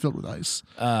 unless it's filled with ice.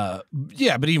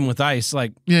 Yeah, but even with ice,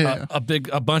 like Yeah.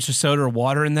 a bunch of soda or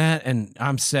water in that, and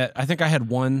I'm set. I think I had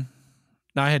one.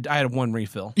 No, I had one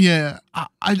refill. Yeah,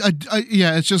 I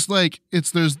yeah. It's just like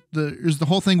there's the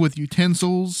whole thing with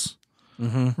utensils,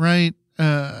 right?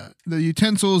 The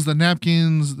utensils, the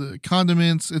napkins, the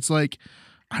condiments. It's like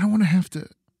I don't want to have to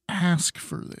ask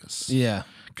for this. Yeah.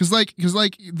 Cause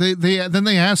they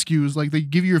ask you, is like they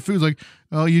give you your food, like,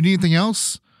 oh, you need anything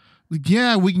else? Like,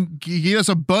 yeah, we can get us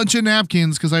a bunch of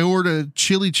napkins because I ordered a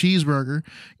chili cheeseburger,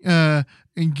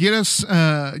 and get us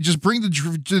just bring the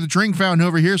drink fountain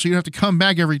over here so you don't have to come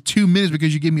back every 2 minutes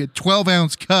because you gave me a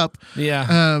 12-ounce cup.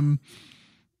 Yeah.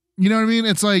 You know what I mean?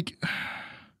 It's like,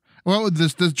 well,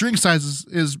 the drink size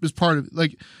is part of it.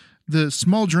 Like the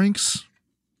small drinks.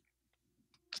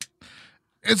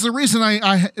 It's the reason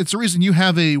it's the reason you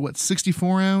have a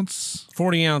 64-ounce,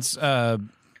 40-ounce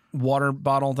water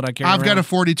bottle that I carry. I've got a around.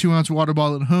 42-ounce water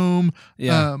bottle at home.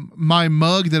 Yeah. My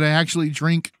mug that I actually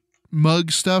drink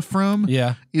mug stuff from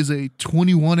Yeah. is a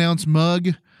 21-ounce mug.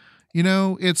 You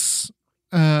know, it's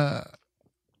It's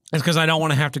because I don't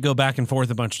want to have to go back and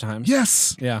forth a bunch of times.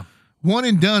 yes, Yeah. one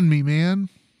and done me, man.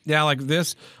 Yeah, like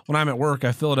this, when I'm at work,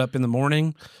 I fill it up in the morning,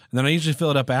 and then I usually fill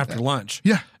it up after lunch.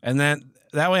 Yeah. And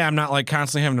that way I'm not like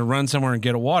constantly having to run somewhere and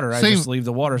get a water. I Same. just leave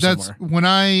the water That's somewhere. when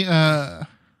I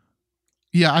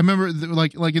yeah, I remember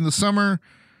like in the summer,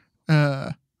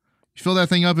 fill that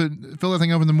thing up in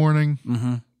the morning,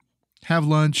 Mm-hmm. have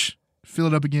lunch, fill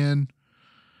it up again.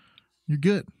 You're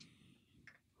good.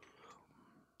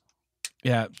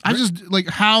 Yeah. I just like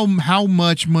how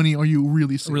much money are you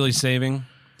really saving? Really saving.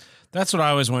 That's what I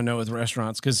always want to know with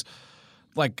restaurants, because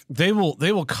like they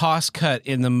will cost cut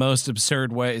in the most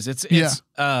absurd ways. It's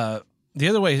the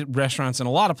other way restaurants in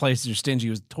a lot of places are stingy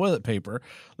with toilet paper.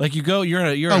 Like you're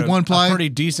at a one ply? pretty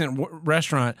decent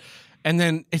restaurant, and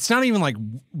then it's not even like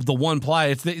the one ply.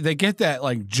 It's they get that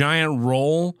like giant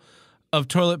roll of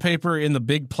toilet paper in the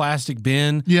big plastic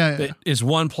bin. Yeah. that is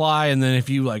one ply, and then if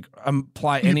you like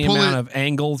apply any pull amount it, of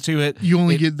angle to it, you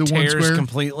only it get the one tears square.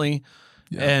 completely.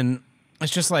 And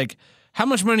it's just like, how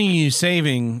much money are you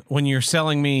saving when you're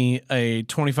selling me a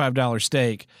 $25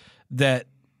 steak that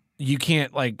you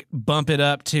can't like bump it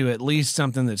up to at least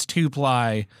something that's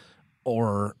 2-ply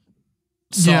or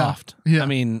soft? Yeah. I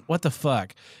mean, what the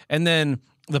fuck? And then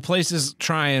the places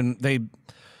try and they'll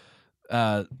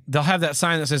have that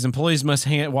sign that says employees must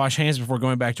wash hands before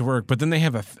going back to work, but then they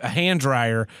have a hand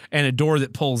dryer and a door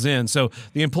that pulls in. So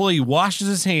the employee washes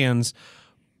his hands,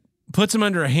 puts them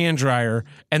under a hand dryer,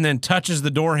 and then touches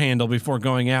the door handle before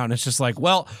going out. And it's just like,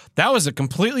 well, that was a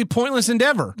completely pointless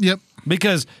endeavor. Yep.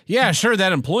 Because, yeah, sure,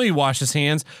 that employee washed his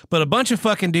hands, but a bunch of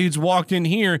fucking dudes walked in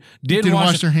here, didn't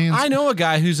wash their hands. I know a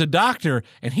guy who's a doctor,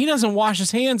 and he doesn't wash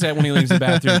his hands when he leaves the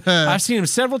bathroom. I've seen him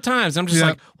several times. I'm just Yep.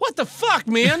 like, what the fuck,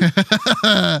 man?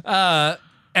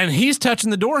 And he's touching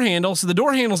the door handle, so the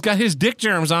door handle's got his dick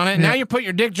germs on it, and now you're putting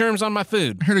your dick germs on my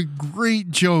food. I heard a great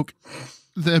joke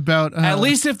about At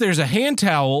least if there's a hand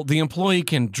towel, the employee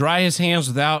can dry his hands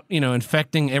without,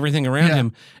 infecting everything around Yeah.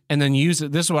 him, and then use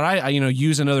it. This is what I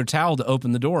use another towel to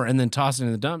open the door, and then toss it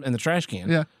in the trash can.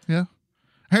 Yeah.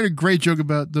 I heard a great joke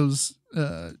about those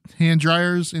hand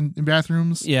dryers in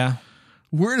bathrooms. Yeah.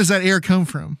 Where does that air come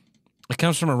from? It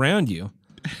comes from around you.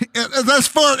 That's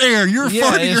fart air. You're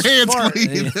farting your hands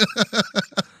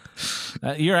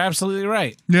clean. You're absolutely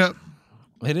right. Yep.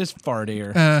 It is fart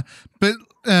air. But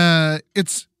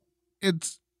it's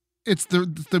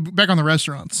the back on the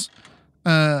restaurants.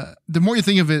 The more you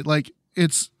think of it, like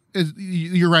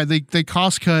you're right. They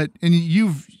cost cut, and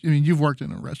you've worked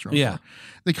in a restaurant. Yeah. before.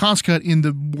 They cost cut in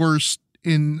the worst,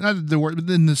 in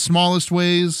the smallest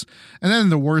ways, and then in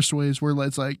the worst ways where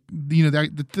it's like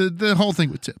the whole thing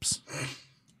with tips.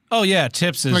 Oh yeah,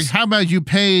 tips is Like, how about you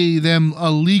pay them a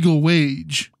legal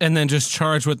wage? and then just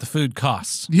charge what the food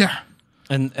costs. Yeah.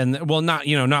 And well,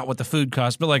 not what the food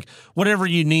costs, but like whatever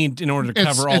you need in order to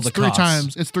cover all the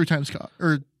costs. It's three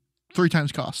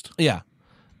times cost. Yeah.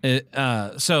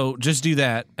 So just do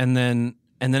that, and then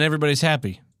everybody's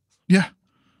happy. Yeah,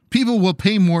 people will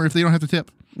pay more if they don't have to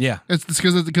tip. Yeah, it's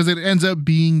because it ends up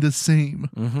being the same.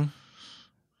 Mm-hmm.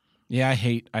 Yeah, I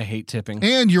hate tipping.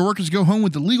 And your workers go home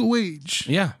with the legal wage.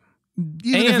 Yeah,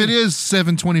 even if it is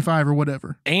 $7.25 or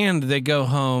whatever. And they go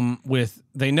home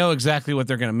they know exactly what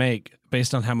they're going to make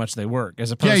based on how much they work,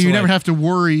 as opposed to you never have to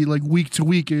worry like week to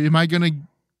week. Am I going to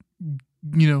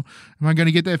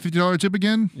get that $50 tip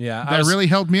again? Yeah, that really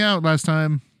helped me out last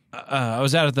time. I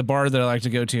was out at the bar that I like to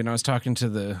go to, and I was talking to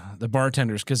the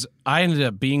bartenders because I ended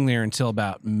up being there until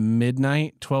about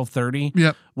midnight, 12:30.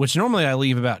 Yep. Which normally I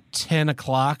leave about 10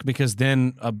 o'clock because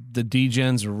then the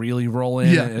DJs really roll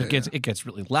in. Yeah, and it gets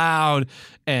really loud,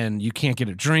 and you can't get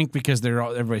a drink because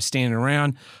everybody's standing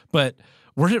around. But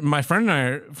my friend and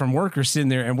I from work are sitting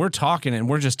there, and we're talking, and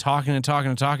we're just talking and talking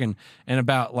and talking. And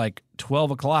about like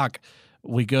 12 o'clock,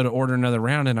 we go to order another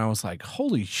round, and I was like,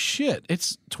 holy shit,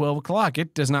 it's 12 o'clock.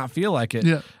 It does not feel like it.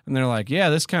 Yeah. And they're like, yeah,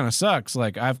 this kind of sucks.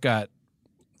 Like, I've got,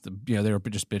 they were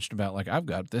just bitching about, like, I've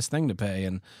got this thing to pay,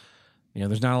 and,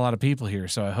 there's not a lot of people here,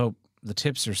 so I hope the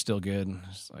tips are still good. And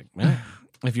it's like, man,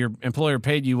 if your employer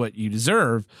paid you what you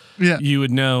deserve, you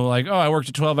would know, like, oh, I worked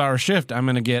a 12-hour shift, I'm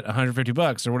going to get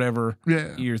 $150 or whatever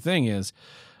your thing is.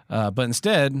 But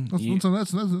instead,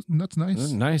 that's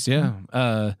nice. Nice,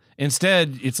 yeah.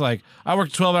 Instead, it's like I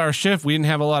worked a 12-hour shift. We didn't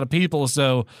have a lot of people,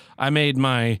 so I made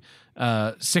my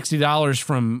 $60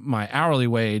 from my hourly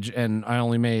wage, and I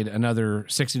only made another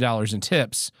 $60 in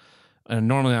tips. And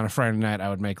normally on a Friday night, I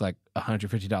would make like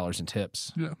 $150 in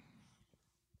tips. Yeah.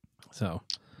 So,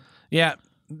 yeah,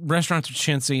 restaurants are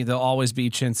chintzy. They'll always be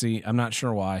chintzy. I'm not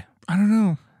sure why. I don't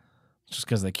know. Just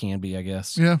because they can be, I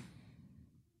guess. Yeah.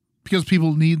 Because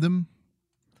people need them.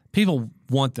 People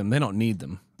want them. They don't need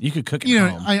them. You could cook at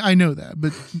home. I know that,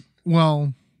 but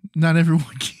not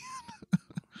everyone can.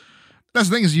 That's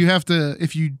the thing is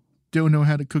if you don't know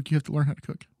how to cook, you have to learn how to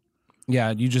cook.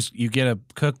 Yeah, you get a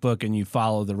cookbook and you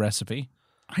follow the recipe.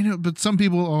 I know, but some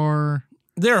people are...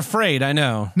 They're afraid, I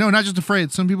know. No, not just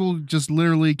afraid. Some people just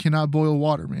literally cannot boil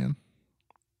water, man.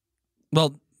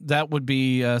 Well, that would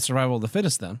be survival of the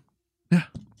fittest then. Yeah.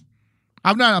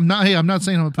 I'm not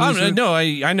saying I'm opposed to it. No,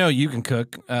 I know you can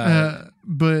cook.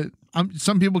 But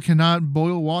some people cannot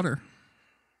boil water.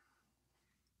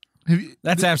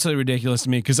 That's absolutely ridiculous to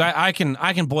me because I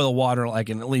can boil water like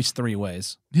in at least 3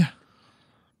 ways. Yeah.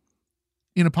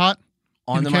 In a pot?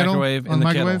 On the microwave, in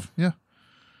the kettle. Yeah.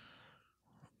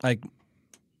 Like,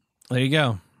 there you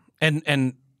go.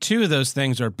 And 2 of those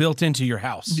things are built into your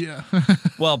house. Yeah.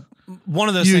 Well, one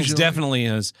of those things definitely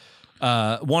is.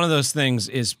 One of those things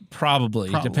is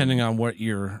probably depending on what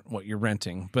you're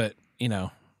renting, but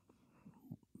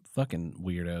fucking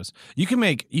weirdos. You can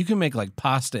make like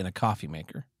pasta in a coffee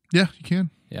maker. Yeah, you can.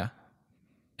 Yeah,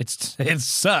 it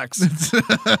sucks,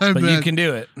 but you can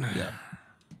do it. Yeah,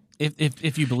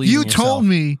 if you believe. You in yourself. told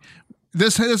me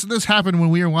this happened when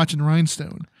we were watching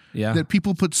Rhinestone. Yeah, that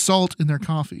people put salt in their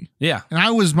coffee. Yeah,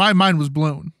 and my mind was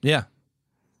blown. Yeah,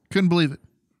 couldn't believe it.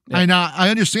 Yeah. I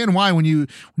understand why when you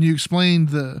explained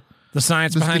the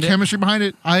science behind the chemistry behind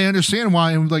it. I understand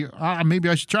why, and was like, maybe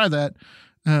I should try that.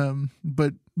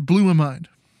 But blew my mind.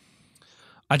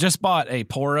 I just bought a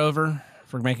pour over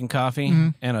for making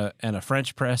coffee and a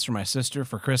French press for my sister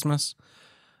for Christmas.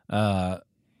 I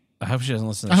hope she doesn't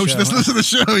listen to the show. I hope she doesn't listen to the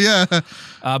show.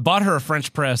 Yeah. Bought her a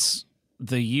French press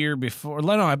the year before.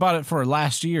 No, I bought it for her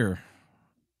last year,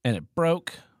 and it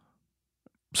broke.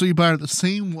 So you bought her the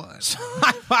same one?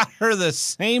 I bought her the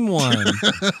same one.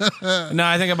 No,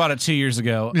 I think I bought it 2 years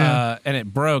ago, and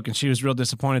it broke, and she was real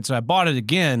disappointed. So I bought it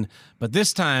again, but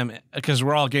this time, because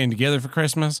we're all getting together for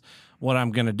Christmas, what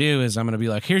I'm going to do is I'm going to be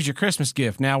like, here's your Christmas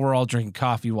gift. Now we're all drinking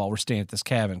coffee while we're staying at this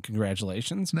cabin.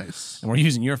 Congratulations. Nice. And we're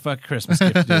using your fucking Christmas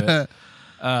gift to do it.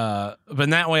 But in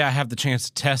that way, I have the chance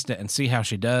to test it and see how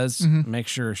she does. Make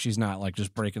sure she's not like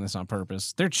just breaking this on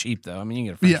purpose. They're cheap, though. I mean, you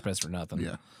can get a French press for nothing.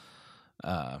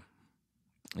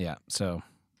 Yeah. So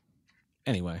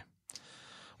anyway,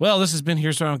 well, this has been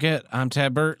Here's What I Don't Get. I'm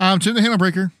Tad Burt. I'm Tim the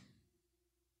Handlebreaker.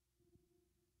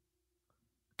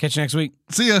 Catch you next week.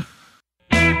 See ya.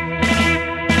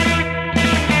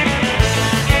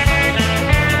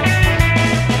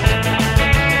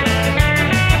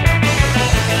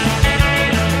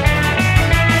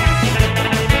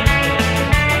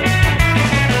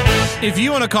 If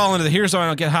you want to call into the Here's What I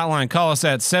Don't Get hotline, call us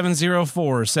at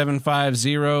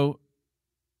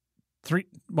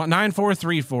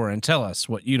 704-750-9434 and tell us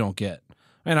what you don't get.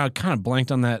 And I kind of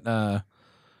blanked on that the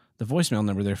voicemail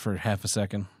number there for half a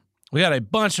second. We got a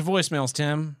bunch of voicemails,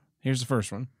 Tim. Here's the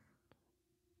first one.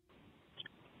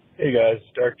 Hey guys,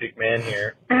 Dark Dick Man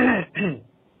here. I'm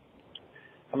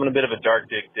on a bit of a Dark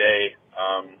Dick day.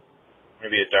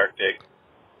 Maybe a Dark Dick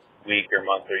week or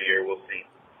month or year, we'll see.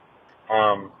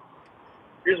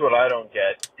 Here's what I don't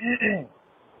get.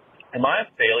 Am I a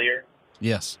failure?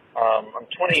 Yes. I'm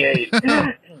 28.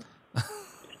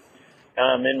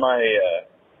 I'm in my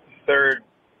third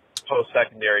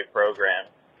post-secondary program.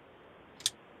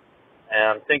 And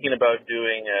I'm thinking about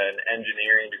doing an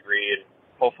engineering degree, and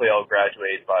hopefully I'll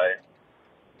graduate by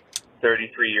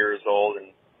 33 years old. And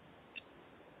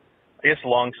I guess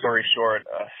long story short,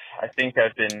 I think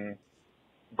I've been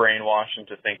brainwashed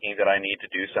into thinking that I need to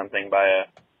do something by a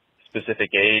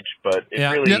specific age, but it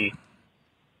really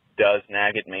does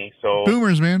nag at me. So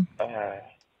boomers, man.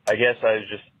 I guess I was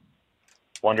just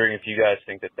wondering if you guys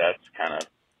think that that's kind of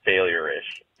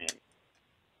failure-ish. I mean,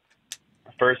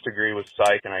 my first degree was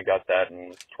psych, and I got that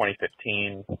in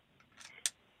 2015.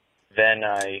 Then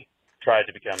I tried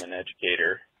to become an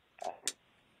educator.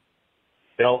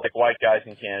 They don't like white guys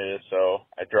in Canada, so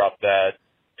I dropped that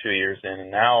 2 years in,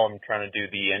 and now I'm trying to do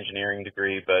the engineering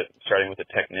degree, but starting with a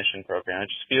technician program. I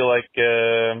just feel like,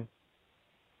 I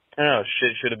don't know,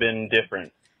 shit should have been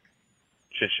different.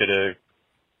 Shit should have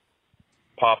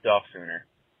popped off sooner.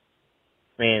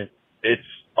 I mean, it's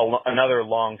another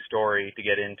long story to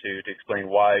get into to explain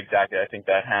why exactly I think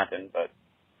that happened, but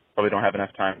probably don't have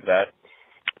enough time for that.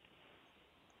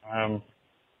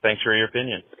 Thanks for your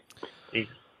opinion. Peace.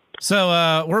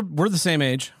 So we're the same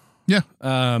age. Yeah.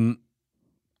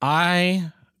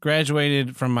 I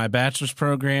graduated from my bachelor's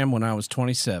program when I was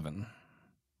 27.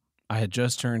 I had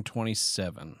just turned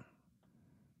 27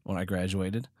 when I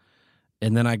graduated.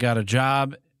 And then I got a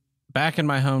job back in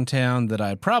my hometown that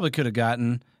I probably could have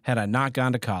gotten had I not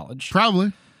gone to college.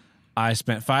 Probably. I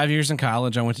spent 5 years in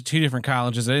college. I went to 2 different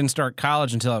colleges. I didn't start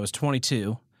college until I was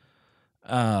 22.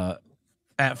 At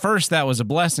first, that was a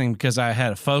blessing because I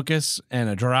had a focus and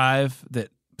a drive that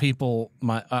people,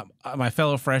 my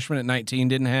fellow freshmen at 19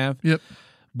 didn't have. Yep.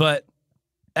 But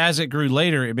as it grew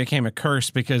later, it became a curse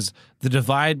because the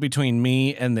divide between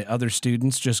me and the other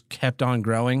students just kept on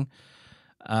growing.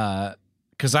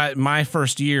 Because my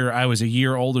first year, I was a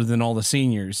year older than all the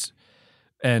seniors.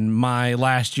 And my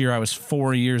last year, I was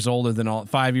 5 years older than all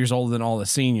the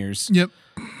seniors. Yep.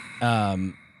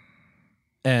 And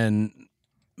then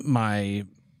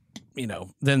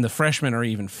the freshmen are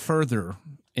even further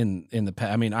in the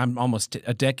past. I mean, I'm almost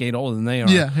a decade older than they are,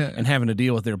 and having to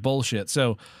deal with their bullshit.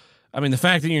 So, I mean, the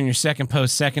fact that you're in your second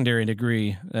post-secondary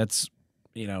degree, that's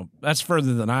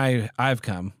further than I've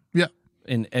come. Yeah.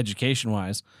 In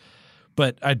education-wise.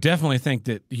 But I definitely think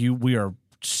that we are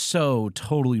so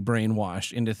totally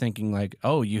brainwashed into thinking like,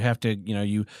 oh, you have to,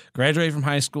 you graduate from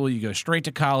high school, you go straight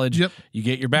to college, yep. You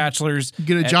get your bachelor's, you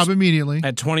get a job immediately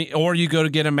at 20, or you go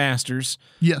to get a master's.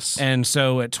 Yes. And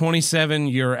so at 27,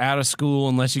 you're out of school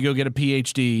unless you go get a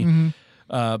PhD.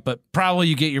 Mm-hmm. But probably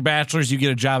you get your bachelor's, you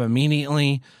get a job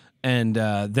immediately. And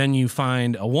then you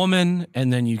find a woman,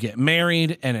 and then you get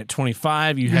married, and at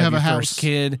 25 you have your first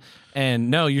kid, and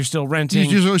no, you're still renting.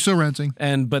 You're still renting.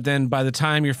 But then by the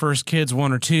time your first kid's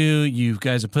 1 or 2, you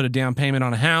guys have put a down payment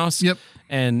on a house. Yep.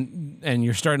 And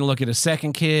you're starting to look at a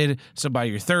second kid. So by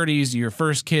your 30s, your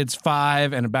first kid's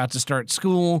 5 and about to start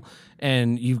school,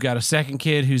 and you've got a second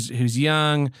kid who's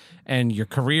young, and your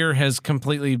career has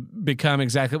completely become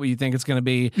exactly what you think it's going to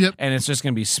be. Yep. And it's just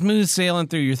going to be smooth sailing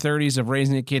through your 30s of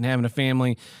raising a kid and having a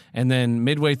family. And then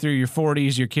midway through your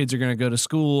 40s, your kids are going to go to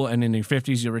school, and in your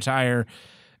 50s, you'll retire.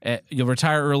 You'll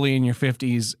retire early in your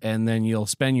 50s, and then you'll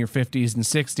spend your 50s and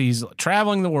 60s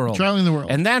traveling the world.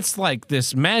 And that's like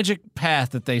this magic path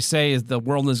that they say is the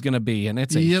world is going to be, and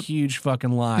it's a huge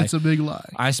fucking lie. It's a big lie.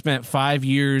 I spent 5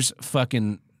 years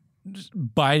fucking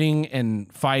biting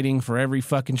and fighting for every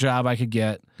fucking job I could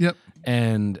get. Yep.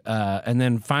 And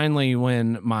then finally,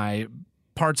 when my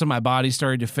parts of my body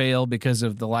started to fail because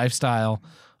of the lifestyle,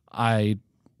 I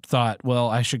thought, well,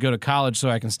 I should go to college so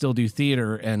I can still do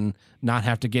theater and not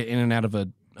have to get in and out of a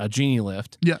genie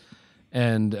lift. Yeah.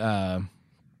 And I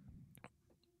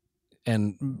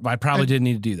probably didn't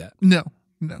need to do that. No.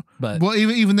 But well,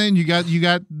 even then, you got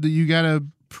a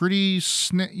pretty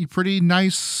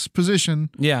nice position.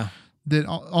 Yeah. That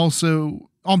also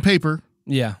on paper.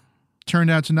 Yeah.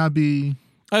 Turned out to not be.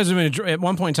 At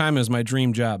one point in time, it was my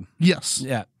dream job. Yes.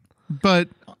 Yeah. But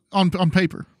on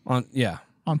paper. On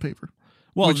paper.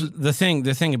 Well, the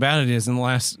thing about it is in the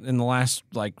last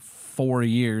like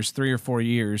 3 or 4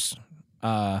 years,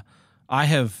 I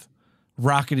have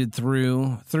rocketed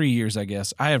through 3 years, I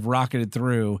guess. I have rocketed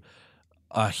through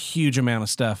a huge amount of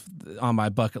stuff on my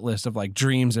bucket list of like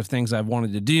dreams of things I've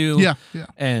wanted to do. Yeah.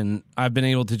 And I've been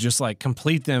able to just like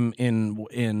complete them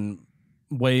in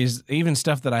ways, even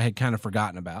stuff that I had kind of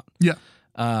forgotten about. Yeah.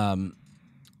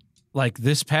 Like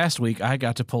this past week, I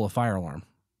got to pull a fire alarm.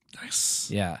 Nice.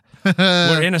 Yeah.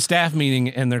 We're in a staff meeting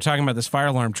and they're talking about this fire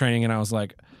alarm training. And I was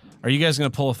like, are you guys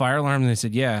going to pull a fire alarm? And they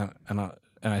said, yeah. And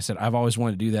I said, I've always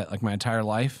wanted to do that like my entire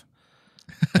life.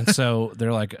 And so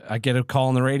they're like, I get a call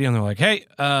on the radio and they're like, hey,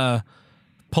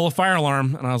 pull a fire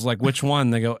alarm. And I was like, which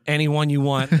one? They go, any one you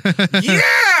want.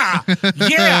 Yeah.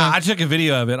 I took a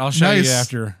video of it. I'll show you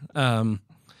after.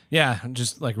 Yeah,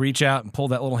 just like reach out and pull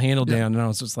that little handle down, and I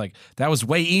was just like, that was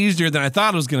way easier than I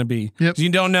thought it was going to be. Yep. You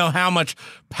don't know how much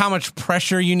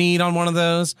pressure you need on one of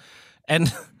those,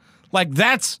 and like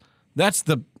that's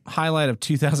the highlight of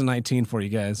 2019 for you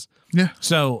guys. Yeah.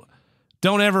 So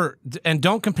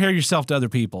don't compare yourself to other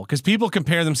people, because people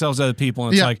compare themselves to other people,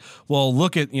 and it's like, well,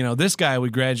 look at this guy we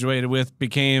graduated with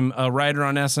became a writer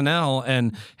on SNL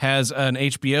and has an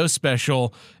HBO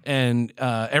special, and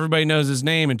everybody knows his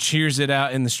name and cheers it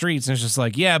out in the streets, and it's just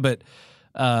like, yeah, but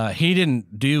he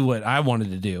didn't do what I wanted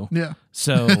to do. Yeah.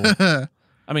 So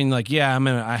I mean, like, yeah,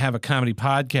 I have a comedy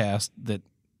podcast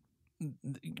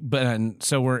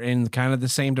so we're in kind of the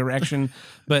same direction,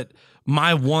 but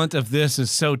my want of this is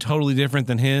so totally different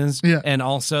than his. Yeah. And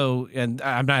also, and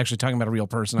I'm not actually talking about a real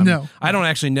person. I don't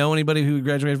actually know anybody who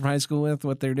graduated from high school with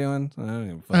what they're doing. So I don't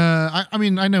give a fuck. I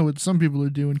mean, I know what some people are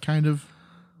doing, kind of.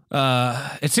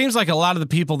 It seems like a lot of the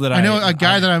people that I know a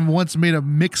guy that I once made a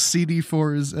mixed CD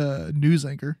for his news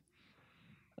anchor.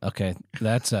 Okay,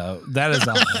 that is a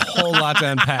whole lot to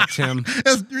unpack, Tim.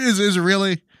 Is it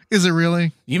really? Is it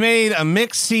really? You made a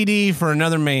mixed CD for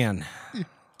another man.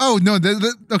 Oh, no.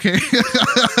 Okay.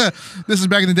 This is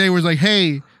back in the day where it's like,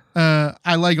 hey,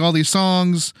 I like all these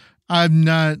songs. I'm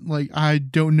not like, I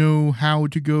don't know how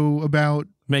to go about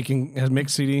Making a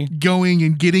mixed CD? Going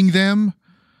and getting them.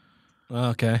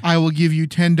 Okay. I will give you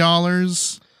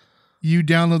 $10. You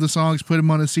download the songs, put them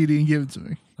on a CD, and give it to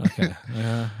me. Okay.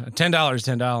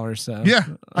 $10. So. Yeah.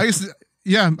 I used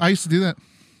to do that.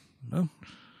 Oh.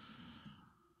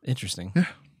 Interesting. Yeah.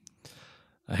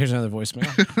 Here's another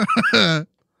voicemail.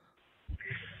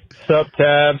 Sup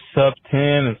Tab, sup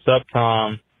Tim, and sup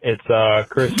Tom. It's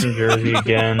Chris from Jersey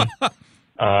again.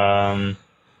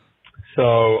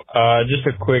 So just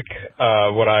a quick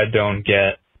what I don't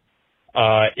get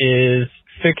is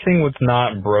fixing what's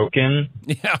not broken.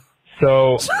 Yeah.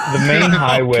 So the main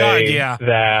highway God,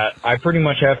 that I pretty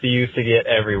much have to use to get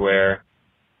everywhere.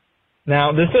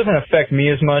 Now, this doesn't affect me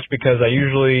as much because I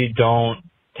usually don't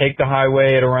take the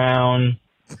highway at around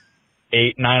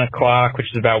 8, 9 o'clock,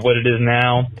 which is about what it is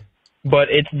now. But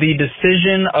it's the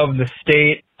decision of the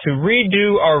state to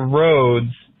redo our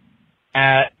roads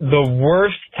at the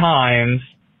worst times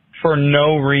for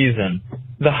no reason.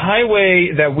 The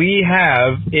highway that we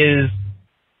have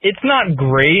it's not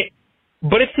great,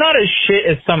 but it's not as shit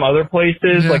as some other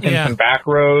places, like in some back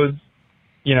roads.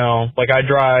 You know, like I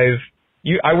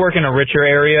work in a richer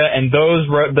area, and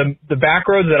the back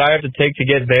roads that I have to take to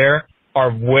get there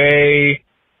are way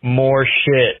more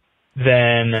shit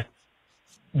than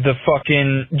the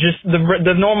fucking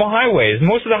the normal highways.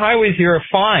 Most of the highways here are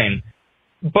fine,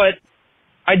 but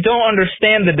I don't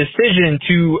understand the decision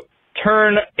to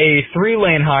turn a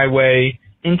 3-lane highway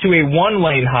into a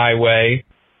 1-lane highway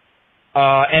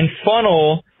and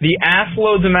funnel the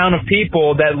assloads amount of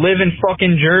people that live in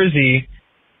fucking Jersey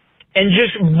and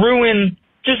just ruin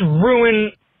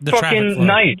the fucking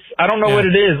nights. I don't know what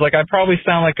it is. Like, I probably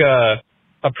sound like a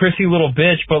prissy little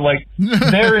bitch, but like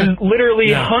there is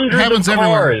literally hundreds of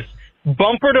cars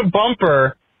bumper to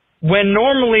bumper when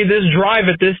normally this drive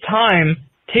at this time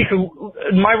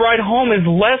my ride home is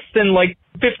less than like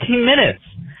 15 minutes.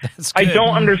 I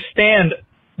don't understand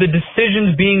the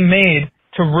decisions being made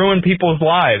to ruin people's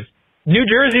lives. New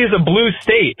Jersey is a blue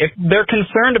state. If they're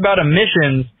concerned about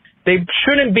emissions, they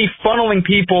shouldn't be funneling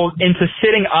people into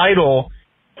sitting idle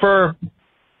for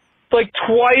like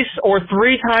twice or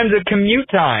 3 times the commute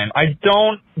time. I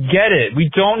don't get it. We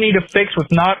don't need to fix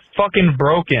what's not fucking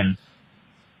broken.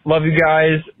 Love you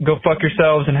guys. Go fuck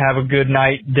yourselves and have a good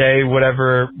night, day,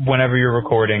 whatever, whenever you're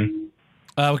recording.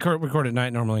 We record at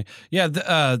night normally. Yeah.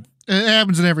 It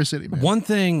happens in every city, man. One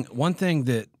thing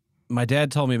that my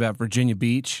dad told me about Virginia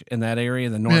Beach in that area,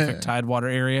 the Norfolk Tidewater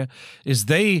area, is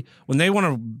when they want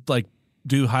to like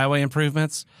do highway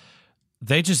improvements,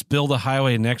 they just build a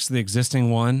highway next to the existing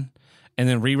one, and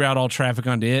then reroute all traffic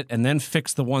onto it, and then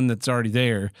fix the one that's already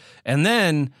there. And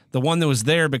then the one that was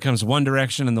there becomes one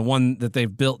direction, and the one that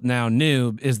they've built now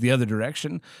new is the other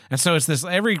direction. And so it's this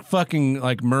every fucking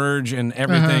like merge and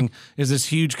everything is this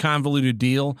huge convoluted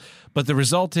deal. But the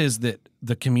result is that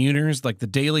the commuters, like the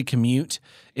daily commute,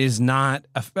 is not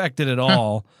affected at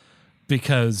all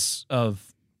because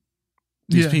of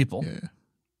these people. Yeah.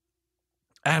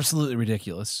 Absolutely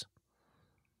ridiculous.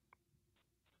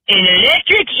 An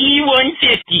electric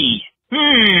E150.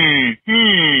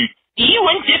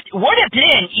 E150. What a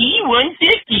plan.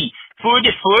 E150 for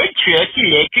the Ford Trust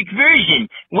electric version.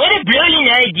 What a brilliant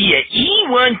idea.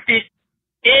 E150.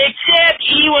 Except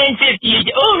E150 is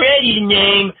already the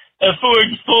name of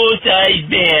Ford's full-size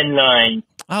van line.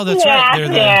 Oh, that's right. They're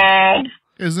the,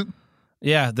 is it?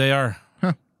 Yeah, they are.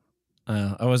 Huh.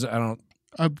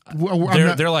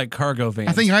 They're like cargo vans.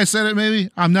 I think I said it maybe.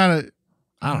 I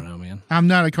don't know, man. I'm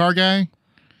not a car guy.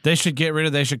 They should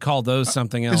call those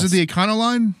something else. Is it the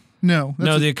Econoline? No.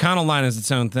 The Econoline is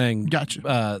its own thing.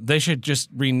 Gotcha. They should just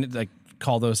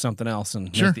call those something else and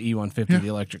make the E150 the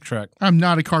electric truck. I'm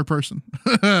not a car person.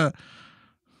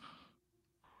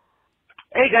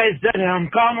 Hey guys, I'm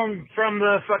calling from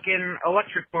the fucking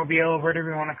electric mobile, whatever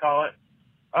you want to call it.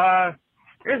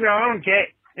 Here's what I don't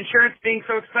get. Insurance being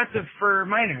so expensive for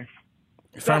minors.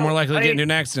 Far more likely to get into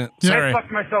an accident. Sorry. I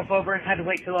fucked myself over and had to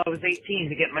wait till I was 18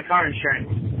 to get my car insurance.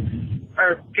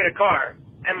 Or get a car.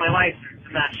 And my license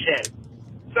and that shit.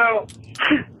 So,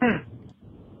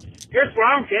 here's what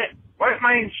I don't get. Why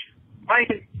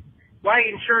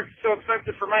insurance is so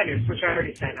expensive for minors? Which I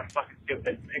already said. I'm fucking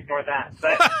stupid. Ignore that.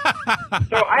 But,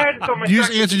 so I had to tell my you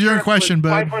just answered your own question,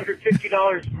 bud.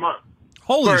 $550 a month.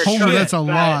 Holy shit. That's a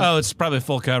lot. Oh, it's probably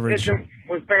full coverage. It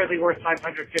was barely worth $550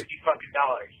 fucking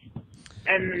dollars.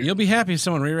 And you'll be happy if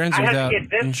someone rear-ends you without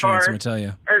insurance, let me tell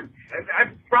you. I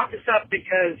brought this up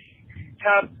because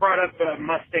Todd brought up a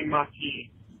Mustang Mach-E.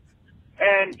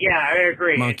 And, yeah, I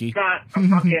agree. Monkey. It's not a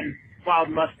fucking wild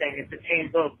Mustang. It's a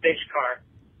tame little bitch car.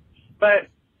 But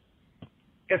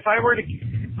if I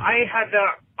had the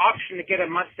option to get a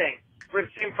Mustang for the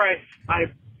same price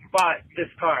I bought this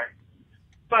car.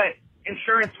 But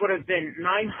insurance would have been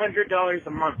 $900 a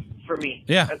month for me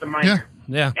as a minor.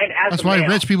 Yeah. And as that's a why male.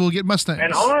 rich people get Mustangs.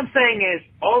 And all I'm saying is,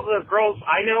 all the girls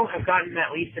I know have gotten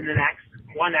at least in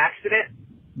one accident.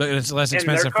 But it's less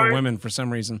expensive for women for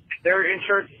some reason. Their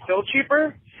insurance is still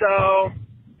cheaper. So,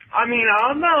 I mean, I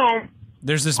don't know.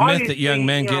 There's this myth that young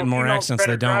men get in more accidents.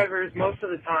 They don't. Drivers most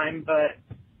of the time, but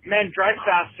men drive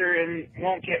faster and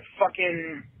won't get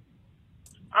fucking.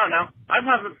 I don't know. I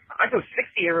go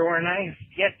 60 everywhere, and I have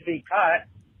yet to be caught.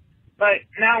 But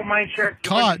now my insurance is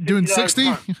caught doing 60.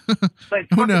 Like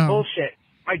fucking bullshit.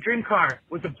 My dream car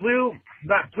was that blue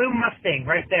Mustang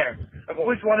right there. I've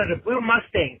always wanted a blue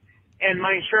Mustang, and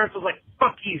my insurance was like,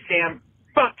 "Fuck you, Sam.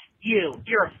 Fuck you.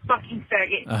 You're a fucking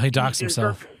faggot." He docks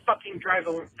himself. Fucking drive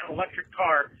an electric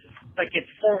car like it's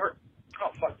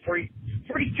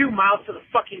 42 miles to the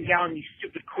fucking gallon, you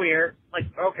stupid queer. Like,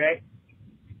 okay.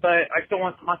 But I still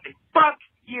want the Mustang. Fuck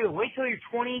you. Wait till you're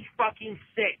 20 fucking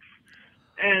 6.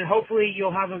 And hopefully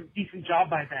you'll have a decent job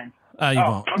by then. You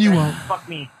won't. Okay. You won't. Fuck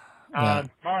me. I'm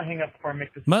going to hang up before I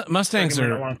make this. Mustangs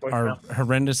are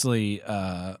horrendously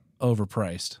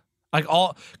overpriced. Like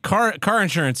all car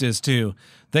insurance is too.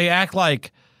 They act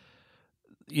like,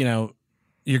 you're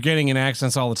getting in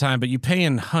accidents all the time, but you pay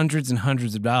in hundreds and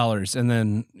hundreds of dollars, and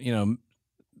then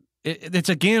it's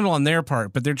a gamble on their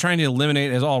part, but they're trying to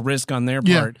eliminate as all risk on their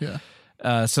part. Yeah.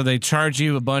 So they charge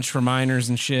you a bunch for minors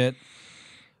and shit.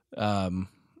 Car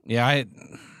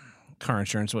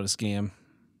insurance, what a scam.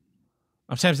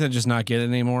 I'm tempted to just not get it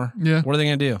anymore. Yeah. What are they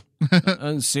going to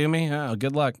do? Sue me? Oh,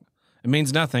 good luck. It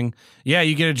means nothing. Yeah,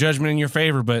 you get a judgment in your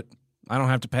favor, but I don't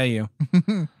have to pay you.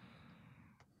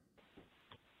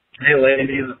 Hey,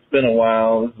 ladies, it's been a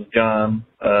while. This is John.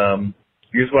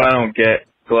 Here's why I don't get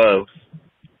gloves.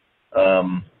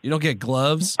 You don't get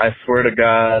gloves? I swear to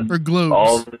God, or globes.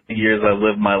 All the years I've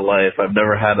lived my life, I've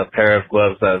never had a pair of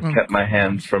gloves that have kept my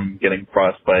hands from getting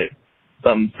frostbite.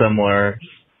 Something similar.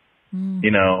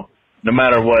 No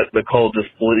matter what, the cold just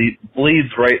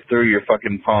bleeds right through your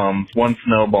fucking palms. One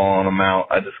snowball and I'm out.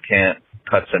 I just can't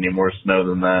touch any more snow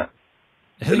than that.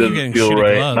 It doesn't feel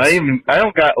right. I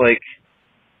don't got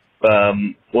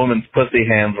woman's pussy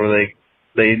hands where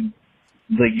they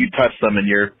you touch them and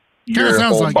your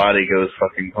whole body goes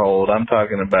fucking cold. I'm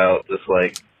talking about just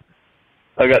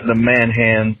I got the man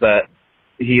hands that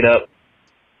heat up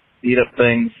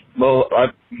things. Well,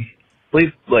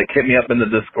 please hit me up in the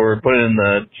Discord, put it in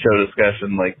the show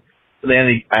discussion. Are there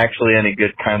any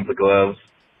good kinds of gloves?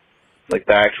 like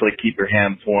that actually keep your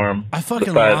hands warm. I fucking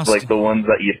Besides, lost. like the ones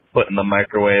that you put in the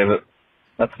microwave.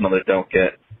 That's another don't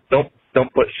get.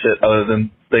 Don't put shit other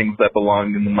than things that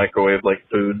belong in the microwave, like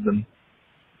foods, and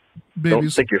don't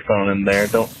Babies. stick your phone in there.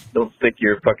 Don't stick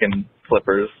your fucking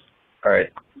flippers. All right.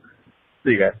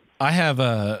 See you guys. I have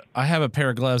a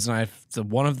pair of gloves, and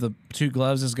one of the two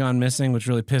gloves has gone missing, which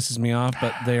really pisses me off.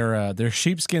 But they're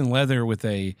sheepskin leather with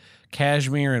a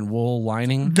cashmere and wool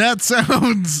lining. That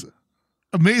sounds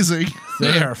amazing.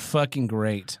 They are fucking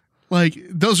great. Like,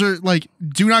 those are, like,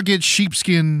 do not get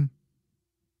sheepskin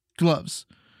gloves.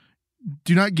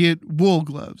 Do not get wool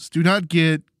gloves. Do not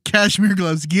get cashmere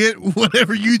gloves. Get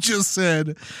whatever you just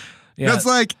said. Yeah. That's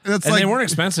like They weren't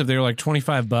expensive. They were like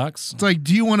 $25. It's like,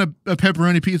 do you want a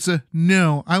pepperoni pizza?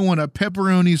 No, I want a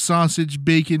pepperoni, sausage,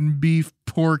 bacon, beef,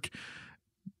 pork,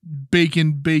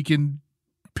 bacon,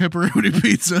 pepperoni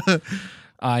pizza.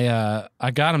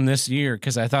 I got them this year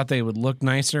because I thought they would look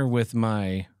nicer with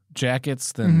my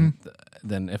jackets than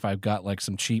if I've got like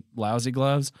some cheap lousy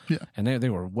gloves. Yeah. And they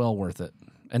were well worth it.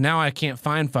 And now I can't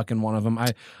find fucking one of them.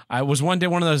 I was one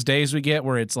of those days we get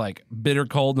where it's like bitter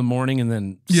cold in the morning and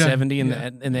then 70 in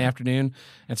the afternoon.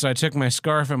 And so I took my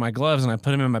scarf and my gloves and I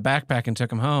put them in my backpack and took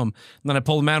them home. And then I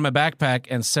pulled them out of my backpack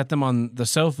and set them on the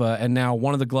sofa. And now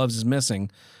one of the gloves is missing.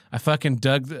 I fucking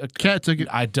dug. Cat took it.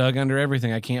 I dug under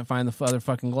everything. I can't find the other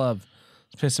fucking glove.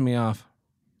 It's pissing me off.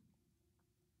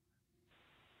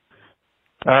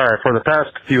 All right, for the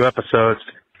past few episodes,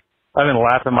 I've been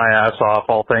laughing my ass off,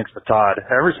 all thanks to Todd.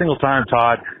 Every single time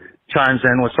Todd chimes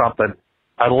in with something,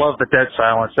 I love the dead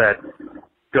silence that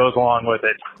goes along with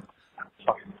it.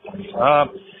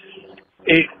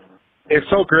 It's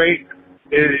so great.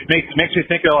 It makes me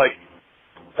think of like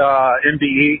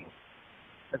MBE.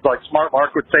 It's like Smart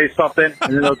Mark would say something,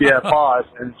 and then there'll be a pause,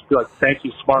 and it's be like, "Thank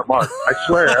you, Smart Mark." I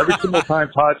swear, every single time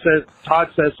Todd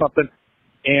says something,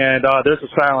 and there's a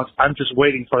silence, I'm just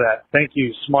waiting for that. Thank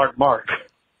you, Smart Mark.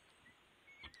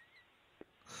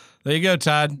 There you go,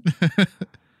 Todd.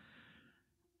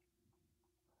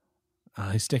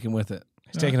 He's sticking with it.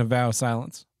 He's taking a vow of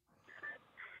silence.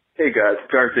 Hey guys,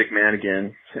 Dark Dick Man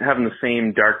again. Having the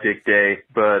same Dark Dick day,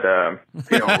 but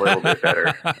feeling a little bit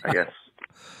better, I guess.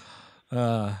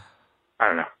 I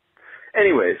don't know.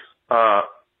 Anyways,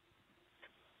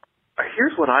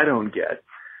 here's what I don't get.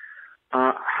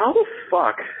 How the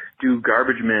fuck do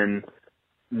garbage men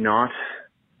not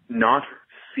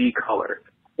see color?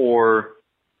 Or,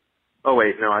 oh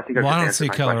wait, no, I think I don't just answered see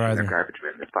my color question. either. They're garbage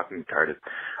men. They're fucking retarded.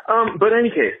 But in any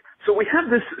case, so we have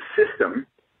this system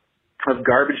of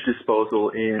garbage disposal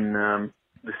in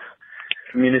this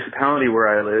municipality where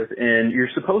I live, and you're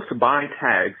supposed to buy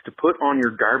tags to put on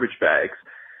your garbage bags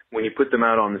when you put them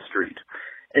out on the street.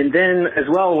 And then, as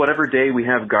well, whatever day we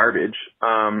have garbage,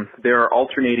 there are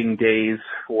alternating days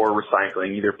for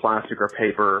recycling, either plastic or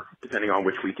paper, depending on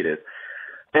which week it is.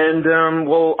 And,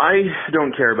 well, I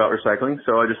don't care about recycling,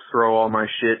 so I just throw all my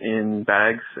shit in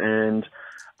bags, and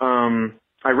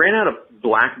I ran out of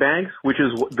black bags, which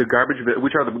are the garbage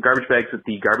bags that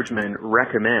the garbage men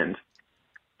recommend.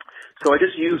 So I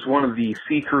just used one of the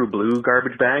see-through blue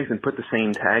garbage bags and put the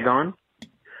same tag on.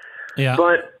 Yeah.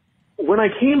 But when I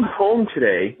came home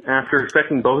today, after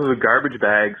expecting both of the garbage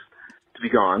bags to be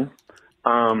gone,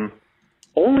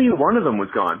 only one of them was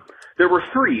gone. There were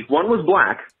three. One was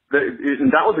black,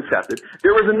 and that was accepted.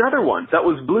 There was another one that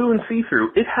was blue and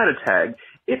see-through. It had a tag.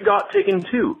 It got taken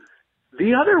too.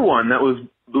 The other one that was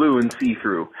blue and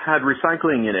see-through had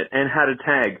recycling in it and had a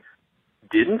tag.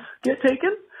 Didn't get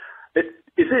taken?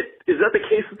 Is that the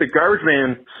case that the garbage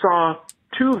man saw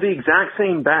two of the exact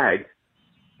same bag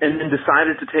and then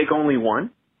decided to take only one?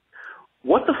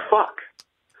 What the fuck?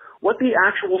 What the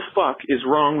actual fuck is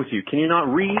wrong with you? Can you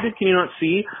not read? Can you not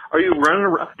see? Are you running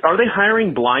around? Are they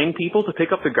hiring blind people to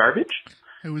pick up the garbage?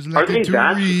 Are they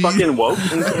that fucking woke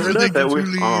in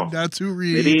Canada? Not to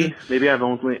read. Maybe I've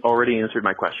already answered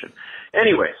my question.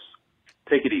 Anyways,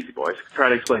 take it easy, boys. Try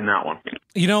to explain that one.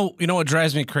 You know what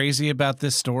drives me crazy about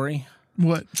this story?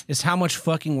 What? Is how much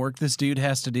fucking work this dude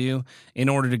has to do in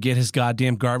order to get his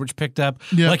goddamn garbage picked up.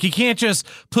 Yeah. Like, he can't just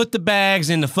put the bags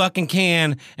in the fucking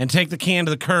can and take the can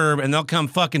to the curb and they'll come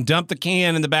fucking dump the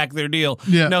can in the back of their deal.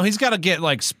 Yeah. No, he's got to get,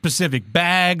 like, specific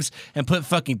bags and put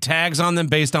fucking tags on them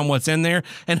based on what's in there.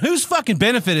 And whose fucking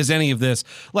benefit is any of this?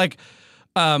 Like,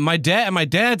 my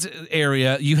dad's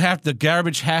area, the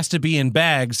garbage has to be in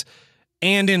bags.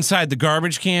 and inside the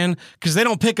garbage can, because they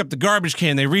don't pick up the garbage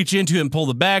can. They reach into it and pull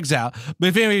the bags out. But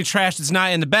if any trash that's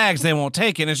not in the bags, they won't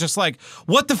take it. And it's just like,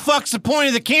 what the fuck's the point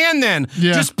of the can then?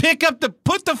 Yeah. Just put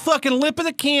the fucking lip of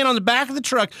the can on the back of the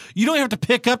truck. You don't have to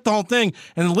pick up the whole thing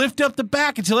and lift up the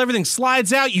back until everything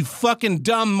slides out, you fucking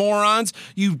dumb morons.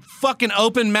 You fucking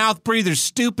open mouth breathers,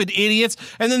 stupid idiots.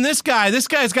 And then this guy's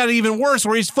got it even worse,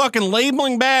 where he's fucking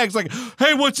labeling bags like,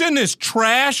 hey, what's in this,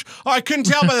 trash? Oh, I couldn't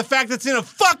tell by the fact that it's in a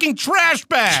fucking trash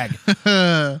bag.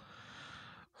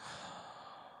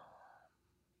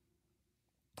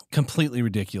 Completely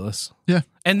ridiculous. Yeah.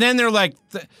 And then they're like,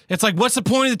 it's like, what's the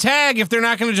point of the tag if they're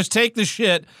not going to just take the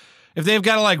shit? If they've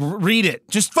got to like read it,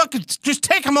 just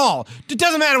take them all. It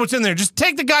doesn't matter what's in there. Just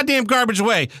take the goddamn garbage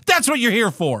away. That's what you're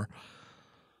here for.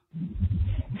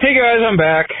 Hey guys, I'm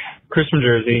back. Chris from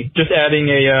Jersey. Just adding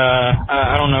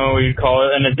I don't know what you'd call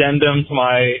it, an addendum to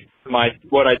my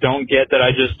what I don't get that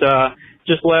I just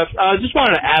left. Just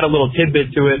wanted to add a little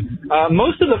tidbit to it.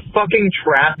 Most of the fucking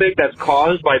traffic that's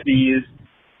caused by these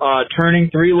turning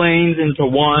 3 lanes into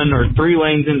 1 or 3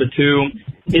 lanes into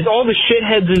 2 is all the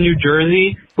shitheads in New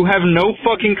Jersey who have no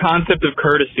fucking concept of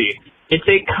courtesy. It's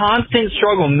a constant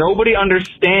struggle. Nobody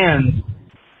understands.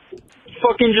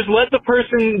 Fucking just let the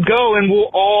person go and we'll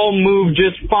all move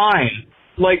just fine.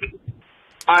 Like,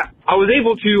 I was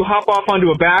able to hop off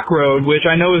onto a back road, which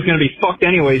I know is going to be fucked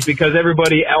anyways because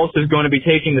everybody else is going to be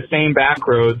taking the same back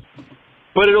roads.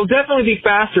 But it'll definitely be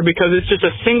faster because it's just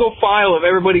a single file of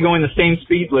everybody going the same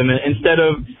speed limit instead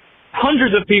of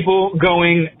hundreds of people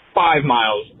going 5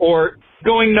 miles or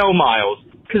going no miles,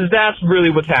 because that's really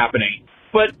what's happening.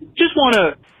 But just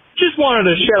wanted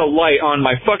to shed a light on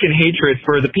my fucking hatred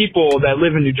for the people that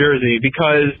live in New Jersey,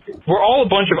 because we're all a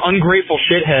bunch of ungrateful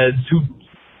shitheads who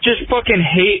just fucking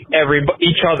hate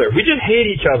each other. We just hate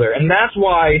each other, and that's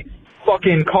why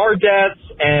fucking car deaths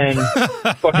and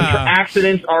fucking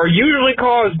accidents are usually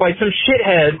caused by some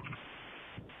shithead.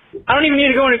 I don't even need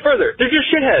to go any further. They're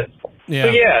just shitheads. Yeah. So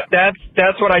yeah,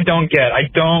 that's what I don't get. I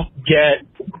don't get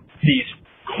these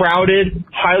crowded,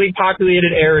 highly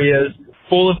populated areas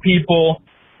full of people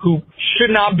who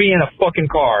should not be in a fucking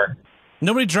car.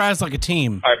 Nobody drives like a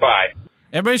team. All right, bye.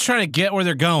 Everybody's trying to get where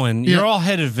they're going. Yeah. You're all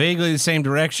headed vaguely the same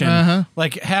direction. Uh-huh.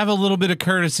 Like, have a little bit of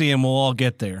courtesy and we'll all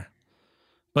get there.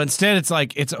 But instead, it's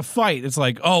like, it's a fight. It's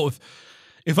like, oh,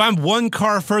 if I'm one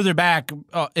car further back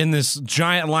in this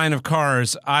giant line of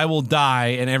cars, I will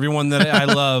die, and everyone that I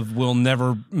love will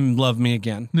never love me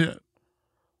again. Yeah.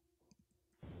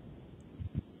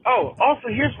 Oh, also,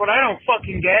 here's what I don't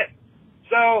fucking get.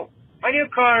 So, my new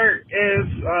car is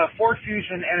Ford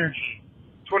Fusion Energy,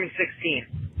 2016.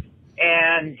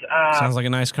 And Sounds like a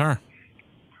nice car.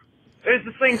 there's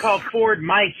this thing called Ford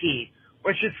MyKey,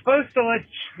 which is supposed to let,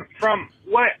 from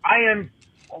what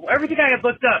everything I had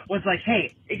looked up was like,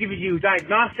 hey, it gives you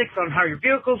diagnostics on how your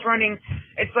vehicle's running.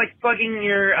 It's like plugging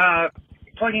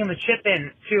the chip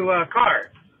in to a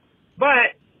car.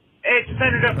 But it just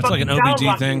ended up That's like fucking an OBD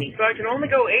downlocking thing. me. So I can only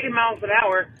go 80 miles an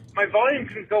hour. My volume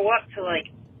can go up to like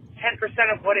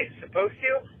 10% of what it's supposed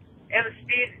to. And the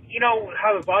speed, you know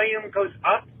how the volume goes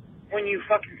up when you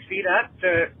fucking speed up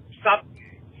to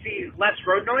see less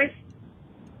road noise?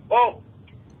 Well,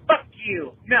 fuck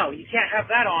you. No, you can't have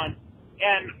that on.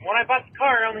 And when I bought the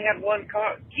car, I only had one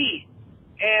key.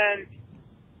 And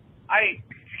I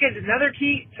skinned another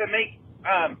key to make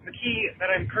the key that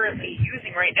I'm currently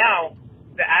using right now,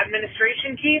 the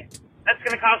administration key. That's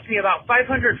going to cost me about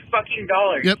 $500 fucking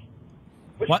dollars. Yep.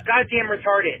 Which What? is goddamn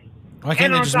retarded. Why can't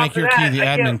And they on just top make of your key that, the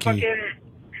I get admin key?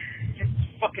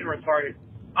 It's fucking retarded.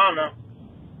 I don't know.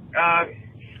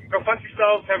 Go fuck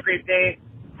yourselves. Have a great day.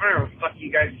 I don't know what the fuck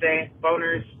you guys say.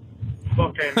 Boners.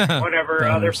 Fucking whatever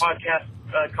other Boners.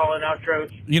 podcast calling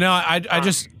outros. You know, I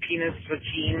just Penis,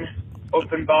 vagine,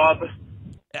 open bob.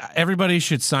 everybody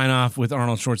should sign off with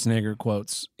Arnold Schwarzenegger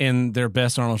quotes in their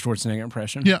best Arnold Schwarzenegger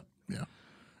impression. Yeah. Yeah.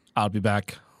 I'll be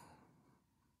back.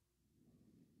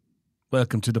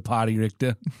 Welcome to the party,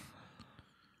 Richter.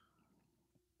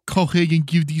 Cohagen,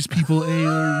 give these people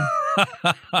air.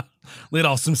 Let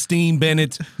off some steam,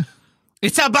 Bennett.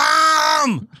 It's a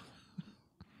bomb!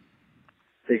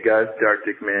 Hey guys, Dark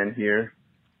Dick Man here.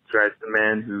 Drives the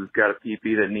man who's got a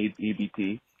pee-pee that needs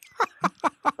EBT.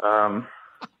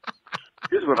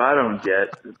 Here's what I don't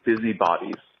get.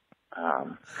 Busybodies.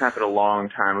 Happened a long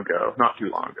time ago. Not too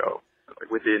long ago. Like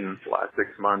within the last 6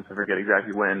 months, I forget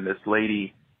exactly when, this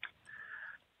lady...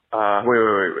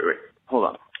 Wait. Hold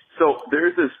on. So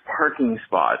there's this parking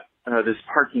spot, this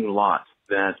parking lot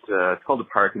that, it's called the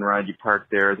park and ride. You park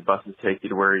there, the buses take you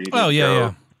to where you need to go.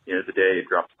 Yeah. You know, the day it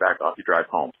drops back off, you drive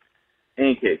home. In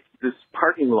any case, this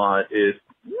parking lot is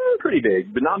pretty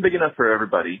big, but not big enough for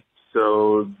everybody.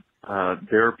 So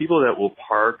there are people that will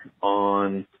park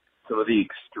on some of the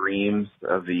extremes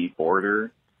of the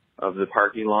border of the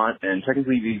parking lot, and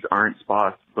technically these aren't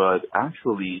spots, but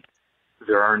actually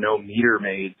there are no meter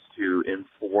maids to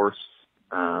enforce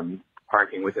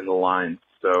parking within the lines.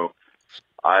 So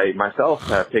I myself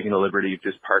have taken the liberty of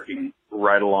just parking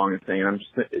right along the thing. And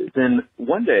then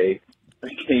one day I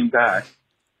came back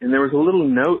and there was a little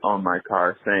note on my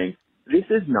car saying, "This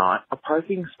is not a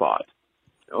parking spot."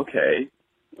 Okay,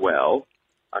 well,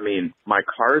 I mean, my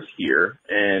car's here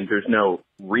and there's no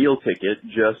real ticket,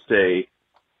 just a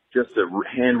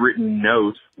handwritten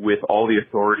note with all the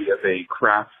authority of a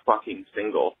Kraft fucking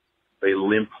single, a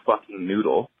limp fucking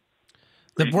noodle.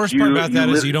 The worst part about that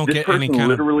is you don't get any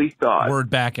kind of thought word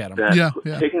back at them.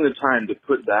 that taking the time to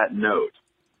put that note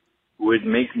would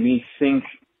make me think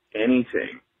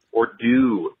anything or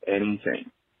do anything.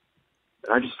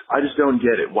 I just don't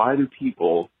get it. Why do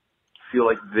people feel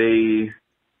like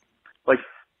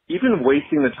even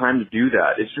wasting the time to do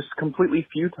that is just completely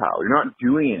futile? You're not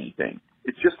doing anything.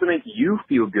 It's just to make you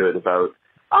feel good about,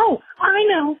 oh,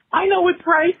 I know what's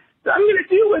right. I'm going to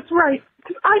do what's right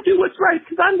because I do what's right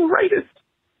because I'm the rightest.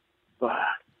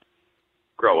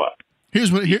 Grow up.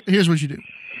 Here's what you do.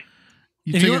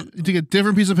 You take a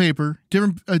different piece of paper,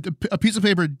 a piece of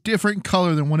paper different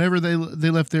color than whenever they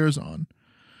left theirs on,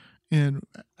 and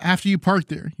after you park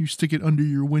there, you stick it under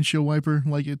your windshield wiper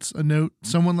like it's a note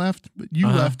someone left, but you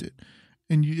left it,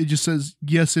 and it just says,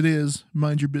 "Yes, it is.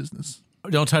 Mind your business.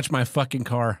 Don't touch my fucking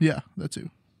car." Yeah, that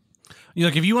too.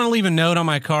 Look, if you want to leave a note on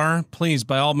my car, please,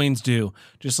 by all means do.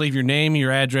 Just leave your name,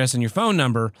 your address, and your phone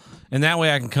number, and that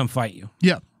way I can come fight you.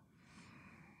 Yeah.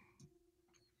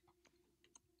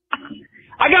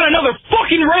 I got another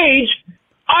fucking rage.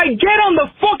 I get on the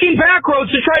fucking back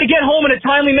roads to try to get home in a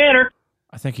timely manner.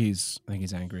 I think he's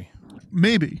angry.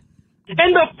 Maybe.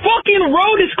 And the fucking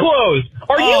road is closed.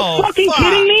 Are you fucking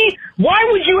kidding me? Why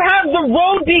would you have the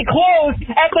road be closed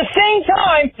at the same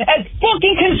time as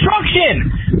fucking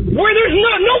construction? Where there's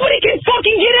nobody can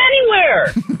fucking get anywhere.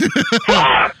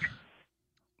 Fuck!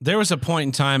 There was a point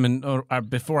in time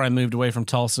before I moved away from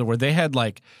Tulsa where they had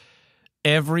like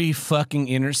every fucking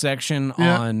intersection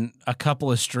on a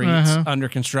couple of streets under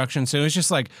construction. So it was just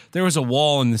like there was a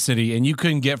wall in the city and you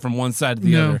couldn't get from one side to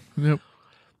the other. Yep.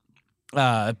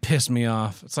 It pissed me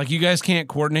off. It's like you guys can't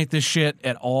coordinate this shit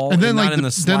at all. And then not like in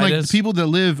the slightest. the people that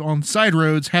live on side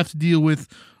roads have to deal with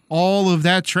all of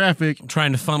that traffic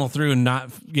trying to funnel through and not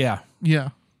yeah.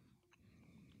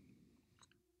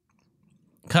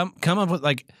 Come up with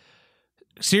like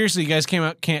seriously, you guys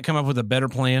can't come up with a better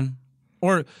plan.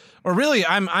 Or really,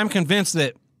 I'm convinced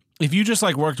that if you just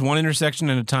like worked one intersection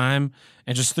at a time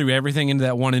and just threw everything into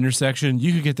that one intersection,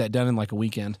 you could get that done in like a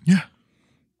weekend. Yeah.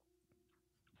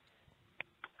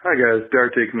 Hi guys,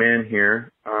 Dartic Man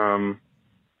here.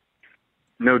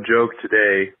 No joke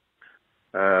today.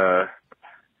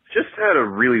 Just had a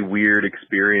really weird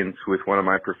experience with one of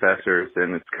my professors,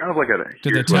 and it's kind of like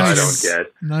here's what I don't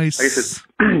get. Nice. I guess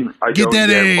I get don't that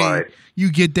get A. why. You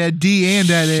get that D and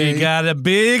that A. She got a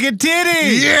big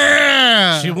titty.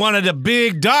 Yeah. She wanted a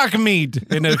big dark meat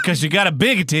because she got a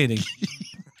big titty.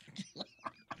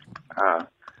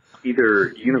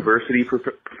 Either university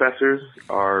professors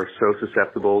are so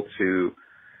susceptible to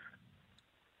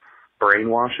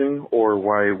brainwashing, or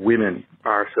why women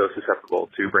are so susceptible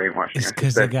to brainwashing. It's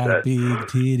because they got a big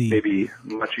titty. Maybe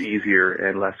much easier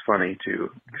and less funny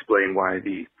to explain why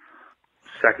the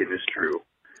second is true.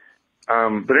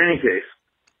 But in any case,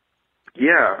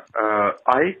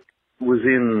 I was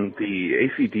in the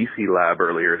AC/DC lab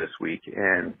earlier this week,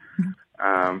 and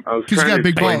I was trying to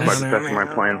explain my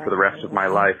plan for the rest of my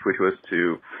life, which was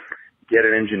to get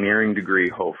an engineering degree,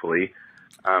 hopefully.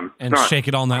 And shake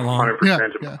it all night long.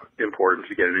 100% important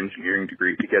to get an engineering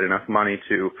degree to get enough money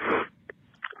to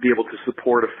be able to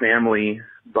support a family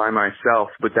by myself.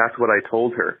 But that's what I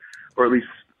told her, or at least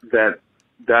that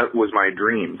was my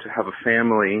dream, to have a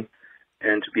family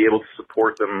and to be able to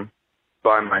support them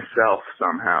by myself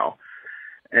somehow.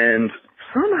 And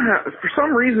for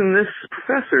some reason, this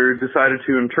professor decided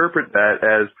to interpret that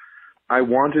as I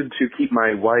wanted to keep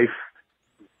my wife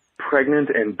pregnant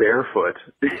and barefoot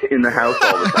in the house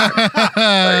all the time.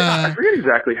 I forget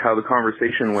exactly how the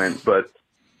conversation went, but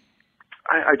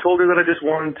I told her that I just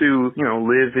wanted to,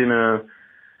 live in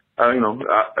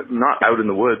not out in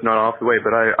the woods, not off the way,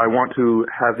 but I want to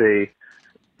have a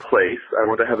place. I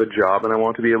want to have a job, and I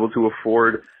want to be able to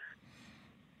afford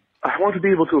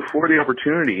the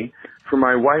opportunity for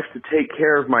my wife to take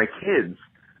care of my kids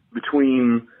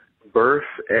between birth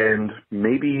and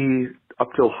maybe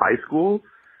up till high school.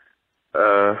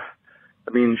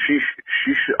 I mean,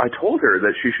 I told her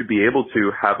that she should be able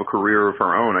to have a career of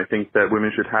her own. I think that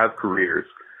women should have careers,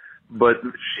 but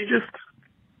she just,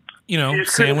 you know, she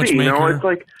just sandwich couldn't see, maker. you know, it's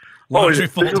like, laundry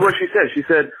this is what she said. She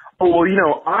said, oh, well, you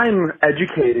know, I'm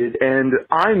educated and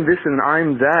I'm this and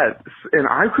I'm that, and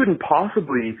I couldn't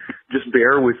possibly just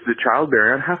bear with the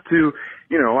childbearing. I'd have to,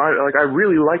 you know, I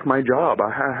really like my job.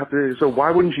 I have to. So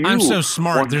why wouldn't you? I'm so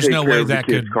smart. want to There's take no care way of the that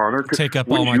kids, could Connor? take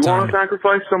up all my Would you want time. to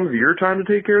sacrifice some of your time to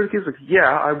take care of the kids? Like, yeah,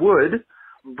 I would.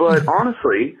 But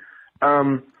honestly, it's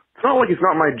not like it's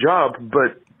not my job.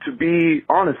 But to be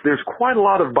honest, there's quite a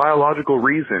lot of biological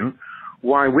reason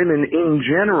why women in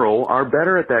general are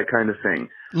better at that kind of thing.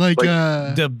 Like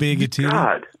the bigoted.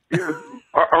 God,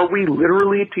 are we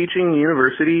literally teaching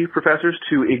university professors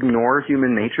to ignore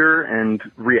human nature and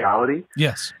reality?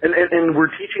 Yes. And we're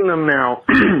teaching them now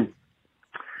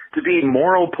to be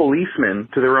moral policemen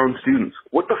to their own students.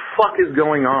 What the fuck is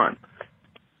going on?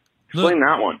 Explain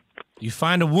that one. You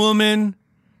find a woman,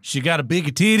 she got a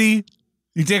big titty,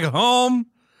 you take her home,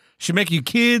 she make you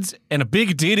kids and a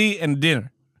big titty and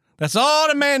dinner. That's all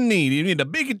the man need. You need a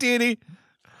big titty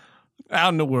out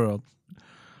in the world.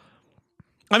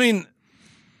 I mean,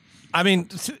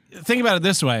 think about it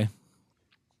this way.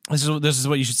 This is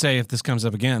what you should say if this comes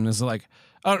up again. Is like,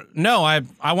 oh no,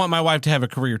 I want my wife to have a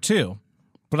career too,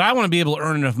 but I want to be able to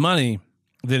earn enough money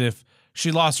that if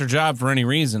she lost her job for any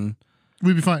reason,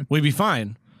 we'd be fine. We'd be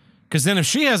fine. Because then if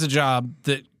she has a job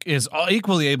that is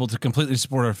equally able to completely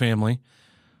support our family,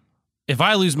 if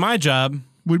I lose my job,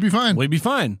 we'd be fine. We'd be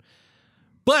fine.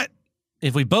 But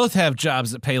if we both have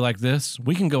jobs that pay like this,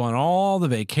 we can go on all the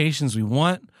vacations we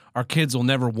want. Our kids will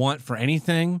never want for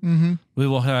anything. Mm-hmm. We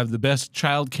will have the best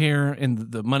child care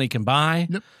and the money can buy.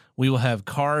 Yep. We will have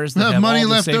cars that We'll have have money all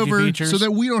the left safety over features. so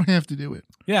that we don't have to do it.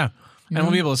 Yeah. You And we'll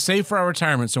know? be able to save for our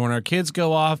retirement. So when our kids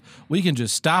go off, we can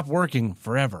just stop working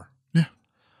forever. Yeah.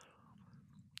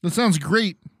 That sounds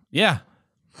great. Yeah.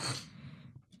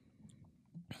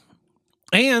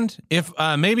 And if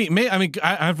I've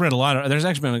read a lot of, there's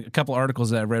actually been a couple articles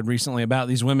that I've read recently about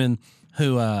these women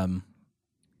who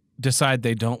decide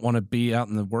they don't want to be out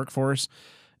in the workforce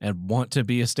and want to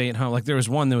be a stay-at-home. Like there was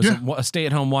one that was a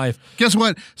stay-at-home wife. Guess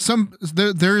what?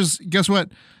 Guess what?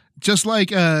 Just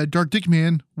like Dark Dick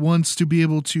Man wants to be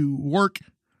able to work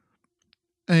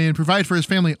and provide for his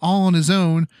family all on his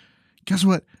own. Guess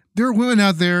what? There are women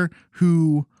out there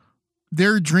who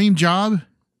their dream job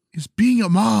is being a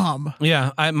mom.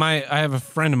 Yeah, I have a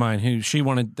friend of mine who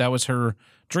that was her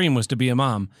dream, was to be a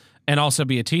mom and also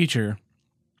be a teacher.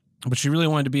 But she really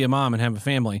wanted to be a mom and have a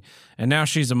family. And now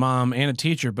she's a mom and a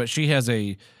teacher, but she has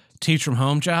a teach from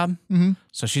home job. Mm-hmm.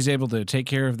 So she's able to take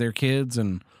care of their kids.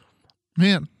 And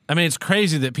man, I mean, it's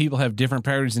crazy that people have different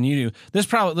priorities than you do.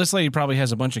 This lady probably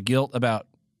has a bunch of guilt about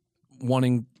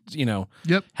wanting,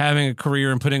 having a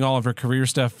career and putting all of her career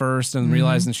stuff first and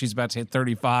realizing she's about to hit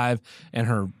 35 and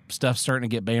her stuff's starting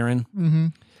to get barren. Mm-hmm.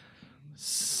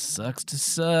 Sucks to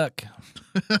suck.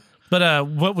 But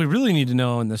what we really need to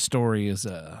know in this story is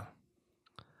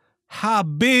how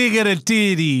big of a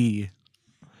titty.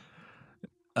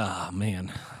 Oh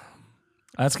man,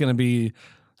 that's gonna be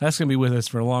with us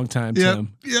for a long time,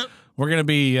 Tim. Yep. We're gonna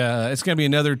be. It's gonna be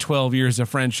another 12 years of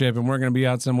friendship, and we're gonna be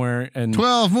out somewhere and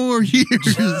 12 more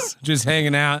years, just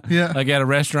hanging out, Yeah. like at a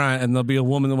restaurant, and there'll be a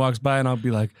woman that walks by, and I'll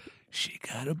be like, "She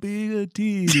got a big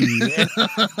titty." People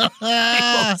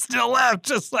still laugh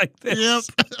just like this. Yep.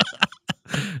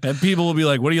 And people will be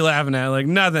like, "What are you laughing at?" Like,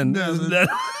 nothing.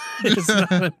 It's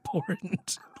not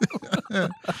important. Do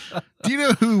you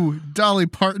know who Dolly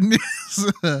Parton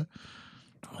is?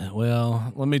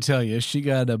 Well, let me tell you, she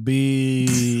got a big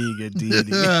titty.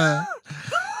 And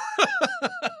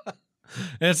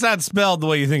it's not spelled the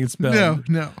way you think it's spelled.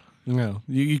 No.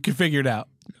 You can figure it out.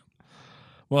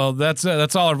 Well, that's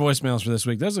all our voicemails for this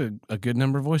week. That's a good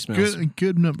number of voicemails.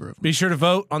 Good number of them. Be sure to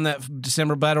vote on that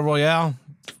December Battle Royale.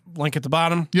 Link at the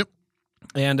bottom. Yep.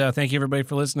 And thank you, everybody,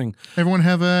 for listening. Everyone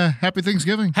have a happy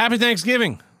Thanksgiving. Happy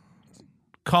Thanksgiving.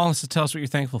 Call us to tell us what you're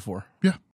thankful for. Yeah.